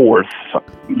the Woolworth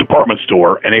department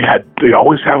store, and they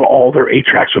always have all their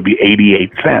 8-tracks would be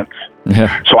 88 cents.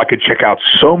 Yeah. So I could check out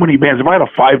so many bands. If I had a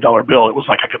 $5 bill, it was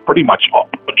like I could pretty much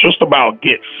just about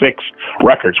get 6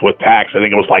 records with tax. I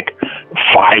think it was like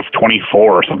 $5.24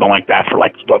 or something like that for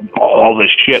like all this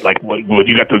shit. Like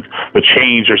you got the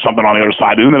change or something on the other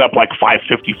side. It ended up like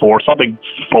 $5.54, something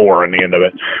 4 in the end of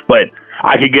it. But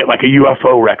I could get like a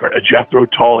UFO record, a Jethro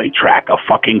Tull 8-track, a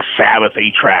fucking Sabbath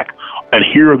 8-track, and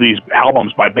here are these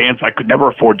albums by bands I could never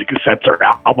afford to cassettes or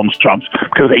albums from,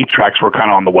 because 8-tracks were kind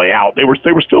of on the way out. They were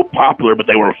still popular, but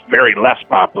they were very less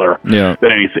popular than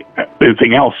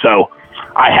anything else. So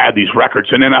I had these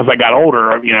records, and then as I got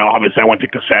older, obviously I went to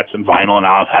cassettes and vinyl, and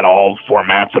I had all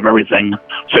formats of everything.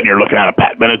 Sitting here looking at a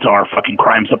Pat Benatar, fucking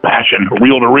Crimes of Passion,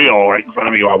 reel to reel, right in front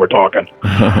of me while we're talking.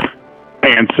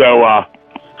 And so,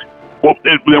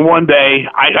 then one day,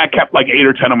 I kept like 8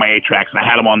 or 10 of my 8-tracks, and I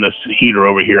had them on this heater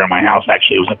over here in my house.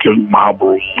 Actually, it was like Mob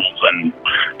Rules and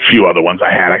a few other ones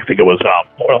I had. I think it was,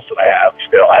 what else did I have?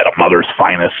 Still, I had a Mother's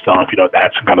Finest stuff,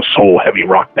 that's some kind of soul heavy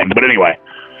rock thing. But anyway,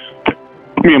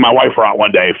 me and my wife were out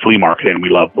one day, flea marketing, and we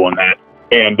loved doing that.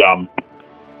 And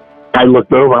I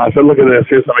looked over and I said, look at this.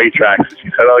 Here's some 8-tracks. And she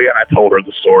said, oh, yeah. And I told her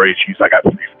the story. She's like, I've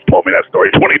told me that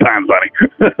story 20 times,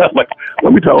 honey. I'm like,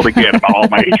 let me tell it again about all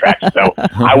my 8-tracks. So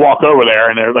I walk over there,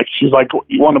 and they're like, she's like,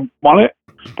 you want it?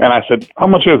 And I said, how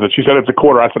much is it? She said, it's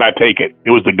 $25. I said, I'd take it. It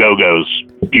was the Go-Go's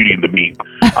Beauty and the Beat.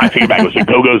 I think back, it was the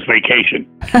Go-Go's Vacation.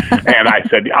 And I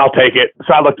said, I'll take it.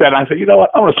 So I looked at it and I said, you know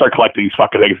what? I'm going to start collecting these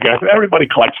fucking things. I said, everybody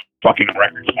collects fucking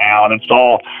records now, and it's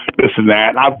all this and that.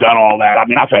 And I've done all that. I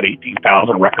mean, I've had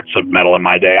 18,000 records of metal in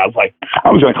my day. I was like, I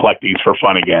was going to collect these for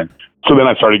fun again. So then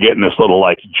I started getting this little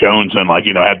like Jones and like,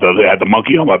 you know, had the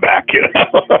monkey on my back, you know.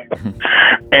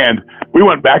 And we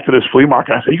went back to this flea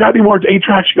market. I said, you got any more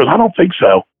 8-tracks? She goes, I don't think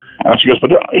so. And she goes,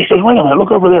 but he goes, wait a minute, look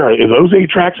over there. Is those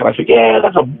 8-tracks? And I said, yeah,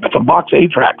 that's a box of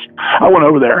 8-tracks. I went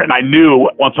over there, and I knew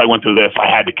once I went through this, I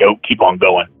had to keep on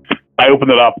going. I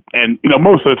opened it up, and you know,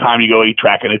 most of the time you go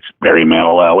 8-track, and it's Barry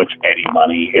Manilow, it's Eddie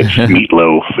Money, it's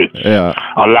Meatloaf, it's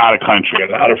a lot of country,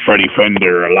 a lot of Freddie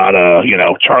Fender, a lot of, you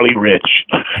know, Charlie Rich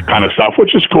kind of stuff,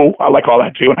 which is cool. I like all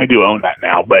that too, and I do own that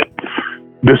now. But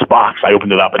this box, I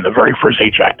opened it up, and the very first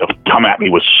 8-track to come at me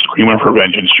was Screaming for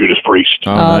Vengeance, Judas Priest.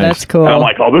 Oh, nice. That's cool. And I'm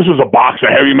like, oh, this is a box of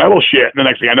heavy metal shit. And the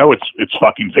next thing I know, it's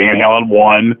fucking Van Halen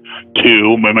 1,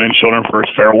 2, Women and Children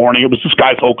First, Fair Warning. It was this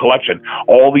guy's whole collection.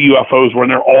 All the UFOs were in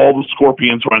there. All the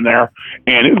Scorpions were in there.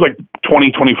 And it was like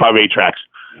 20, 25 8-tracks.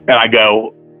 And I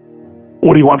go,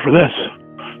 what do you want for this?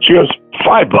 She goes,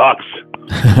 $5.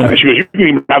 And she goes, you can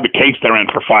even have the case they're in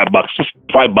for $5, just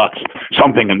 $5,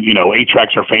 something. And you know,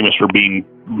 8-tracks are famous for being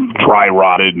dry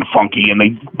rotted and funky, and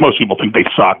most people think they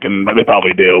suck, and they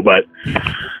probably do. But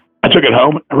I took it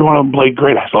home. Every one of them played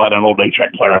great. I still had an old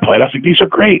 8-track player I played. I was like, these are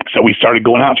great. So we started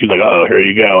going out. She's like, oh, here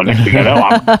you go. And next thing I know,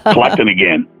 I'm collecting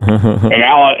again. And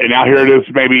now here it is.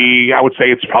 Maybe I would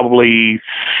say it's probably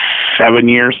 7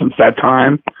 years since that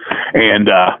time, and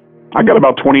I got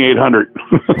about 2,800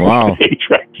 wow.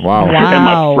 8-tracks. Wow. And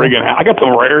my friggin' I got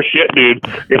some rare shit, dude.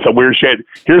 It's some weird shit.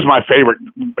 Here's my favorite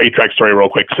 8-track story real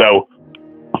quick. So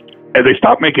they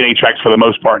stopped making 8-tracks for the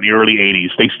most part in the early 80s.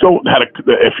 They still had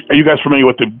are you guys familiar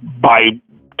with the buy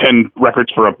 10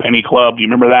 records for a penny club? Do you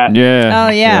remember that? Yeah. Oh,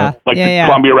 yeah. Like yeah.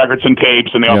 Columbia Records and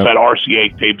tapes, and they also had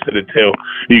RCA tapes in it too.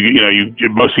 You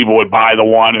most people would buy the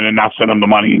one and then not send them the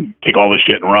money and take all the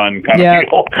shit and run kind of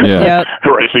deal. Yeah.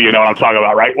 Right, so you know what I'm talking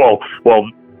about, right? Well,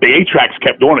 the 8-tracks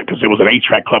kept doing it because it was an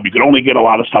 8-track club. You could only get a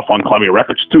lot of stuff on Columbia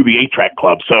Records through the 8-track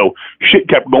club. So shit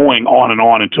kept going on and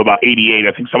on until about 88.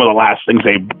 I think some of the last things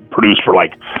they produced for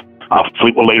like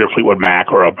Fleetwood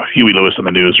Mac or a Huey Lewis and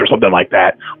the News or something like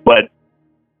that. But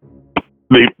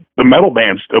the metal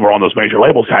bands that were on those major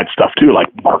labels had stuff too, like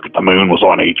Bark at the Moon was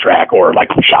on 8-track, or like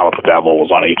Shout at the Devil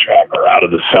was on 8-track, or Out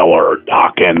of the Cellar, or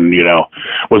Dokken,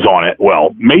 was on it.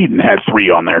 Well, Maiden had 3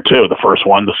 on there too. The first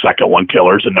one, the second one,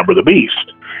 Killers, and Number of the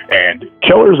Beast. And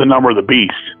Killers and Number of the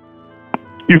Beast,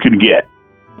 you can get.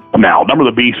 Now, Number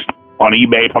of the Beast on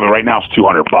eBay, probably right now, is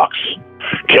 $200.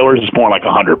 Killers is more like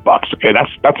 $100. Okay,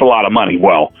 that's a lot of money.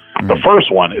 Well, the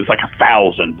first one is like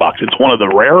 $1,000. It's one of the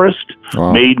rarest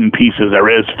Maiden pieces there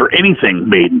is for anything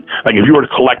Maiden. Like if you were to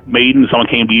collect Maiden, someone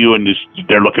came to you and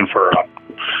they're looking for a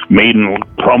Maiden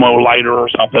promo lighter or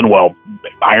something. Well,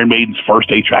 Iron Maiden's first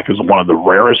 8-track is one of the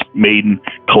rarest Maiden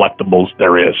collectibles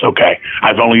there is. Okay,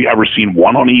 I've only ever seen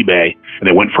one on eBay, and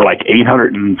it went for like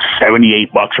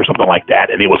 $878 or something like that,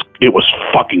 and it was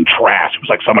fucking trash. It was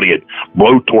like somebody had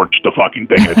blowtorched the fucking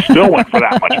thing, and it still went for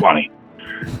that much money.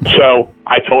 So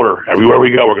I told her, everywhere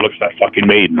we go, we're going to look for that fucking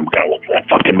Maiden. I'm going to look for that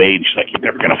fucking Maiden. She's like, you're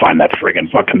never going to find that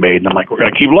friggin' fucking Maiden. I'm like, we're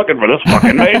going to keep looking for this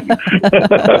fucking Maiden.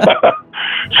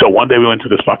 So one day we went to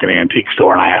this fucking antique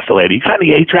store, and I asked the lady, you got any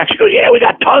 8-tracks? She goes, yeah, we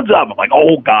got tons of them. I'm like,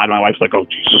 oh, God. My wife's like, oh,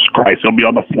 Jesus Christ. It'll be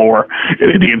on the floor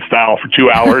in Indian style for 2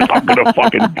 hours. I'm going to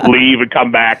fucking leave and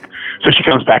come back. So she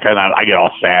comes back, and I get all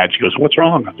sad. She goes, what's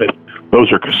wrong? I said,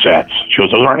 those are cassettes. She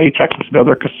goes, those aren't 8-tracks. I said, no,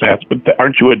 they're cassettes, but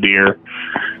aren't you a dear?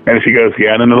 And she goes,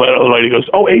 yeah. And then the lady goes,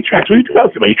 oh, 8-tracks. What do you do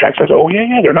about some 8-tracks? I said, oh,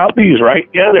 yeah, they're not these, right?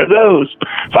 Yeah, they're those.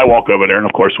 So I walk over there, and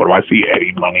of course, what do I see?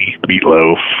 Eddie Money,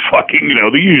 Meatloaf, fucking,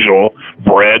 the usual.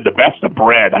 Bread, the best of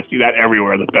bread. I see that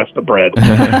everywhere, the best of bread.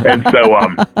 And so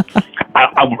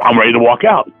I'm ready to walk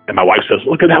out. And my wife says,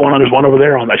 look at that one. There's one over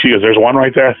there. She goes, there's one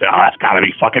right there. I said, oh, that's got to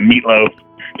be fucking Meatloaf.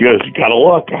 She goes, you got to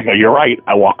look. I go, you're right.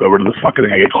 I walk over to this fucking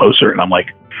thing. I get closer, and I'm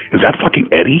like, is that fucking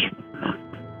Eddie?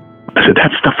 I said,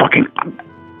 that's the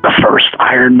first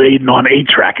Iron Maiden on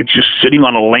 8-track. It's just sitting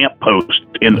on a lamppost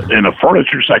in a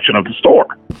furniture section of the store.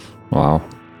 Wow.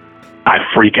 I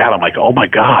freak out. I'm like, oh my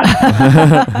God.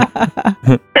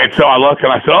 And so I look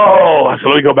and I said,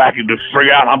 let me go back and just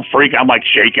freak out. I'm like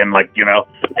shaking, like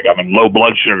I'm in low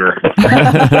blood sugar. So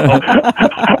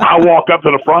I walk up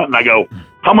to the front and I go,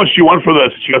 how much do you want for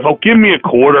this? She goes, oh, give me a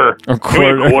quarter. A Give me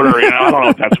a quarter. You know, I don't know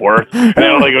what that's worth. And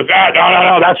then Ellie goes, no,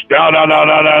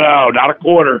 not a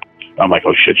quarter. I'm like,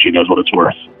 oh shit, she knows what it's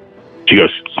worth. She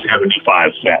goes,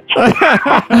 75 cents.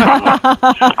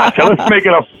 I said, let's make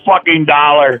it a fucking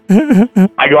dollar.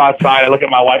 I go outside. I look at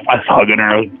my wife. I was hugging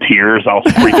her in tears. I was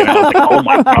freaking out. I was like, oh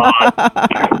my God.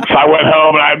 So I went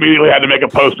home and I immediately had to make a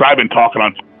post. I've been talking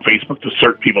on Facebook to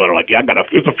certain people that are like, yeah,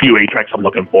 there's a few 8-tracks I'm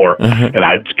looking for. And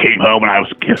I just came home and I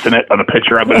was kissing it on a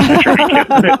picture. I've been a picture of me kissing it.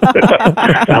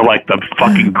 I'm like, the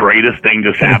fucking greatest thing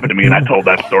just happened to me. And I told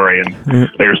that story and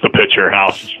there's the picture and I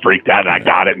was just freaked out and I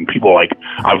got it. And people like,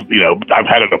 I've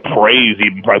had it appraised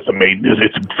even price I made.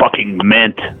 It's fucking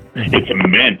mint. It's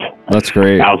mint. That's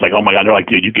great. And I was like, oh my God. They're like,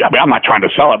 dude, I'm not trying to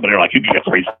sell it, but they're like, you can get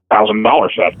 $3,000 for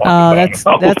that.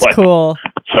 Oh, that's like, cool.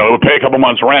 So it would pay a couple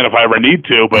months rent if I ever need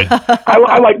to, but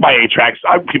I like my 8-tracks.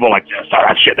 People are like,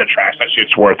 that shit, that trash, that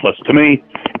shit's worthless. To me,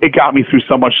 it got me through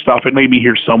so much stuff. It made me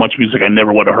hear so much music I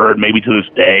never would have heard. Maybe to this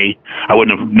day, I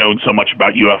wouldn't have known so much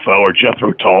about UFO or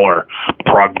Jethro Tull or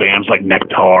prog bands like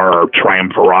Nectar or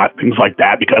Triumvirate, things like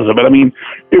that because of it. I mean,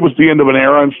 it was the end of an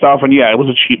era and stuff, and yeah, it was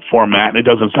a cheap format, and it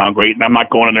doesn't sound great, and I'm not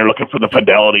going in there looking for the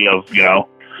fidelity of,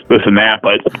 this and that,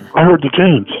 but I heard the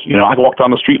tunes. I walked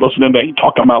down the street listening to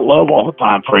talking about love all the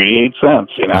time for 88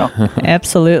 cents.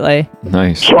 Absolutely.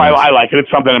 Nice. So nice. I like it. It's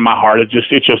something in my heart. I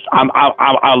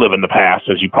live in the past,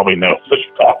 as you probably know. Since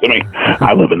you talked to me,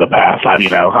 I live in the past.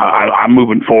 I'm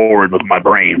moving forward with my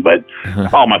brain, but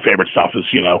all my favorite stuff is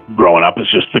growing up is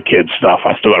just the kids stuff.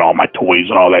 I still got all my toys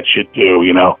and all that shit too.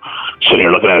 Sitting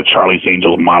here looking at a Charlie's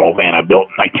Angels model van I built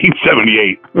in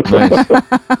 1978.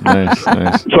 Nice.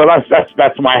 So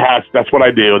that's my house. That's what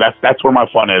I do. That's where my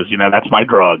fun is. That's my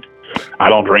drug. I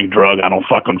don't drink drug. I don't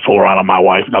fucking fool around on my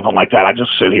wife. Nothing like that. I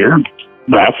just sit here and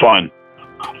have fun.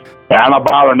 And I'm not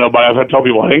bothering nobody. As I tell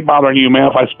people, it ain't bothering you, man.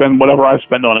 If I spend whatever I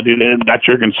spend on it, dude, that's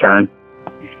your concern.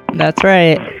 That's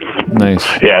right. Nice.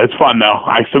 Yeah, it's fun though.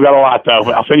 I still got a lot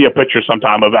though. I'll send you a picture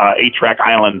sometime of 8-track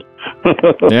Island.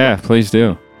 Yeah, please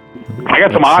do. I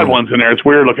got some odd ones in there. It's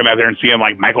weird looking at there and seeing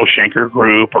like Michael Schenker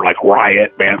Group or like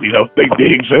Riot band. They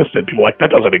existed. People are like, that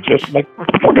doesn't exist. I'm like,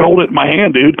 fucking hold it in my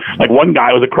hand, dude. Like one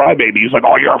guy was a crybaby. He's like,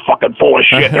 oh, you're fucking full of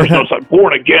shit. There's no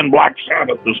Born Again Black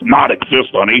Sabbath does not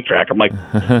exist on 8-track. I'm like,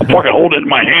 fucking hold it in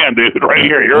my hand, dude. Right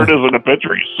here. Here it is in the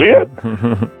picture. You see it?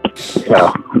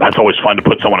 So that's always fun to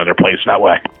put someone in their place that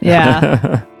way.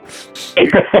 Yeah.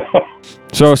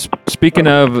 So speaking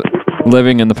of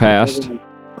living in the past,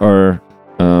 or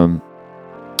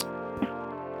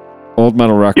Old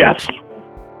Metal Records.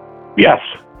 Yes.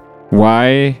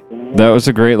 Why? That was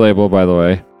a great label, by the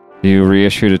way. You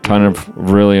reissued a ton of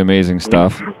really amazing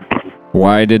stuff.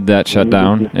 Why did that shut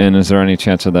down? And is there any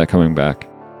chance of that coming back?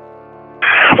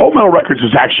 Old Metal Records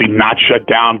is actually not shut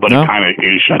down, but it kind of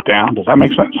is shut down. Does that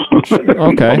make sense?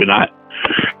 Okay. Probably not.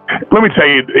 Let me tell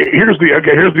you. Here's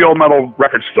the Old Metal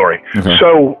Records story. Okay.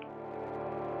 So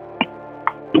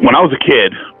when I was a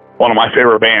kid, one of my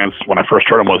favorite bands when I first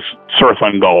heard them was Surf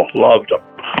and Go. Loved them.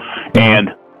 And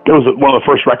it was one of the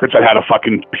first records that had a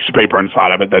fucking piece of paper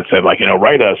inside of it that said, like,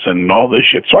 write us and all this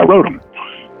shit. So I wrote them.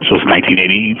 This was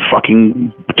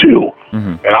 1982.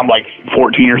 And I'm like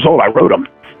 14 years old. I wrote them.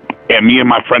 And me and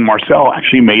my friend Marcel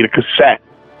actually made a cassette.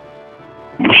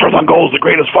 Surf and Go is the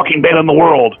greatest fucking band in the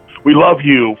world. We love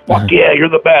you. Fuck yeah, you're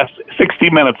the best. 60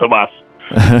 minutes of us.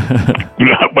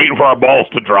 Waiting for our balls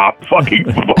to drop, fucking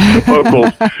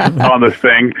vocals on this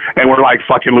thing, and we're like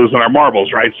fucking losing our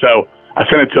marbles, right? So I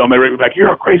sent it to them. They were like,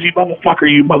 "You're a crazy motherfucker,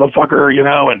 you motherfucker,"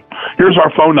 and here's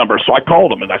our phone number. So I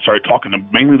called them and I started talking to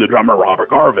mainly the drummer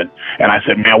Robert Garvin, and I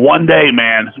said, "Man, one day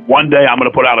I'm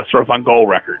gonna put out a Surf on Gold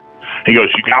record." He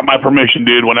goes, "You got my permission,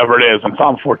 dude. Whenever it is." And so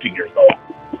I'm 14 years old.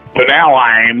 So now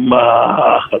I'm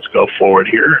let's go forward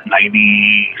here,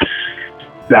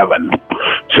 97.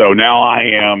 So now I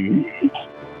am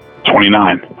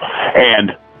 29,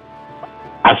 and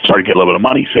I started getting a little bit of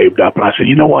money saved up, and I said,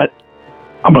 you know what?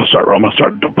 I'm gonna start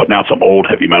putting out some old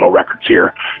heavy metal records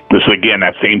here. This is again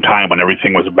that same time when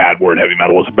everything was a bad word. Heavy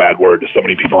metal was a bad word to so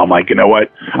many people. I'm like, you know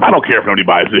what? I don't care if nobody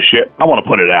buys this shit. I want to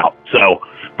put it out. So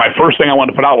my first thing I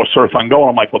wanted to put out was Surf on Go, and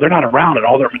I'm like, well, they're not around, and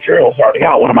all their material's already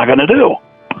out. What am I gonna do?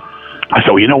 I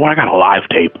said, well, you know what? I got a live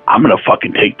tape. I'm gonna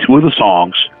fucking take 2 of the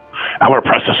songs. I'm going to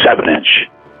press a 7-inch,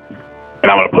 and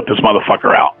I'm going to put this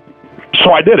motherfucker out.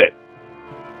 So I did it.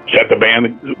 Sent the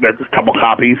band a couple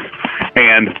copies,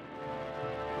 and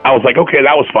I was like, okay,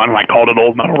 that was fun, and I called it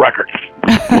Old Metal Records.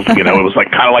 It was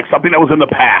like kind of like something that was in the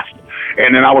past.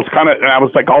 And then I was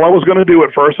like, all I was going to do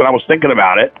at first, and I was thinking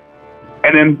about it,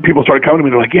 And then people started coming to me.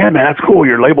 They're like, yeah, man, that's cool.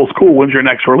 Your label's cool. When's your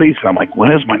next release? And I'm like,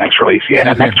 when is my next release?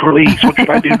 Yeah, next release. What should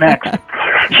I do next?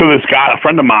 So this guy, a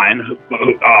friend of mine, he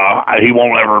doesn't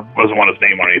want his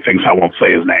name on anything, so I won't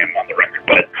say his name on the record.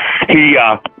 But he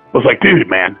was like, dude,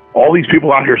 man, all these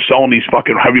people out here selling these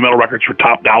fucking heavy metal records for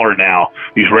top dollar now,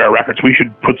 these rare records, we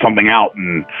should put something out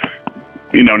and,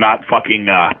 not fucking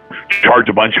charge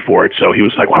a bunch for it. So he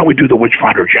was like, why don't we do the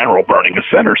Witchfinder General burning a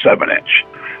center 7-inch?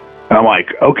 And I'm like,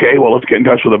 okay, well, let's get in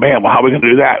touch with the band. Well, how are we going to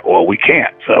do that? Well, we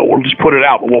can't. So we'll just put it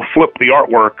out, but we'll flip the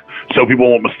artwork so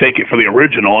people won't mistake it for the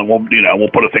original, and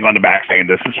we'll put a thing on the back saying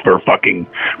this is for fucking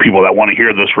people that want to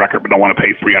hear this record but don't want to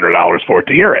pay $300 for it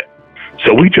to hear it.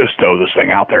 So we just throw this thing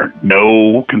out there.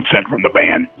 No consent from the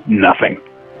band. Nothing.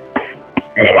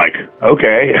 And I'm like,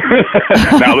 okay.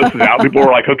 Now this is out. People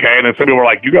were like, okay. And then some people were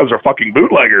like, you guys are fucking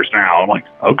bootleggers now. I'm like,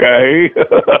 okay.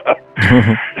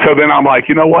 So then I'm like,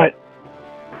 you know what?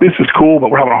 This is cool,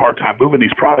 but we're having a hard time moving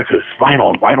these products. It's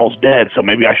vinyl, and vinyl's dead, so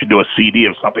maybe I should do a CD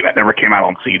of something that never came out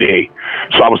on CD.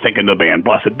 So I was thinking the band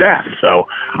Blessed Death. So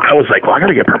I was like, well, I got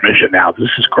to get permission now.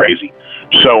 This is crazy.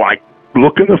 So I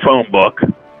look in the phone book,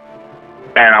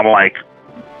 and I'm like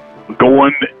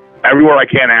going everywhere I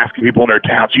can, asking people in their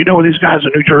towns, you know where these guys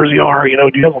in New Jersey are?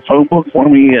 Do you have a phone book for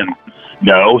me? And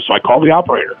no. So I called the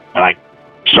operator, and I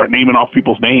start naming off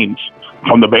people's names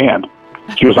from the band.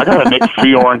 She was like, I got a Nick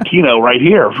Fiorentino right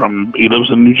here he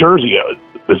lives in New Jersey.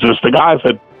 Is this the guy? I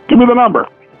said, give me the number.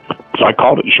 So I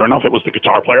called it, and sure enough, it was the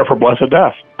guitar player for Blessed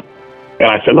Death. And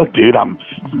I said, look, dude, I'm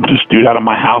this dude out of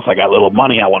my house. I got a little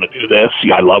money. I want to do this.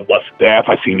 I love Blessed Death.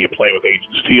 I seen you play with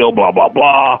Agent Steel, blah, blah,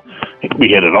 blah. We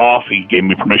hit it off. He gave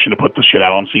me permission to put this shit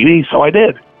out on CD, so I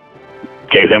did.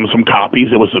 Gave him some copies.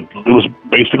 It was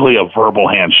basically a verbal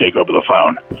handshake over the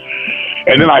phone.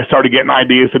 And then I started getting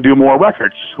ideas to do more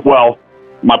records. Well,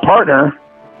 my partner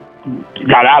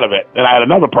got out of it, and I had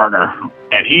another partner,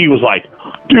 and he was like,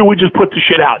 dude, we just put the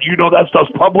shit out. That stuff's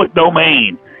public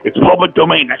domain. It's public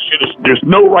domain. That shit there's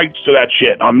no rights to that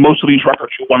shit on most of these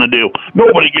records you want to do.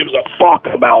 Nobody gives a fuck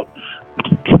about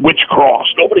Witch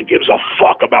Cross. Nobody gives a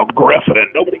fuck about Griffin.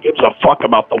 Nobody gives a fuck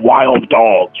about the Wild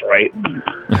Dogs, right?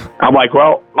 I'm like,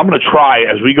 well, I'm going to try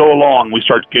as we go along. We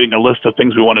start getting a list of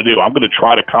things we want to do. I'm going to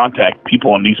try to contact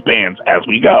people in these bands as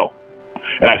we go.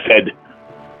 And I said,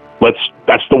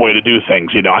 that's the way to do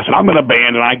things, I said, I'm in a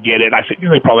band, and I get it. I said,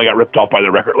 they probably got ripped off by the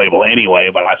record label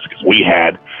anyway, but because we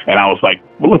had. And I was like,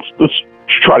 well, let's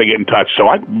try to get in touch. So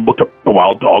I looked up the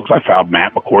Wild Dogs. I found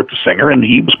Matt McCourt, the singer, and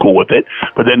he was cool with it.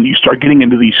 But then you start getting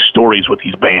into these stories with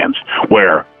these bands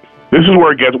where this is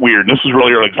where it gets weird. This is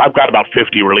really early, because I've got about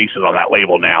 50 releases on that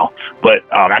label now, but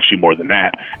actually more than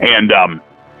that. And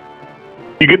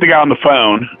you get the guy on the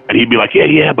phone, and he'd be like,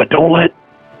 yeah, but don't let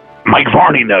Mike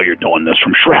Varney know you're doing this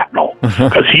from Shrapnel,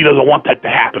 because he doesn't want that to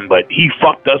happen, but he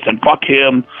fucked us and fuck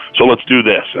him, so let's do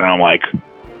this. And I'm like,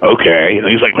 okay. And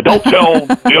he's like, but don't tell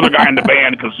the other guy in the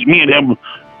band, because me and him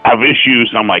have issues.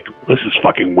 And I'm like, this is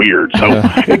fucking weird. So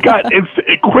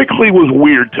it quickly was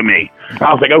weird to me.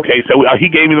 I was like, okay, so he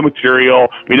gave me the material.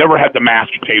 We never had the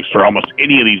master tapes for almost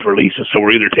any of these releases, so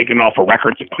we're either taking them off of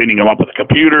records and cleaning them up with the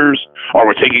computers, or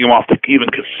we're taking them off the even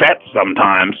cassettes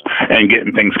sometimes and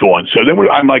getting things going. So then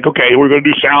I'm like, okay, we're going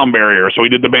to do Sound Barrier. So we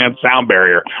did the band Sound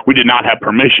Barrier. We did not have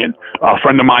permission. A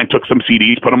friend of mine took some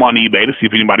CDs, put them on eBay to see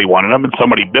if anybody wanted them, and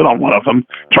somebody bid on one of them.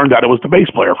 Turns out it was the bass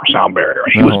player for Sound Barrier.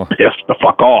 He was pissed the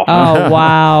fuck off. Oh,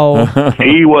 wow.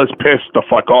 He was pissed the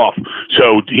fuck off.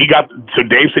 So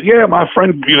Dave said, yeah, my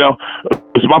friend,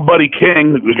 it's my buddy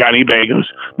King, the guy on eBay goes,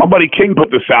 my buddy King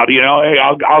put this out, hey,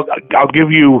 I'll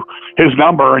give you his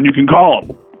number and you can call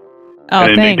him. Oh,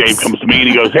 and then thanks. Dave comes to me and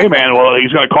he goes, hey man, well,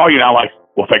 he's going to call you now. I'm like,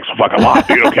 well, thanks a fucking lot,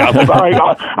 dude. Okay. I was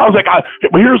like, all right.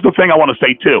 But here's the thing I want to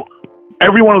say too.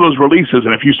 Every one of those releases,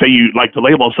 and if you say you like the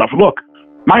label and stuff, look,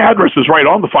 my address is right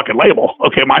on the fucking label.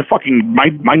 Okay,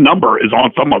 my number is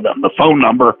on some of them, the phone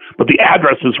number, but the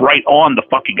address is right on the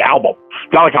fucking album.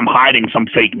 It's not like I'm hiding some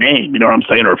fake name, you know what I'm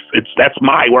saying? Or that's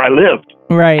where I lived.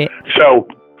 Right. So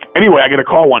anyway, I get a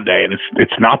call one day, and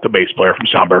it's not the bass player from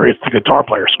Sound Barrier, it's the guitar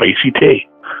player, Spacey T.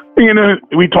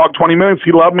 We talked 20 minutes.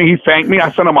 He loved me. He thanked me.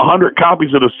 I sent him 100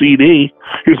 copies of the CD.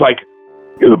 He was like,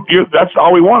 that's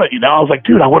all we wanted. I was like,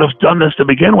 dude, I would have done this to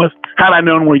begin with had I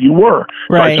known where you were.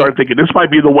 Right. So I started thinking this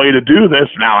might be the way to do this.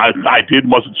 Now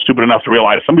wasn't stupid enough to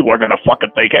realize some people are going to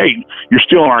fucking think, hey, you're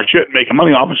stealing our shit and making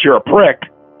money off us. You're a prick.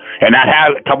 And that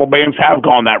a couple bands have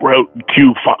gone that route.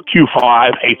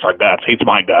 Q5 hates our guts, hates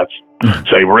my guts.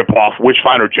 So they rip off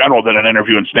Witchfinder General did an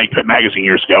interview in Snake Pit magazine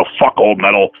years ago. Fuck old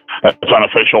metal. That's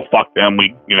unofficial. Fuck them.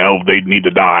 They need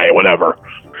to die or whatever.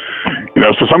 You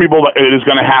know, so some people, it is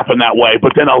going to happen that way.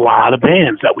 But then a lot of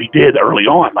bands that we did early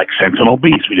on, like Sentinel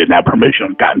Beast, we didn't have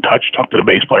permission. Got in touch, talked to the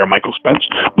bass player, Michael Spence.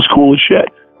 Was cool as shit.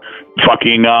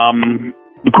 Fucking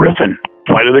Griffin.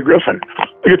 Flight of the Griffin.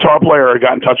 The guitar player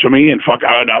got in touch with me, and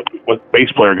the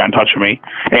bass player got in touch with me,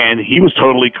 and he was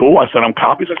totally cool. I sent him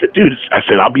copies. I said, dude,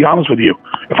 I'll be honest with you.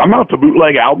 If I'm out to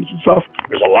bootleg albums and stuff,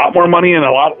 there's a lot more money in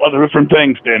a lot of other different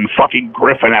things than fucking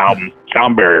Griffin albums,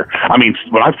 Sound Barrier. I mean,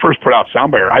 when I first put out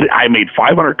Sound Barrier, I made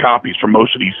 500 copies for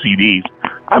most of these CDs.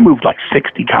 I moved like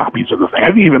 60 copies of the thing. I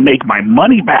didn't even make my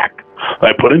money back that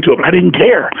I put into it, but I didn't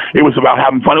care. It was about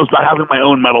having fun. It was about having my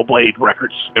own Metal Blade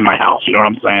records in my house. You know what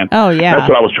I'm saying? Oh, yeah. That's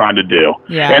what I was trying to do.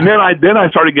 Yeah. And then I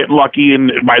started getting lucky,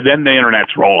 and by then the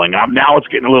internet's rolling. Now it's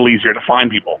getting a little easier to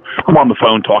find people. I'm on the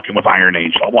phone talking with Iron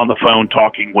Angel. I'm on the phone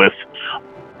talking with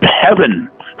Heaven,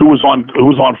 who was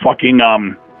on fucking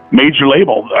major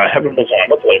label. Heaven was on,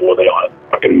 what label were they on?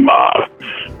 Fucking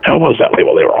hell was that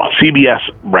label they were on? CBS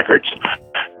Records.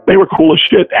 They were cool as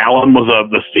shit. Alan was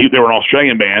they were an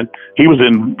Australian band. He was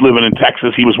living in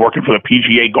Texas. He was working for the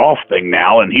PGA golf thing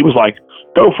now, and he was like,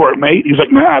 "Go for it, mate." He's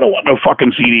like, "Nah, I don't want no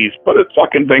fucking CDs. Put the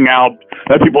fucking thing out.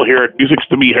 Let people hear it. Music's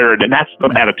to be heard." And that's the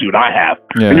attitude I have.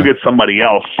 Yeah. Then you get somebody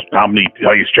else. I'm going to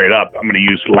tell you straight up. I'm going to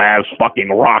use Laz fucking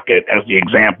Rocket as the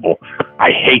example.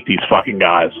 I hate these fucking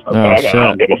guys. I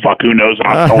don't give a fuck who knows. And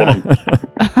I told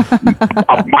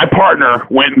them. My partner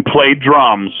went and played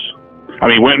drums.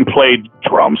 Went and played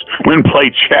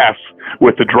chess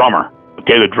with the drummer.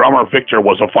 Okay, the drummer, Victor,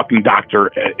 was a fucking doctor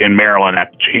in Maryland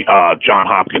at John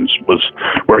Hopkins was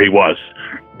where he was.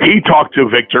 He talked to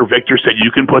Victor. Victor said, "You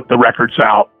can put the records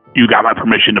out. You got my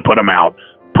permission to put them out.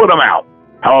 Put them out.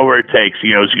 However it takes."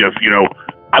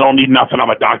 I don't need nothing.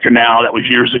 I'm a doctor now. That was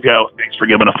years ago. Thanks for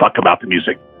giving a fuck about the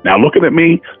music. Now, looking at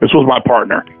me, this was my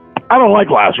partner. I don't like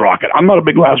Laz Rocket. I'm not a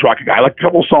big Laz Rocket guy. I like a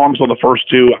couple songs on the first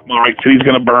two. I'm all right. City's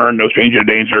Gonna Burn, No Stranger to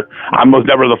Danger. I was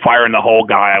never the Fire in the Hole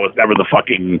guy. I was never the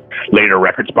fucking later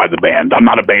records by the band. I'm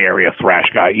not a Bay Area thrash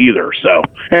guy either. So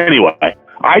anyway,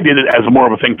 I did it as more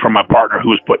of a thing for my partner who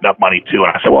was putting up money too.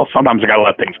 And I said, well, sometimes I got to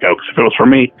let things go. Because if it was for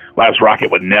me, Laz Rocket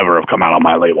would never have come out on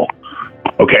my label.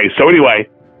 Okay, so anyway,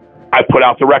 I put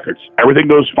out the records. Everything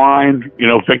goes fine.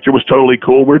 Victor was totally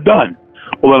cool. We're done.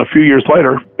 Well, then a few years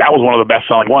later, that was one of the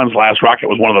best-selling ones. Laz Rocket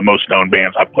was one of the most known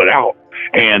bands I put out.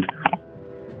 And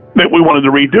we wanted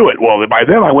to redo it. Well, by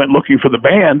then, I went looking for the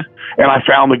band, and I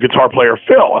found the guitar player,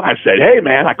 Phil. And I said, hey,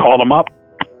 man, I called him up.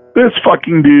 This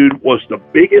fucking dude was the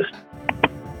biggest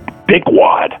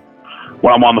dickwad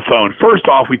when I'm on the phone. First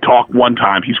off, we talked one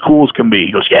time. He's cool as can be.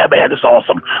 He goes, yeah, man, this is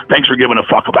awesome. Thanks for giving a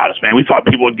fuck about us, man. We thought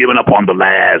people had given up on the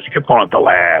Laz. He kept calling it the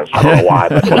Laz. I don't know why,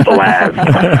 but it was the Laz.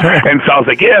 And so I was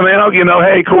like, yeah, man,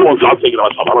 hey, cool. So I'm thinking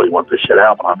to myself, I really want this shit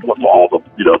out, but I'm doing all the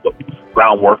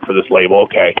groundwork for this label.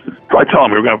 Okay. So I tell him,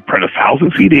 we're going to print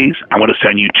 1,000 CDs. I'm going to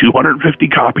send you 250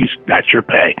 copies. That's your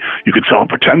pay. You can sell them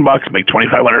for $10, make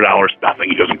 $2,500.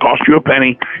 Nothing. It doesn't cost you a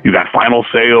penny. You got final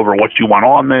say over what you want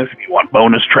on this. If you want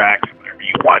bonus tracks,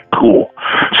 you want, cool.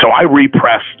 So I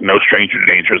repressed No Stranger to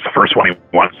Danger. It's the first one he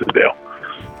wants to do.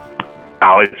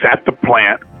 It's at the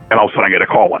plant, and all of a sudden I get a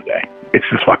call one day. It's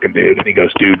this fucking dude, and he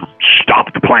goes, dude,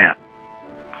 stop the plant.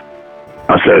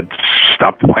 I said,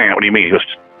 stop the plant? What do you mean? He goes,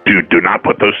 dude, do not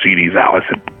put those CDs out. I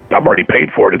said, I've already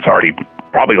paid for it. It's already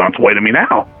probably on its way to me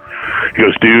now. He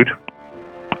goes, dude,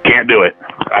 can't do it.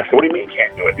 I said, what do you mean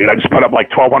can't do it, dude? I just put up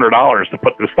like $1,200 to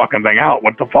put this fucking thing out.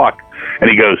 What the fuck? And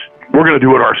he goes, we're going to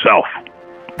do it ourselves.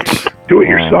 Do it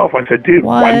yourself. I said, dude,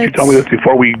 why didn't you tell me this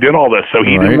before we did all this? So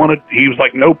he didn't want to. He was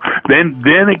like, nope. Then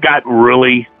it got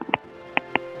really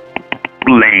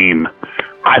lame.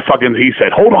 He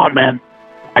said, hold on, man.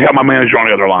 I got my manager on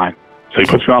the other line. So he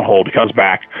puts me on hold. He comes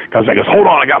back. He goes, hold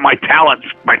on, I got my talent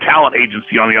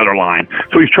agency on the other line.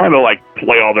 So he's trying to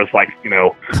play all this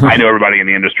I know everybody in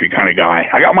the industry kind of guy.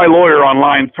 I got my lawyer on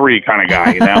line 3 kind of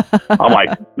guy, I'm like,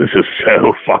 this is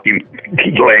so fucking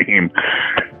lame.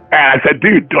 And I said,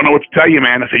 dude, don't know what to tell you,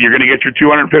 man. I said, you're going to get your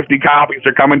 250 copies.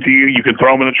 They're coming to you. You can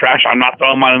throw them in the trash. I'm not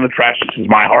throwing mine in the trash. This is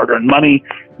my hard-earned money.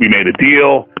 We made a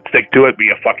deal. Stick to it. Be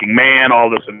a fucking man, all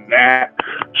this and that.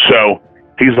 So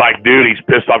he's like, dude, he's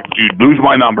pissed off. Dude, lose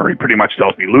my number. He pretty much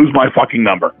tells me, lose my fucking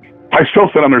number. I still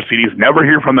sit on their CDs. Never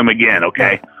hear from them again,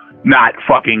 okay? Not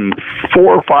fucking 4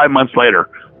 or 5 months later,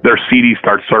 their CDs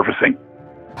start surfacing.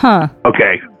 Huh.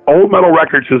 Okay. Old Metal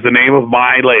Records is the name of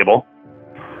my label.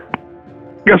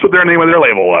 Guess what their name of their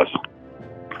label was?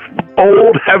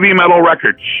 old heavy metal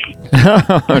records.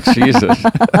 Oh, Jesus.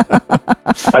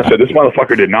 I said, this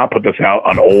motherfucker did not put this out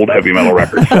on old heavy metal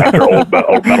records after old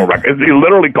metal records. He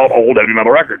literally called old heavy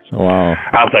metal records. Wow.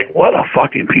 I was like, what a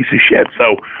fucking piece of shit.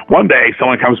 So one day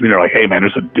someone comes to me and they're like, hey man,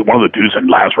 there's one of the dudes in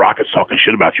Last Rocket's talking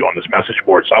shit about you on this message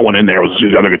board. So I went in there, it was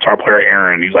the other guitar player,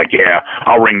 Aaron. He's like, yeah,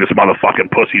 I'll wring this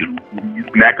motherfucking pussy's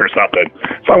neck or something.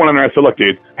 So I went in there and I said, look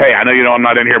dude, hey, I know you know I'm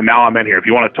not in here, but now I'm in here. If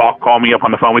you want to talk, call me up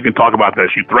on the phone, we can talk about this.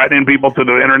 You threatening people to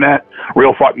the internet?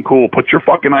 Real fucking cool. Put your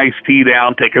fucking iced tea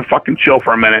down, take a fucking chill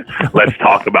for a minute. Let's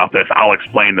talk about this. I'll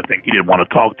explain the thing. He didn't want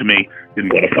to talk to me.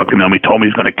 Didn't want to fucking know me. Told me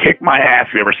he's going to kick my ass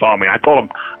if he ever saw me. I told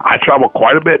him I travel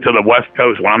quite a bit to the West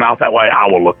Coast. When I'm out that way, I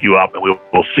will look you up and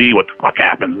we'll see what the fuck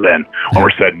happens then. When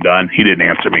we're said and done, he didn't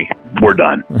answer me. We're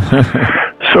done.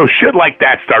 So shit like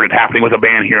that started happening with a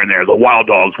band here and there. The Wild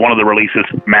Dogs, one of the releases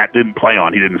Matt didn't play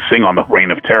on. He didn't sing on the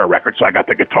Reign of Terror record, so I got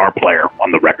the guitar player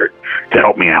on the record to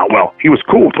help me out. Well, he was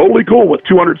cool, totally cool with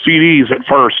 200 CDs at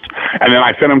first. And then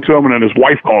I sent him to him, and then his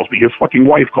wife calls me. His fucking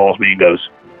wife calls me and goes,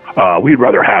 we'd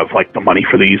rather have like the money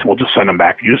for these. We'll just send them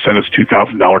back. You just send us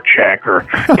 $2,000 check or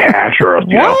cash or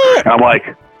you know. And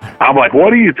I'm like,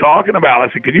 what are you talking about?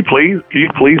 I said, can you please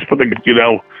put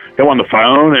the him on the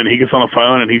phone? And he gets on the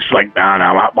phone and he's like,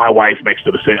 no, my wife makes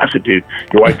the decision. I said, dude,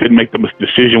 your wife didn't make the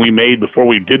decision we made before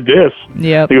we did this.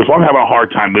 Yeah. He goes, well, I'm having a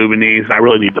hard time moving these. And I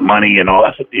really need the money and all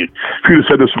that. I said, dude, if you'd have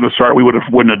said this from the start, we wouldn't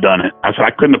have done it. I said,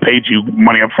 I couldn't have paid you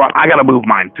money up front. I got to move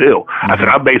mine too. I said,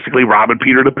 I'm basically robbing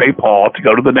Peter to pay Paul to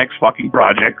go to the next fucking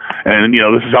project. And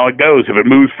this is how it goes. If it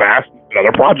moves fast,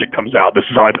 another project comes out. This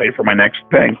is how I pay for my next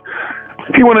thing.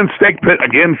 He went in Snake Pit,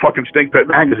 again, fucking Snake Pit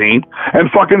magazine,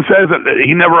 and fucking says that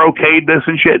he never okayed this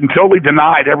and shit until he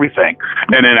denied everything.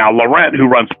 And then now Laurent, who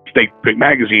runs Snake Pit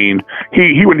magazine,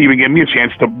 he wouldn't even give me a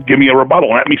chance to give me a rebuttal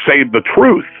and let me say the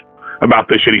truth about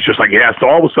this shit. He's just like, yeah, so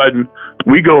all of a sudden,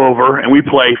 we go over and we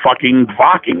play fucking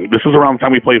Vocking. This is around the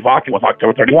time we played Vocking with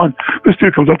October 31. This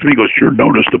dude comes up to me and goes, you're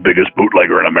known as the biggest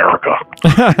bootlegger in America.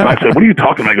 And I said, what are you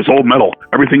talking about? He goes, old metal.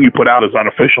 Everything you put out is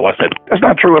unofficial. I said, that's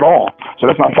not true at all. So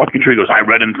that's not fucking true. He goes, I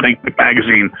read in Think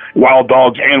magazine, Wild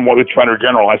Dogs and Witch Hunter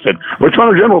General. I said, Witch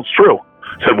Hunter General, it's true.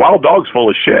 I said, Wild Dog's full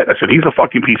of shit. I said, he's a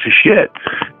fucking piece of shit.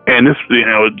 And this,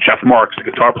 Jeff Marks, the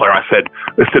guitar player, I said,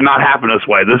 this did not happen this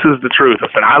way. This is the truth.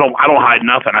 I said, I don't hide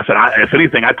nothing. I said, if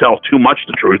anything, I tell too much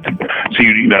the truth. So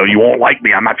you won't like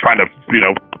me. I'm not trying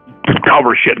to,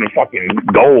 cover shit in fucking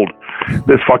gold.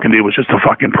 This fucking dude was just a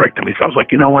fucking prick to me. So I was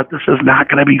like, you know what? This is not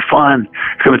going to be fun.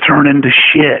 It's going to turn into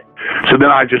shit. So then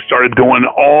I just started doing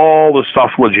all the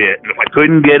stuff legit. And if I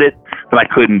couldn't get it, then I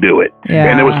couldn't do it. Yeah.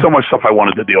 And there was so much stuff I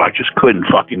wanted to do. I just couldn't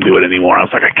fucking do it anymore. I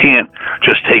was like, I can't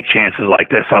just take chances like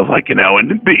this. I was like, and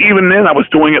even then I was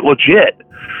doing it legit,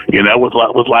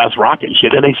 with Last Rocket and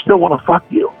shit. And they still want to fuck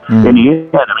you. In the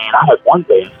end, I had one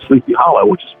band, Sleepy Hollow,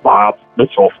 which is Bob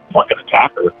Mitchell, fucking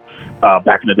Attacker,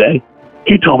 back in the day.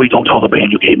 He told me, don't tell the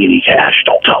band you gave me any cash.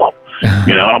 Don't tell them.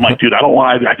 And I'm like, dude, I don't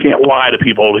lie. I can't lie to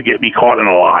people to get me caught in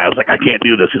a lie. I was like, I can't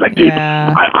do this. He's like, dude,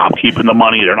 I'm keeping the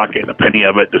money. They're not getting a penny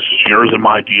of it. This is yours and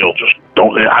my deal. Just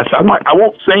don't. I'm like, I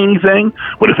won't say anything,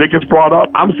 but if it gets brought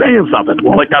up, I'm saying something.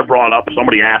 Well, it got brought up.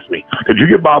 Somebody asked me, did you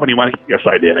give Bob any money? Yes,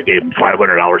 I did. I gave him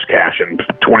 $500 cash and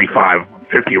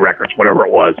 50 records, whatever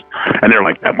it was. And they're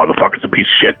like, that motherfucker's a piece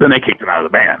of shit. Then they kicked him out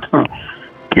of the band.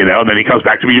 And then he comes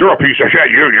back to me, you're a piece of shit.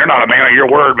 You're not a man of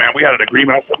your word, man. We had an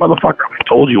agreement. I said, motherfucker, I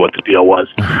told you what the deal was.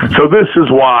 So this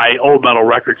is why Old Metal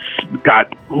Records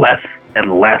got less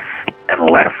and less and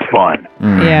less fun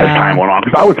as time went on.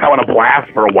 Because I was having a blast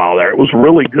for a while there. It was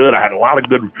really good. I had a lot of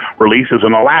good releases,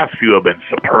 and the last few have been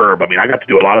superb. I got to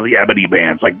do a lot of the Ebony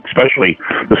bands, like especially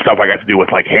the stuff I got to do with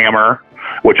like Hammer,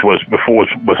 which was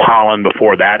Holland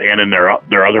before that, and in their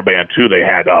other band too. They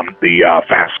had the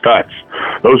Fast Cuts.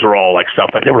 Those are all like stuff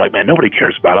that they were like, man, nobody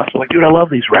cares about us. I'm like, dude, I love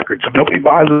these records. If nobody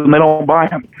buys them, they don't buy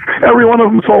them. Every one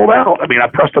of them sold out. I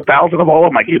pressed 1,000 of all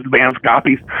of them. I gave the bands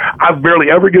copies. I've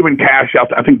barely ever given cash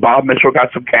out. I think Bob Mitchell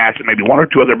got some cash, and maybe one or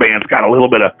two other bands got a little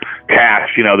bit of cash.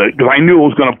 Because I knew it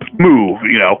was going to move.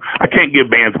 I can't give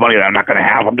bands money that I'm not going to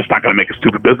have. I'm just not going to make a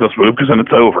stupid business move because then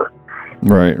it's over.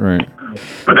 Right.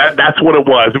 But that's what it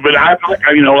was. But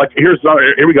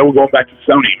here we go. We're going back to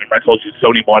Sony. I told you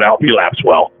Sony bought out Relapse.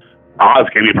 Well, Oz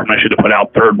gave me permission to put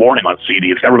out Third Warning on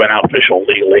CD. It's never been out official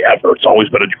legally ever. It's always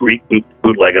been a Greek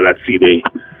bootleg of that CD.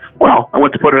 Well, I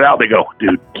went to put it out. They go,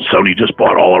 dude, Sony just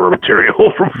bought all of our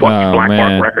material from fucking Black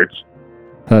Mark Records.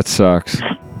 That sucks.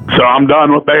 So I'm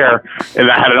done with there. And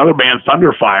I had another band,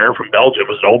 Thunderfire from Belgium. It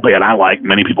was an old band I like.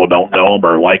 Many people don't know him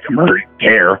or like him or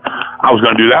care. I was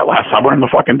going to do that last summer, and the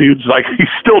fucking dude's like, he's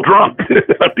still drunk.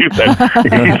 Dude said, he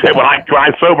said, when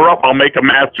I sober up, I'll make a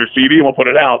master CD and we'll put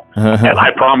it out. And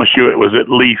I promise you, it was at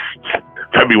least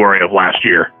February of last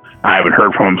year. I haven't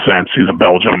heard from him since. He's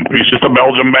just a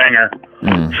Belgium banger.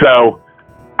 So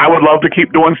I would love to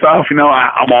keep doing stuff. You know,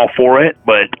 I'm all for it,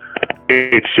 but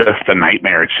it's just a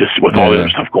nightmare. It's just with all the other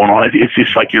stuff going on. It's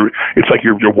just like you're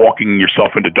walking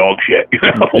yourself into dog shit. You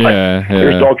know,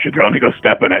 there's dog shit going to go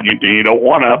step in it. You don't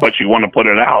want to, but you want to put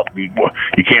it out.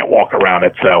 You can't walk around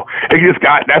it. So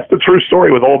that's the true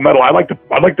story with old metal. I'd like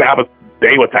to have a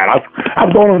day with that.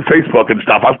 I've gone on Facebook and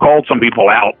stuff. I've called some people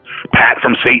out. Pat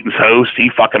from Satan's Host,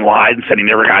 he fucking lied and said he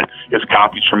never got his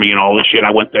copies from me and all this shit. I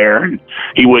went there and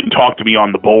he wouldn't talk to me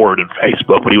on the board and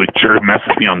Facebook, but he would sure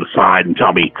message me on the side and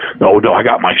tell me, no, I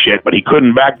got my shit. But he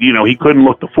couldn't he couldn't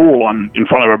look the fool in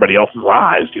front of everybody else's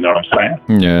eyes. You know what I'm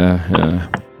saying? Yeah.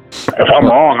 If I'm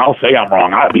wrong, I'll say I'm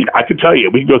wrong. I mean, I could tell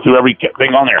you, we can go through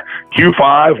everything on there.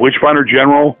 Q5, Witchfinder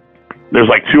General. There's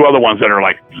like 2 other ones that are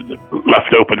like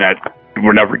left open that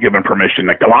were never given permission.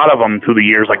 Like a lot of them through the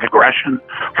years, like Aggression,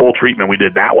 Full Treatment, we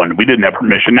did that one. We didn't have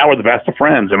permission. Now we're the best of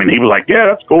friends. I mean, he was like, yeah,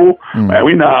 that's cool. Man,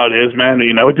 we know how it is, man.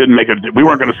 You know, it didn't we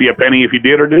weren't going to see a penny if you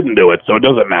did or didn't do it, so it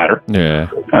doesn't matter. Yeah.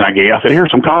 And I said,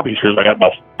 here's some copies. I got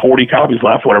about 40 copies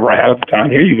left, whatever I had at the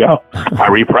time. Here you go. I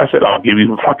repress it. I'll give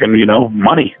you fucking,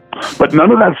 money. But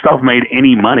none of that stuff made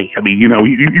any money. I mean, you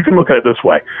can look at it this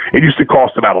way. It used to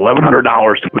cost about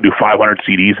 $1,100 to do 500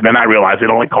 CDs, and then I realized it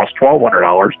only cost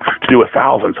 $1,200 to do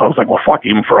 1,000. So I was like, well, fuck,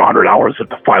 even for $100 if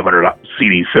the 500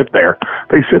 CDs sit there,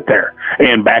 they sit there.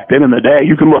 And back then in the day,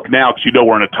 you can look now because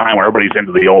we're in a time where everybody's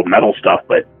into the old metal stuff,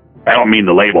 but I don't mean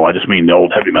the label. I just mean the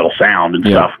old heavy metal sound and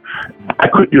stuff. I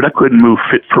couldn't move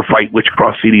Fit for Fight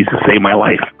Witchcross CDs to save my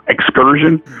life.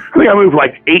 Excursion. I think I moved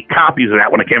like 8 copies of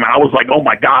that when it came out. I was like, oh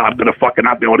my God, I'm going to fucking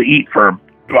not be able to eat for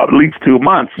at least 2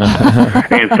 months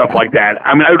and stuff like that.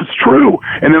 I mean, it's true.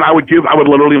 And then I would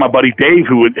literally, my buddy Dave,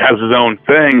 who has his own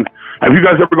thing. Have you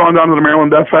guys ever gone down to the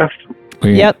Maryland Death Fest?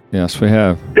 Yep. Yes, we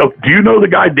have. Do you know the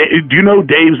guy? Do you know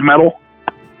Dave's Metal?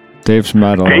 Dave's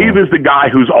Metal. Dave is the guy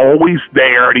who's always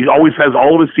there, and he always has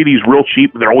all of his CDs real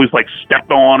cheap. They're always like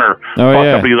stepped on or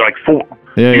up. He's like full.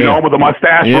 Yeah, you know him with a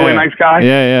mustache, really nice guy.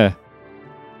 Yeah.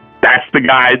 That's the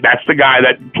guy. That's the guy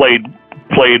that played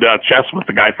chess with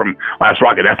the guy from Last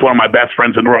Rocket. That's one of my best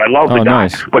friends in the world. I love the guy,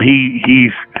 nice. But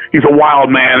he's a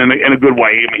wild man in a good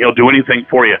way. I mean, he'll do anything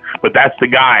for you. But that's the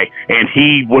guy, and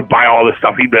he would buy all this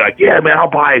stuff. He'd be like, "Yeah, man, I'll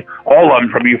buy all of them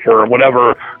from you for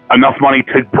whatever enough money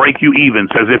to break you even."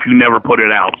 Says if you never put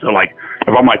it out. So like,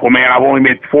 if I'm like, well, man, I've only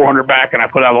made $400 back, and I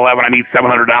put out 11, I need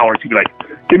 $700. He'd be like,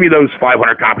 give me those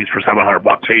 500 copies for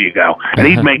 $700. Here you go. And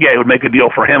it would make a deal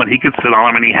for him, and he could sit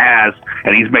on them, and he has,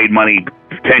 and he's made money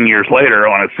 10 years later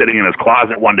on it sitting in his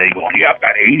closet one day going, yeah, I've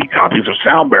got 80 copies of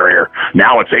Sound Barrier.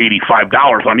 Now it's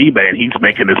 $85 on eBay, and he's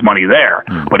making his money there.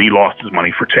 But he lost his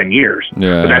money for 10 years.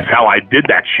 Yeah. But that's how I did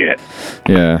that shit.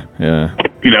 Yeah.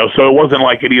 So it wasn't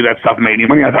like any of that stuff made any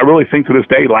money. I really think to this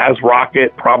day, Laz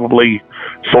Rocket probably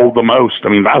sold the most. I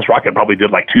mean, Laz Rocket probably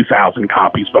did like 2,000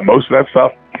 copies, but most of that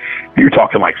stuff, you're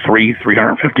talking like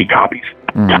 350 copies.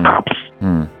 Tops.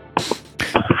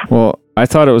 Well, I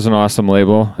thought it was an awesome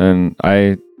label, and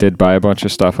I did buy a bunch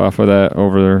of stuff off of that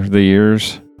over the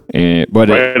years. But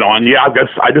right on. Yeah,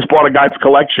 I just bought a guy's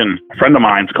collection, a friend of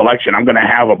mine's collection. I'm going to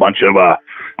have a bunch of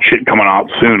shit coming out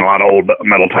soon. A lot of old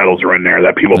metal titles are in there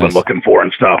that people have been looking for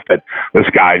and stuff. But this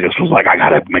guy just was like, I got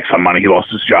to make some money. He lost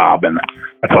his job, and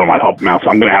I told him I'd help him out. So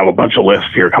I'm going to have a bunch of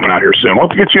lists here coming out here soon.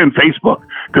 Let's get you in Facebook,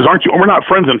 because we're not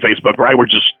friends in Facebook, right? We're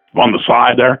just on the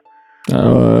side there.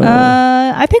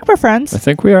 I think we're friends. I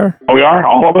think we are. Oh, we are?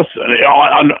 All of us?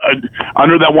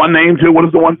 Under that one name, too? What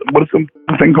is the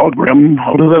thing called? Grim?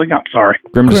 What is that again? Sorry.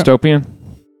 Grim Dystopian?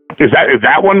 Is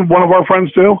that one of our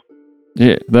friends, too?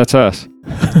 Yeah, that's us.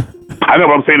 I know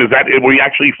what I'm saying. Were we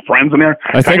actually friends in there?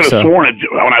 I think so. I could have sworn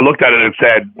when I looked at it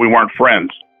said we weren't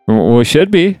friends. Well, we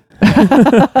should be.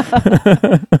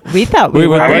 We thought we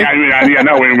were. I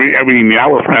mean,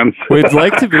 we're friends. We'd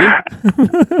like to be.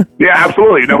 Yeah,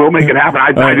 absolutely. No, we'll make it happen.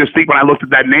 I just think when I looked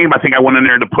at that name, I think I went in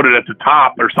there to put it at the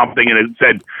top or something, and it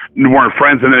said we weren't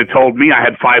friends, and then it told me I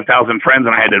had 5,000 friends,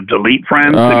 and I had to delete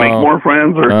friends to make more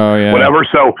friends or whatever.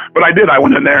 So, but I did. I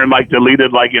went in there and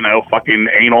deleted fucking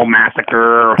Anal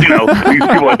Massacre, these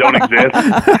people that don't exist.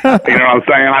 You know what I'm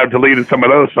saying? I deleted some of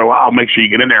those, so I'll make sure you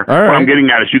get in there. All right. What I'm getting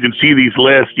at is you can see these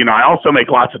lists. I also make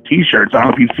lots of T-shirts. I don't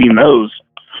know if you've seen those.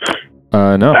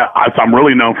 No. I'm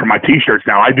really known for my T-shirts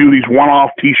now. I do these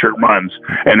one-off T-shirt runs,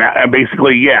 and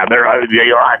basically, yeah,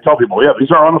 I tell people, yeah,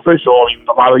 these are unofficial. I mean,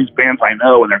 a lot of these bands I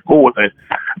know, and they're cool with it.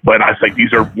 But I think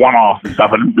these are one-offs and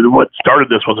stuff. And what started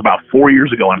this was about 4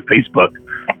 years ago on Facebook.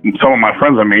 And some of my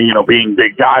friends and me, being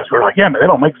big guys, were like, yeah, man, they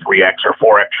don't make 3X or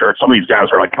 4X shirts. Some of these guys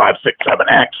are like 5, 6,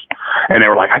 7X, and they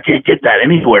were like, I can't get that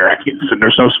anywhere.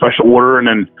 There's no special order, and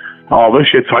then all this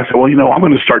shit. So I said, well, I'm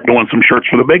going to start doing some shirts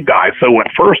for the big guys. So at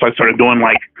first I started doing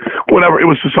like whatever. It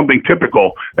was just something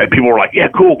typical that people were like, yeah,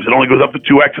 cool, because it only goes up to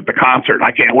 2X at the concert, and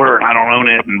I can't wear it, and I don't own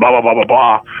it, and blah, blah, blah, blah,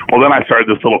 blah. Well, then I started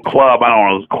this little club. I don't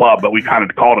know if it was a club, but we kind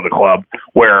of called it a club,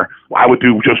 where I would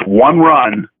do just one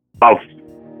run of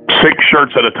 6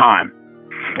 shirts at a time.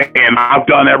 And I've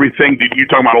done everything. You're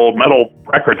talking about old metal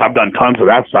records. I've done tons of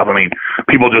that stuff. I mean,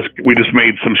 we just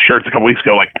made some shirts a couple weeks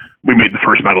ago. Like, we made the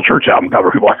first Metal Church album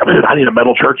cover. People were like, I need a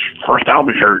Metal Church first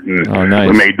album shirt. And nice.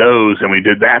 We made those, and we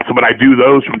did that. So, but I do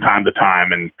those from time to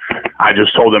time. And I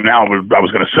just told them now I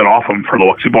was going to sit off them for a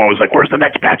little. People always like, where's the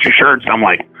next batch of shirts? And I'm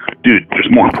like, dude,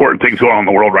 there's more important things going on in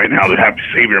the world right now that have to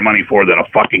save your money for than a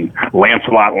fucking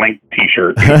Lancelot Link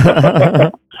T-shirt.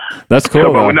 That's cool.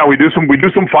 So, but no, we do some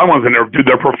fun ones, and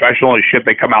they're professional as shit.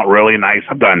 They come out really nice.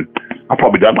 I've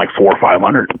probably done like 400 or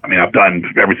 500. I mean, I've done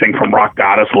everything from Rock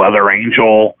Goddess, Leather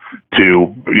Angel to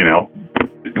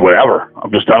whatever.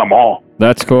 I've just done them all.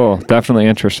 That's cool. Definitely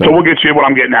interesting. So we'll get you what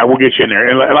I'm getting at. We'll get you in there,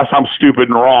 unless I'm stupid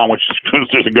and wrong, which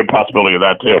there's a good possibility of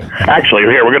that too. Actually,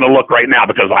 here we're going to look right now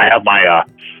because I have my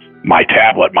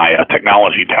tablet, my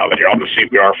technology tablet here. I'll just see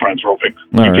if we are friends real quick.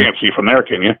 Can't see from there,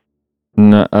 can you?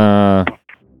 No.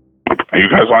 Are you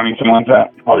guys on anything like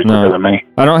that? Probably quicker than me.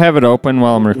 I don't have it open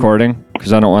while I'm recording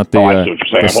because I don't want the. I see what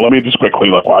you're saying. Well, let me just quickly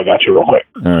look while I got you real quick.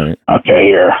 All right. Okay,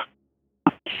 here.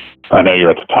 I know you're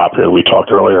at the top here. We talked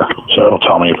earlier, so it'll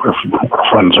tell me if we're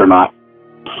friends or not.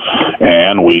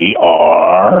 And we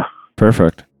are.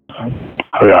 Perfect.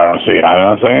 We are.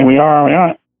 I'm saying we are. We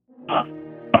aren't.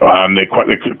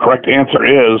 The correct answer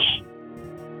is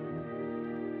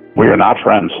we are not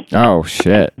friends. Oh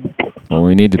shit. Well,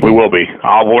 we need to be. We will be.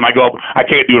 When I go up, I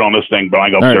can't do it on this thing, but when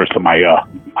I go upstairs to my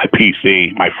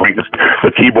PC,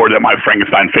 the keyboard that my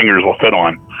Frankenstein fingers will fit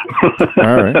on.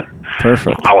 All right.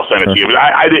 Perfect. I will send it to you. But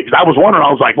I did, cause I was wondering, I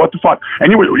was like, what the fuck?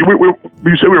 And you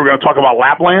said we were going to talk about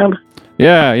Lapland?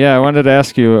 Yeah. I wanted to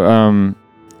ask you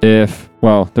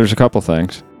there's a couple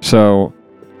things. So,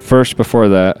 first, before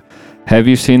that, have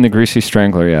you seen the Greasy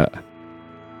Strangler yet?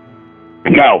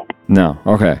 No. No.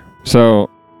 Okay. So,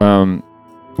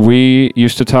 we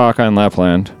used to talk on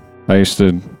Lapland. I used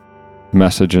to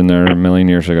message in there a million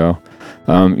years ago.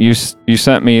 You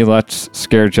sent me Let's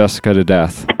Scare Jessica to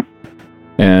Death.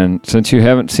 And since you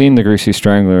haven't seen the Greasy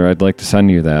Strangler, I'd like to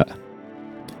send you that.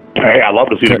 Hey, I'd love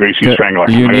to see the Greasy Strangler.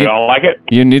 You don't like it?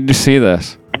 You need to see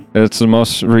this. It's the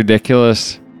most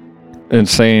ridiculous,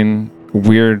 insane,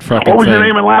 weird fucking thing. What was your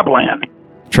name in Lapland?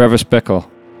 Travis Bickle.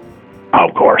 Oh,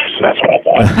 of course. That's what I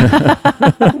thought.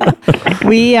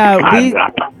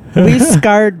 We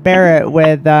scarred Barrett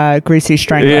with Greasy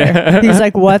Strangler. Yeah. He's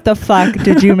like, what the fuck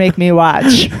did you make me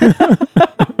watch? That's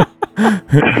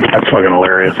fucking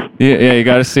hilarious. Yeah, you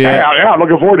got to see it. Yeah, I'm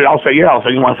looking forward to it. I'll send you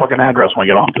my fucking address when I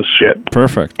get off this shit.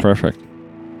 Perfect. Well,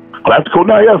 that's cool.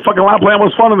 No, yeah, fucking Lapland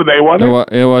was fun in the day, wasn't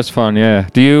it? It was fun, yeah.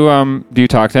 Do you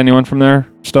talk to anyone from there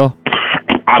still?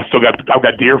 I've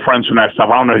got dear friends from that stuff.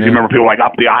 I don't know if you remember people like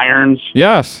Up the Irons.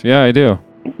 Yes, yeah, I do.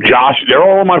 Josh, they're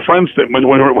all my friends that when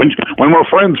we're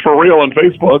friends for real on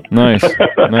Facebook. Nice.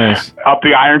 Up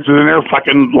the Irons is in there.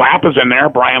 Fucking Lap is in there.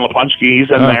 Brian Lepunski, he's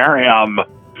in there.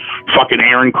 Fucking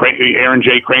Aaron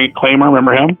J. Kramer,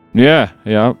 remember him? Yeah.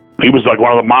 He was like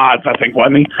one of the mods, I think,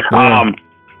 wasn't he? Yeah.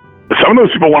 Some of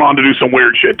those people went on to do some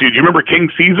weird shit, dude. You remember King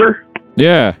Caesar?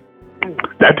 Yeah.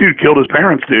 That dude killed his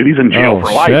parents, dude. He's in jail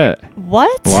for life. Shit.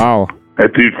 What? Wow.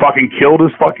 That dude fucking killed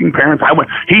his fucking parents.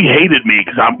 He hated me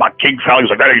because I'm like King Fowley. He's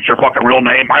like, that ain't your fucking real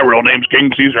name. My real name's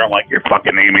King Caesar. I'm like, your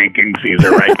fucking name ain't King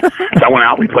Caesar, right? So I went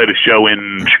out. We played a show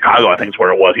in Chicago, I think is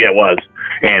where it was. Yeah, it was.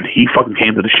 And he fucking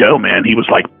came to the show, man. He was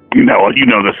like, you know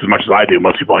this as much as I do.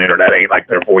 Most people on the internet ain't like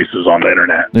their voices on the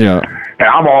internet. Yeah. And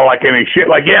I'm all like any shit,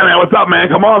 like, yeah, man, what's up, man?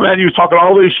 Come on, man. You was talking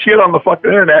all this shit on the fucking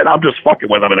internet, and I'm just fucking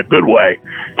with him in a good way.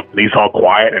 And he's all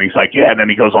quiet, and he's like, yeah. And then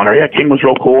he goes on there, yeah, King was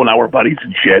real cool, and now we're buddies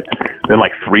and shit. Then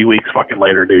like 3 weeks fucking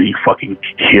later, dude, he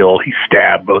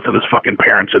stabbed both of his fucking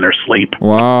parents in their sleep.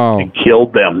 Wow. And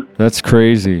killed them. That's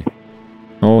crazy.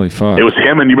 Holy fuck. It was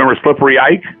him, and you remember Slippery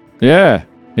Ike? Yeah.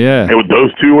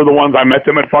 Those two were the ones I met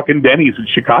them at fucking Denny's in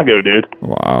Chicago, dude.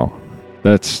 Wow.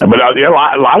 But a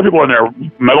lot of people in there.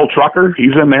 Metal Trucker,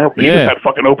 he's in there. He just had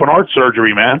fucking open heart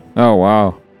surgery, man. Oh,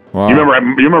 wow. Wow. You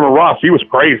remember Russ? He was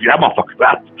crazy. That motherfucker's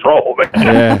out of control,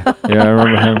 man. Yeah, I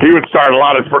remember him. He would start a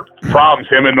lot of problems.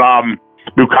 Him and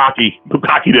Bukaki.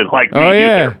 Bukaki didn't like me. Oh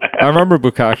yeah, either. I remember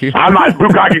Bukaki.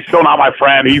 Bukaki's still not my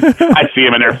friend. I see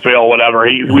him in there, Phil, whatever.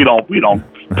 We don't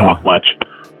talk much.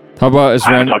 How about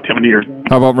I haven't talked to him in years.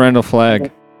 How about Randall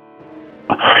Flagg?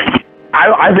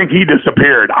 I think he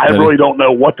disappeared. I really don't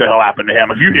know what the hell happened to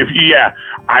him.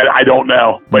 I don't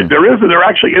know. But there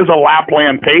actually is a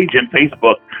Lapland page in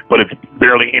Facebook, but it's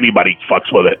barely anybody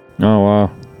fucks with it. Oh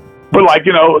wow. But like,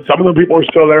 some of the people are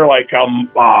still there, like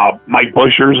Mike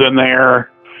Busher's in there.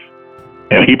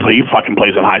 And he fucking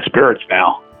plays in High Spirits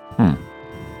now.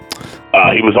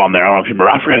 He was on there. I don't know if you remember.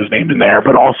 I forgot his name in there.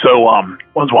 But also,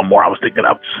 was one more I was thinking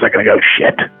of just a second ago.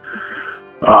 Shit.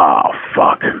 Oh,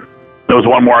 fuck. There was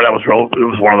one more that was real. It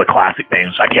was one of the classic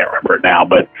names. I can't remember it now.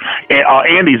 But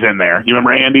Andy's in there. You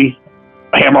remember Andy?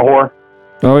 Hammer Whore?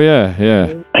 Oh yeah.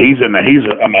 He's in there. He's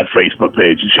on that Facebook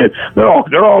page and shit. They're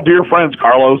all dear friends.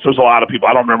 Carlos. There's a lot of people.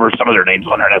 I don't remember some of their names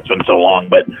on there. That's been so long,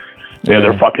 but yeah,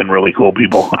 they're fucking really cool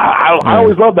people. I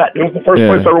always loved that. It was the first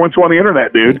place I ever went to on the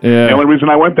internet, dude. Yeah. The only reason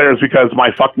I went there is because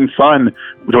my fucking son,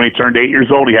 when he turned 8 years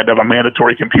old, he had to have a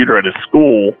mandatory computer at his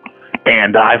school,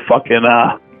 and I fucking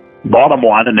bought him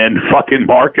one, and then fucking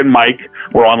Mark and Mike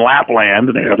were on Lapland,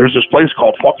 and there's this place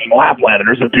called fucking Lapland, and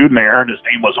there's a dude in there, and his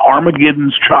name was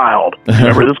Armageddon's Child.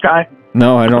 Remember this guy?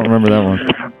 No, I don't remember that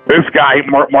one. This guy,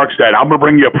 Mark said, I'm going to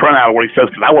bring you a printout of what he says,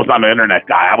 because I was not an internet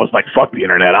guy. I was like, fuck the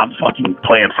internet. I'm fucking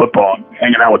playing football and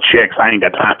hanging out with chicks. I ain't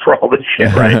got time for all this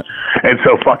shit, right? And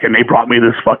so fucking they brought me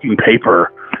this fucking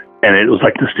paper, and it was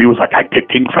like, this dude was like, I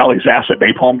kicked King Fowley's ass at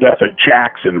napalm death at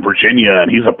Jack's in Virginia, and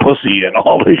he's a pussy and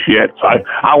all this shit. So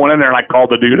I went in there and I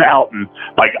called the dude out, and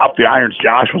like Up the Irons,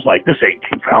 Josh was like, this ain't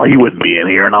King Fowley. He wouldn't be in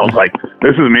here. And I was like,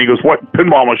 this is me. He goes, what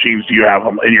pinball machines do you have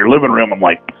in your living room? I'm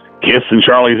like, Kiss and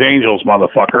Charlie's Angels,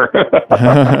 motherfucker.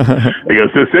 He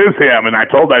goes, this is him. And I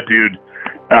told that dude,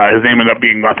 his name ended up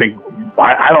being, I think,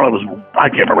 I don't know, I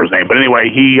can't remember his name. But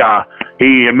anyway, he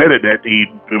admitted that it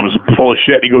was full of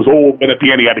shit. He goes, but at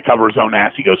the end he had to cover his own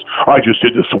ass. He goes, I just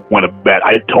did this to win a bet.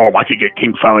 I told him I could get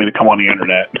King Fowley to come on the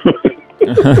internet.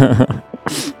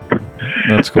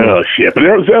 That's cool. Oh, shit. But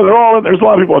there's a lot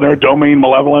of people in there. Domain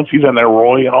Malevolence, he's in there,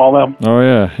 Roy and all them. Oh,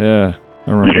 yeah.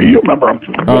 I remember. Yeah, you remember him.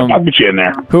 I'll get you in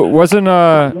there. Who wasn't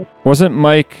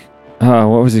Mike,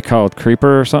 what was he called?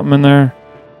 Creeper or something in there?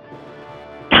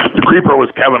 The Creeper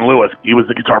was Kevin Lewis. He was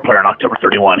the guitar player on October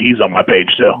 31. He's on my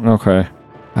page too. Okay.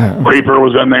 Creeper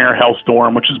was in there.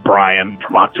 Hellstorm, which is Brian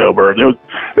from October.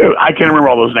 I can't remember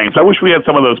all those names. I wish we had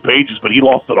some of those pages, but he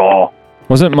lost it all.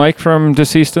 Wasn't Mike from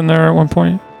Deceased in there at one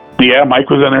point? Yeah, Mike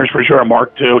was in there for sure.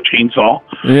 Mark too. Chainsaw.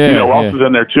 Yeah. You know who else is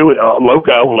in there too?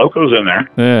 Loco's in there.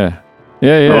 Yeah.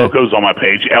 Loco's on my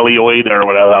page. Elioid or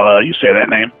whatever you say that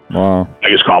name. Wow. I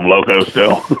just call him Loco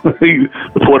still.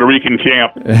 The Puerto Rican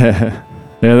champ.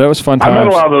 Yeah, that was fun times. I met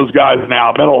a lot of those guys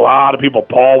now. I met a lot of people.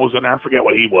 Paul was in there. I forget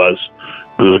what he was.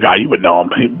 There was a guy, you would know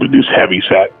him. He would do heavy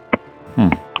set.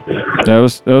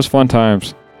 That was fun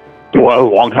times. Well, a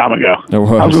long time ago. It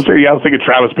was. I was going to say, I was thinking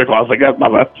Travis Bickle. I was like, that's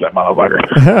that motherfucker.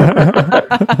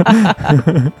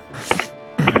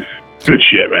 Good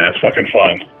shit, man. That's fucking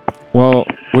fun. Well,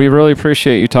 we really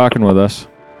appreciate you talking with us.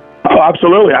 Oh,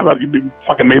 absolutely. I thought you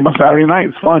fucking made my Saturday night.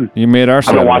 It's fun. You made our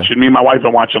Saturday. Me and my wife have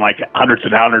been watching like hundreds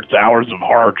and hundreds of hours of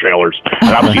horror trailers.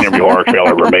 And I've seen every horror trailer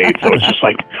ever made. So it's just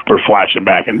like we're flashing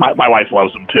back. And my wife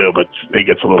loves them too, but it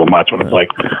gets a little much when it's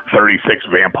like 36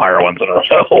 vampire ones in a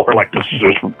row. We're like, this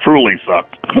truly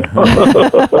sucks.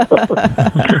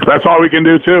 That's all we can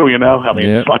do too, you know? I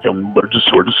mean, fucking, we're just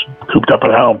cooped up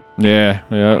at home. Yeah,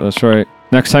 that's right.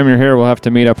 Next time you're here, we'll have to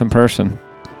meet up in person.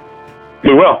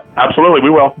 We will. Absolutely, we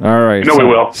will. All right. We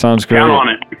will. Sounds great. Count on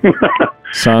it.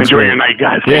 Sounds Enjoy great. your night,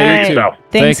 guys. Yeah, you too.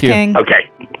 Thanks, Thank you. King.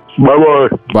 Okay. Bye-bye.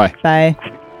 Bye. Bye.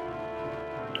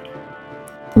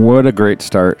 What a great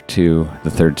start to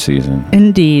the third season.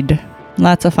 Indeed.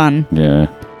 Lots of fun. Yeah.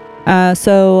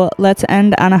 So let's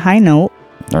end on a high note.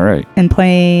 All right. And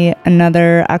play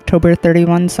another October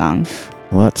 31 song.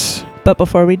 Let's. But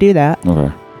before we do that,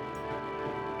 Okay.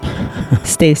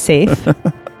 stay safe,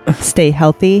 stay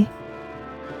healthy.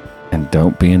 And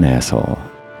don't be an asshole.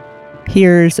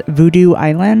 Here's Voodoo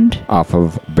Island Off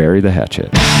of Bury the Hatchet.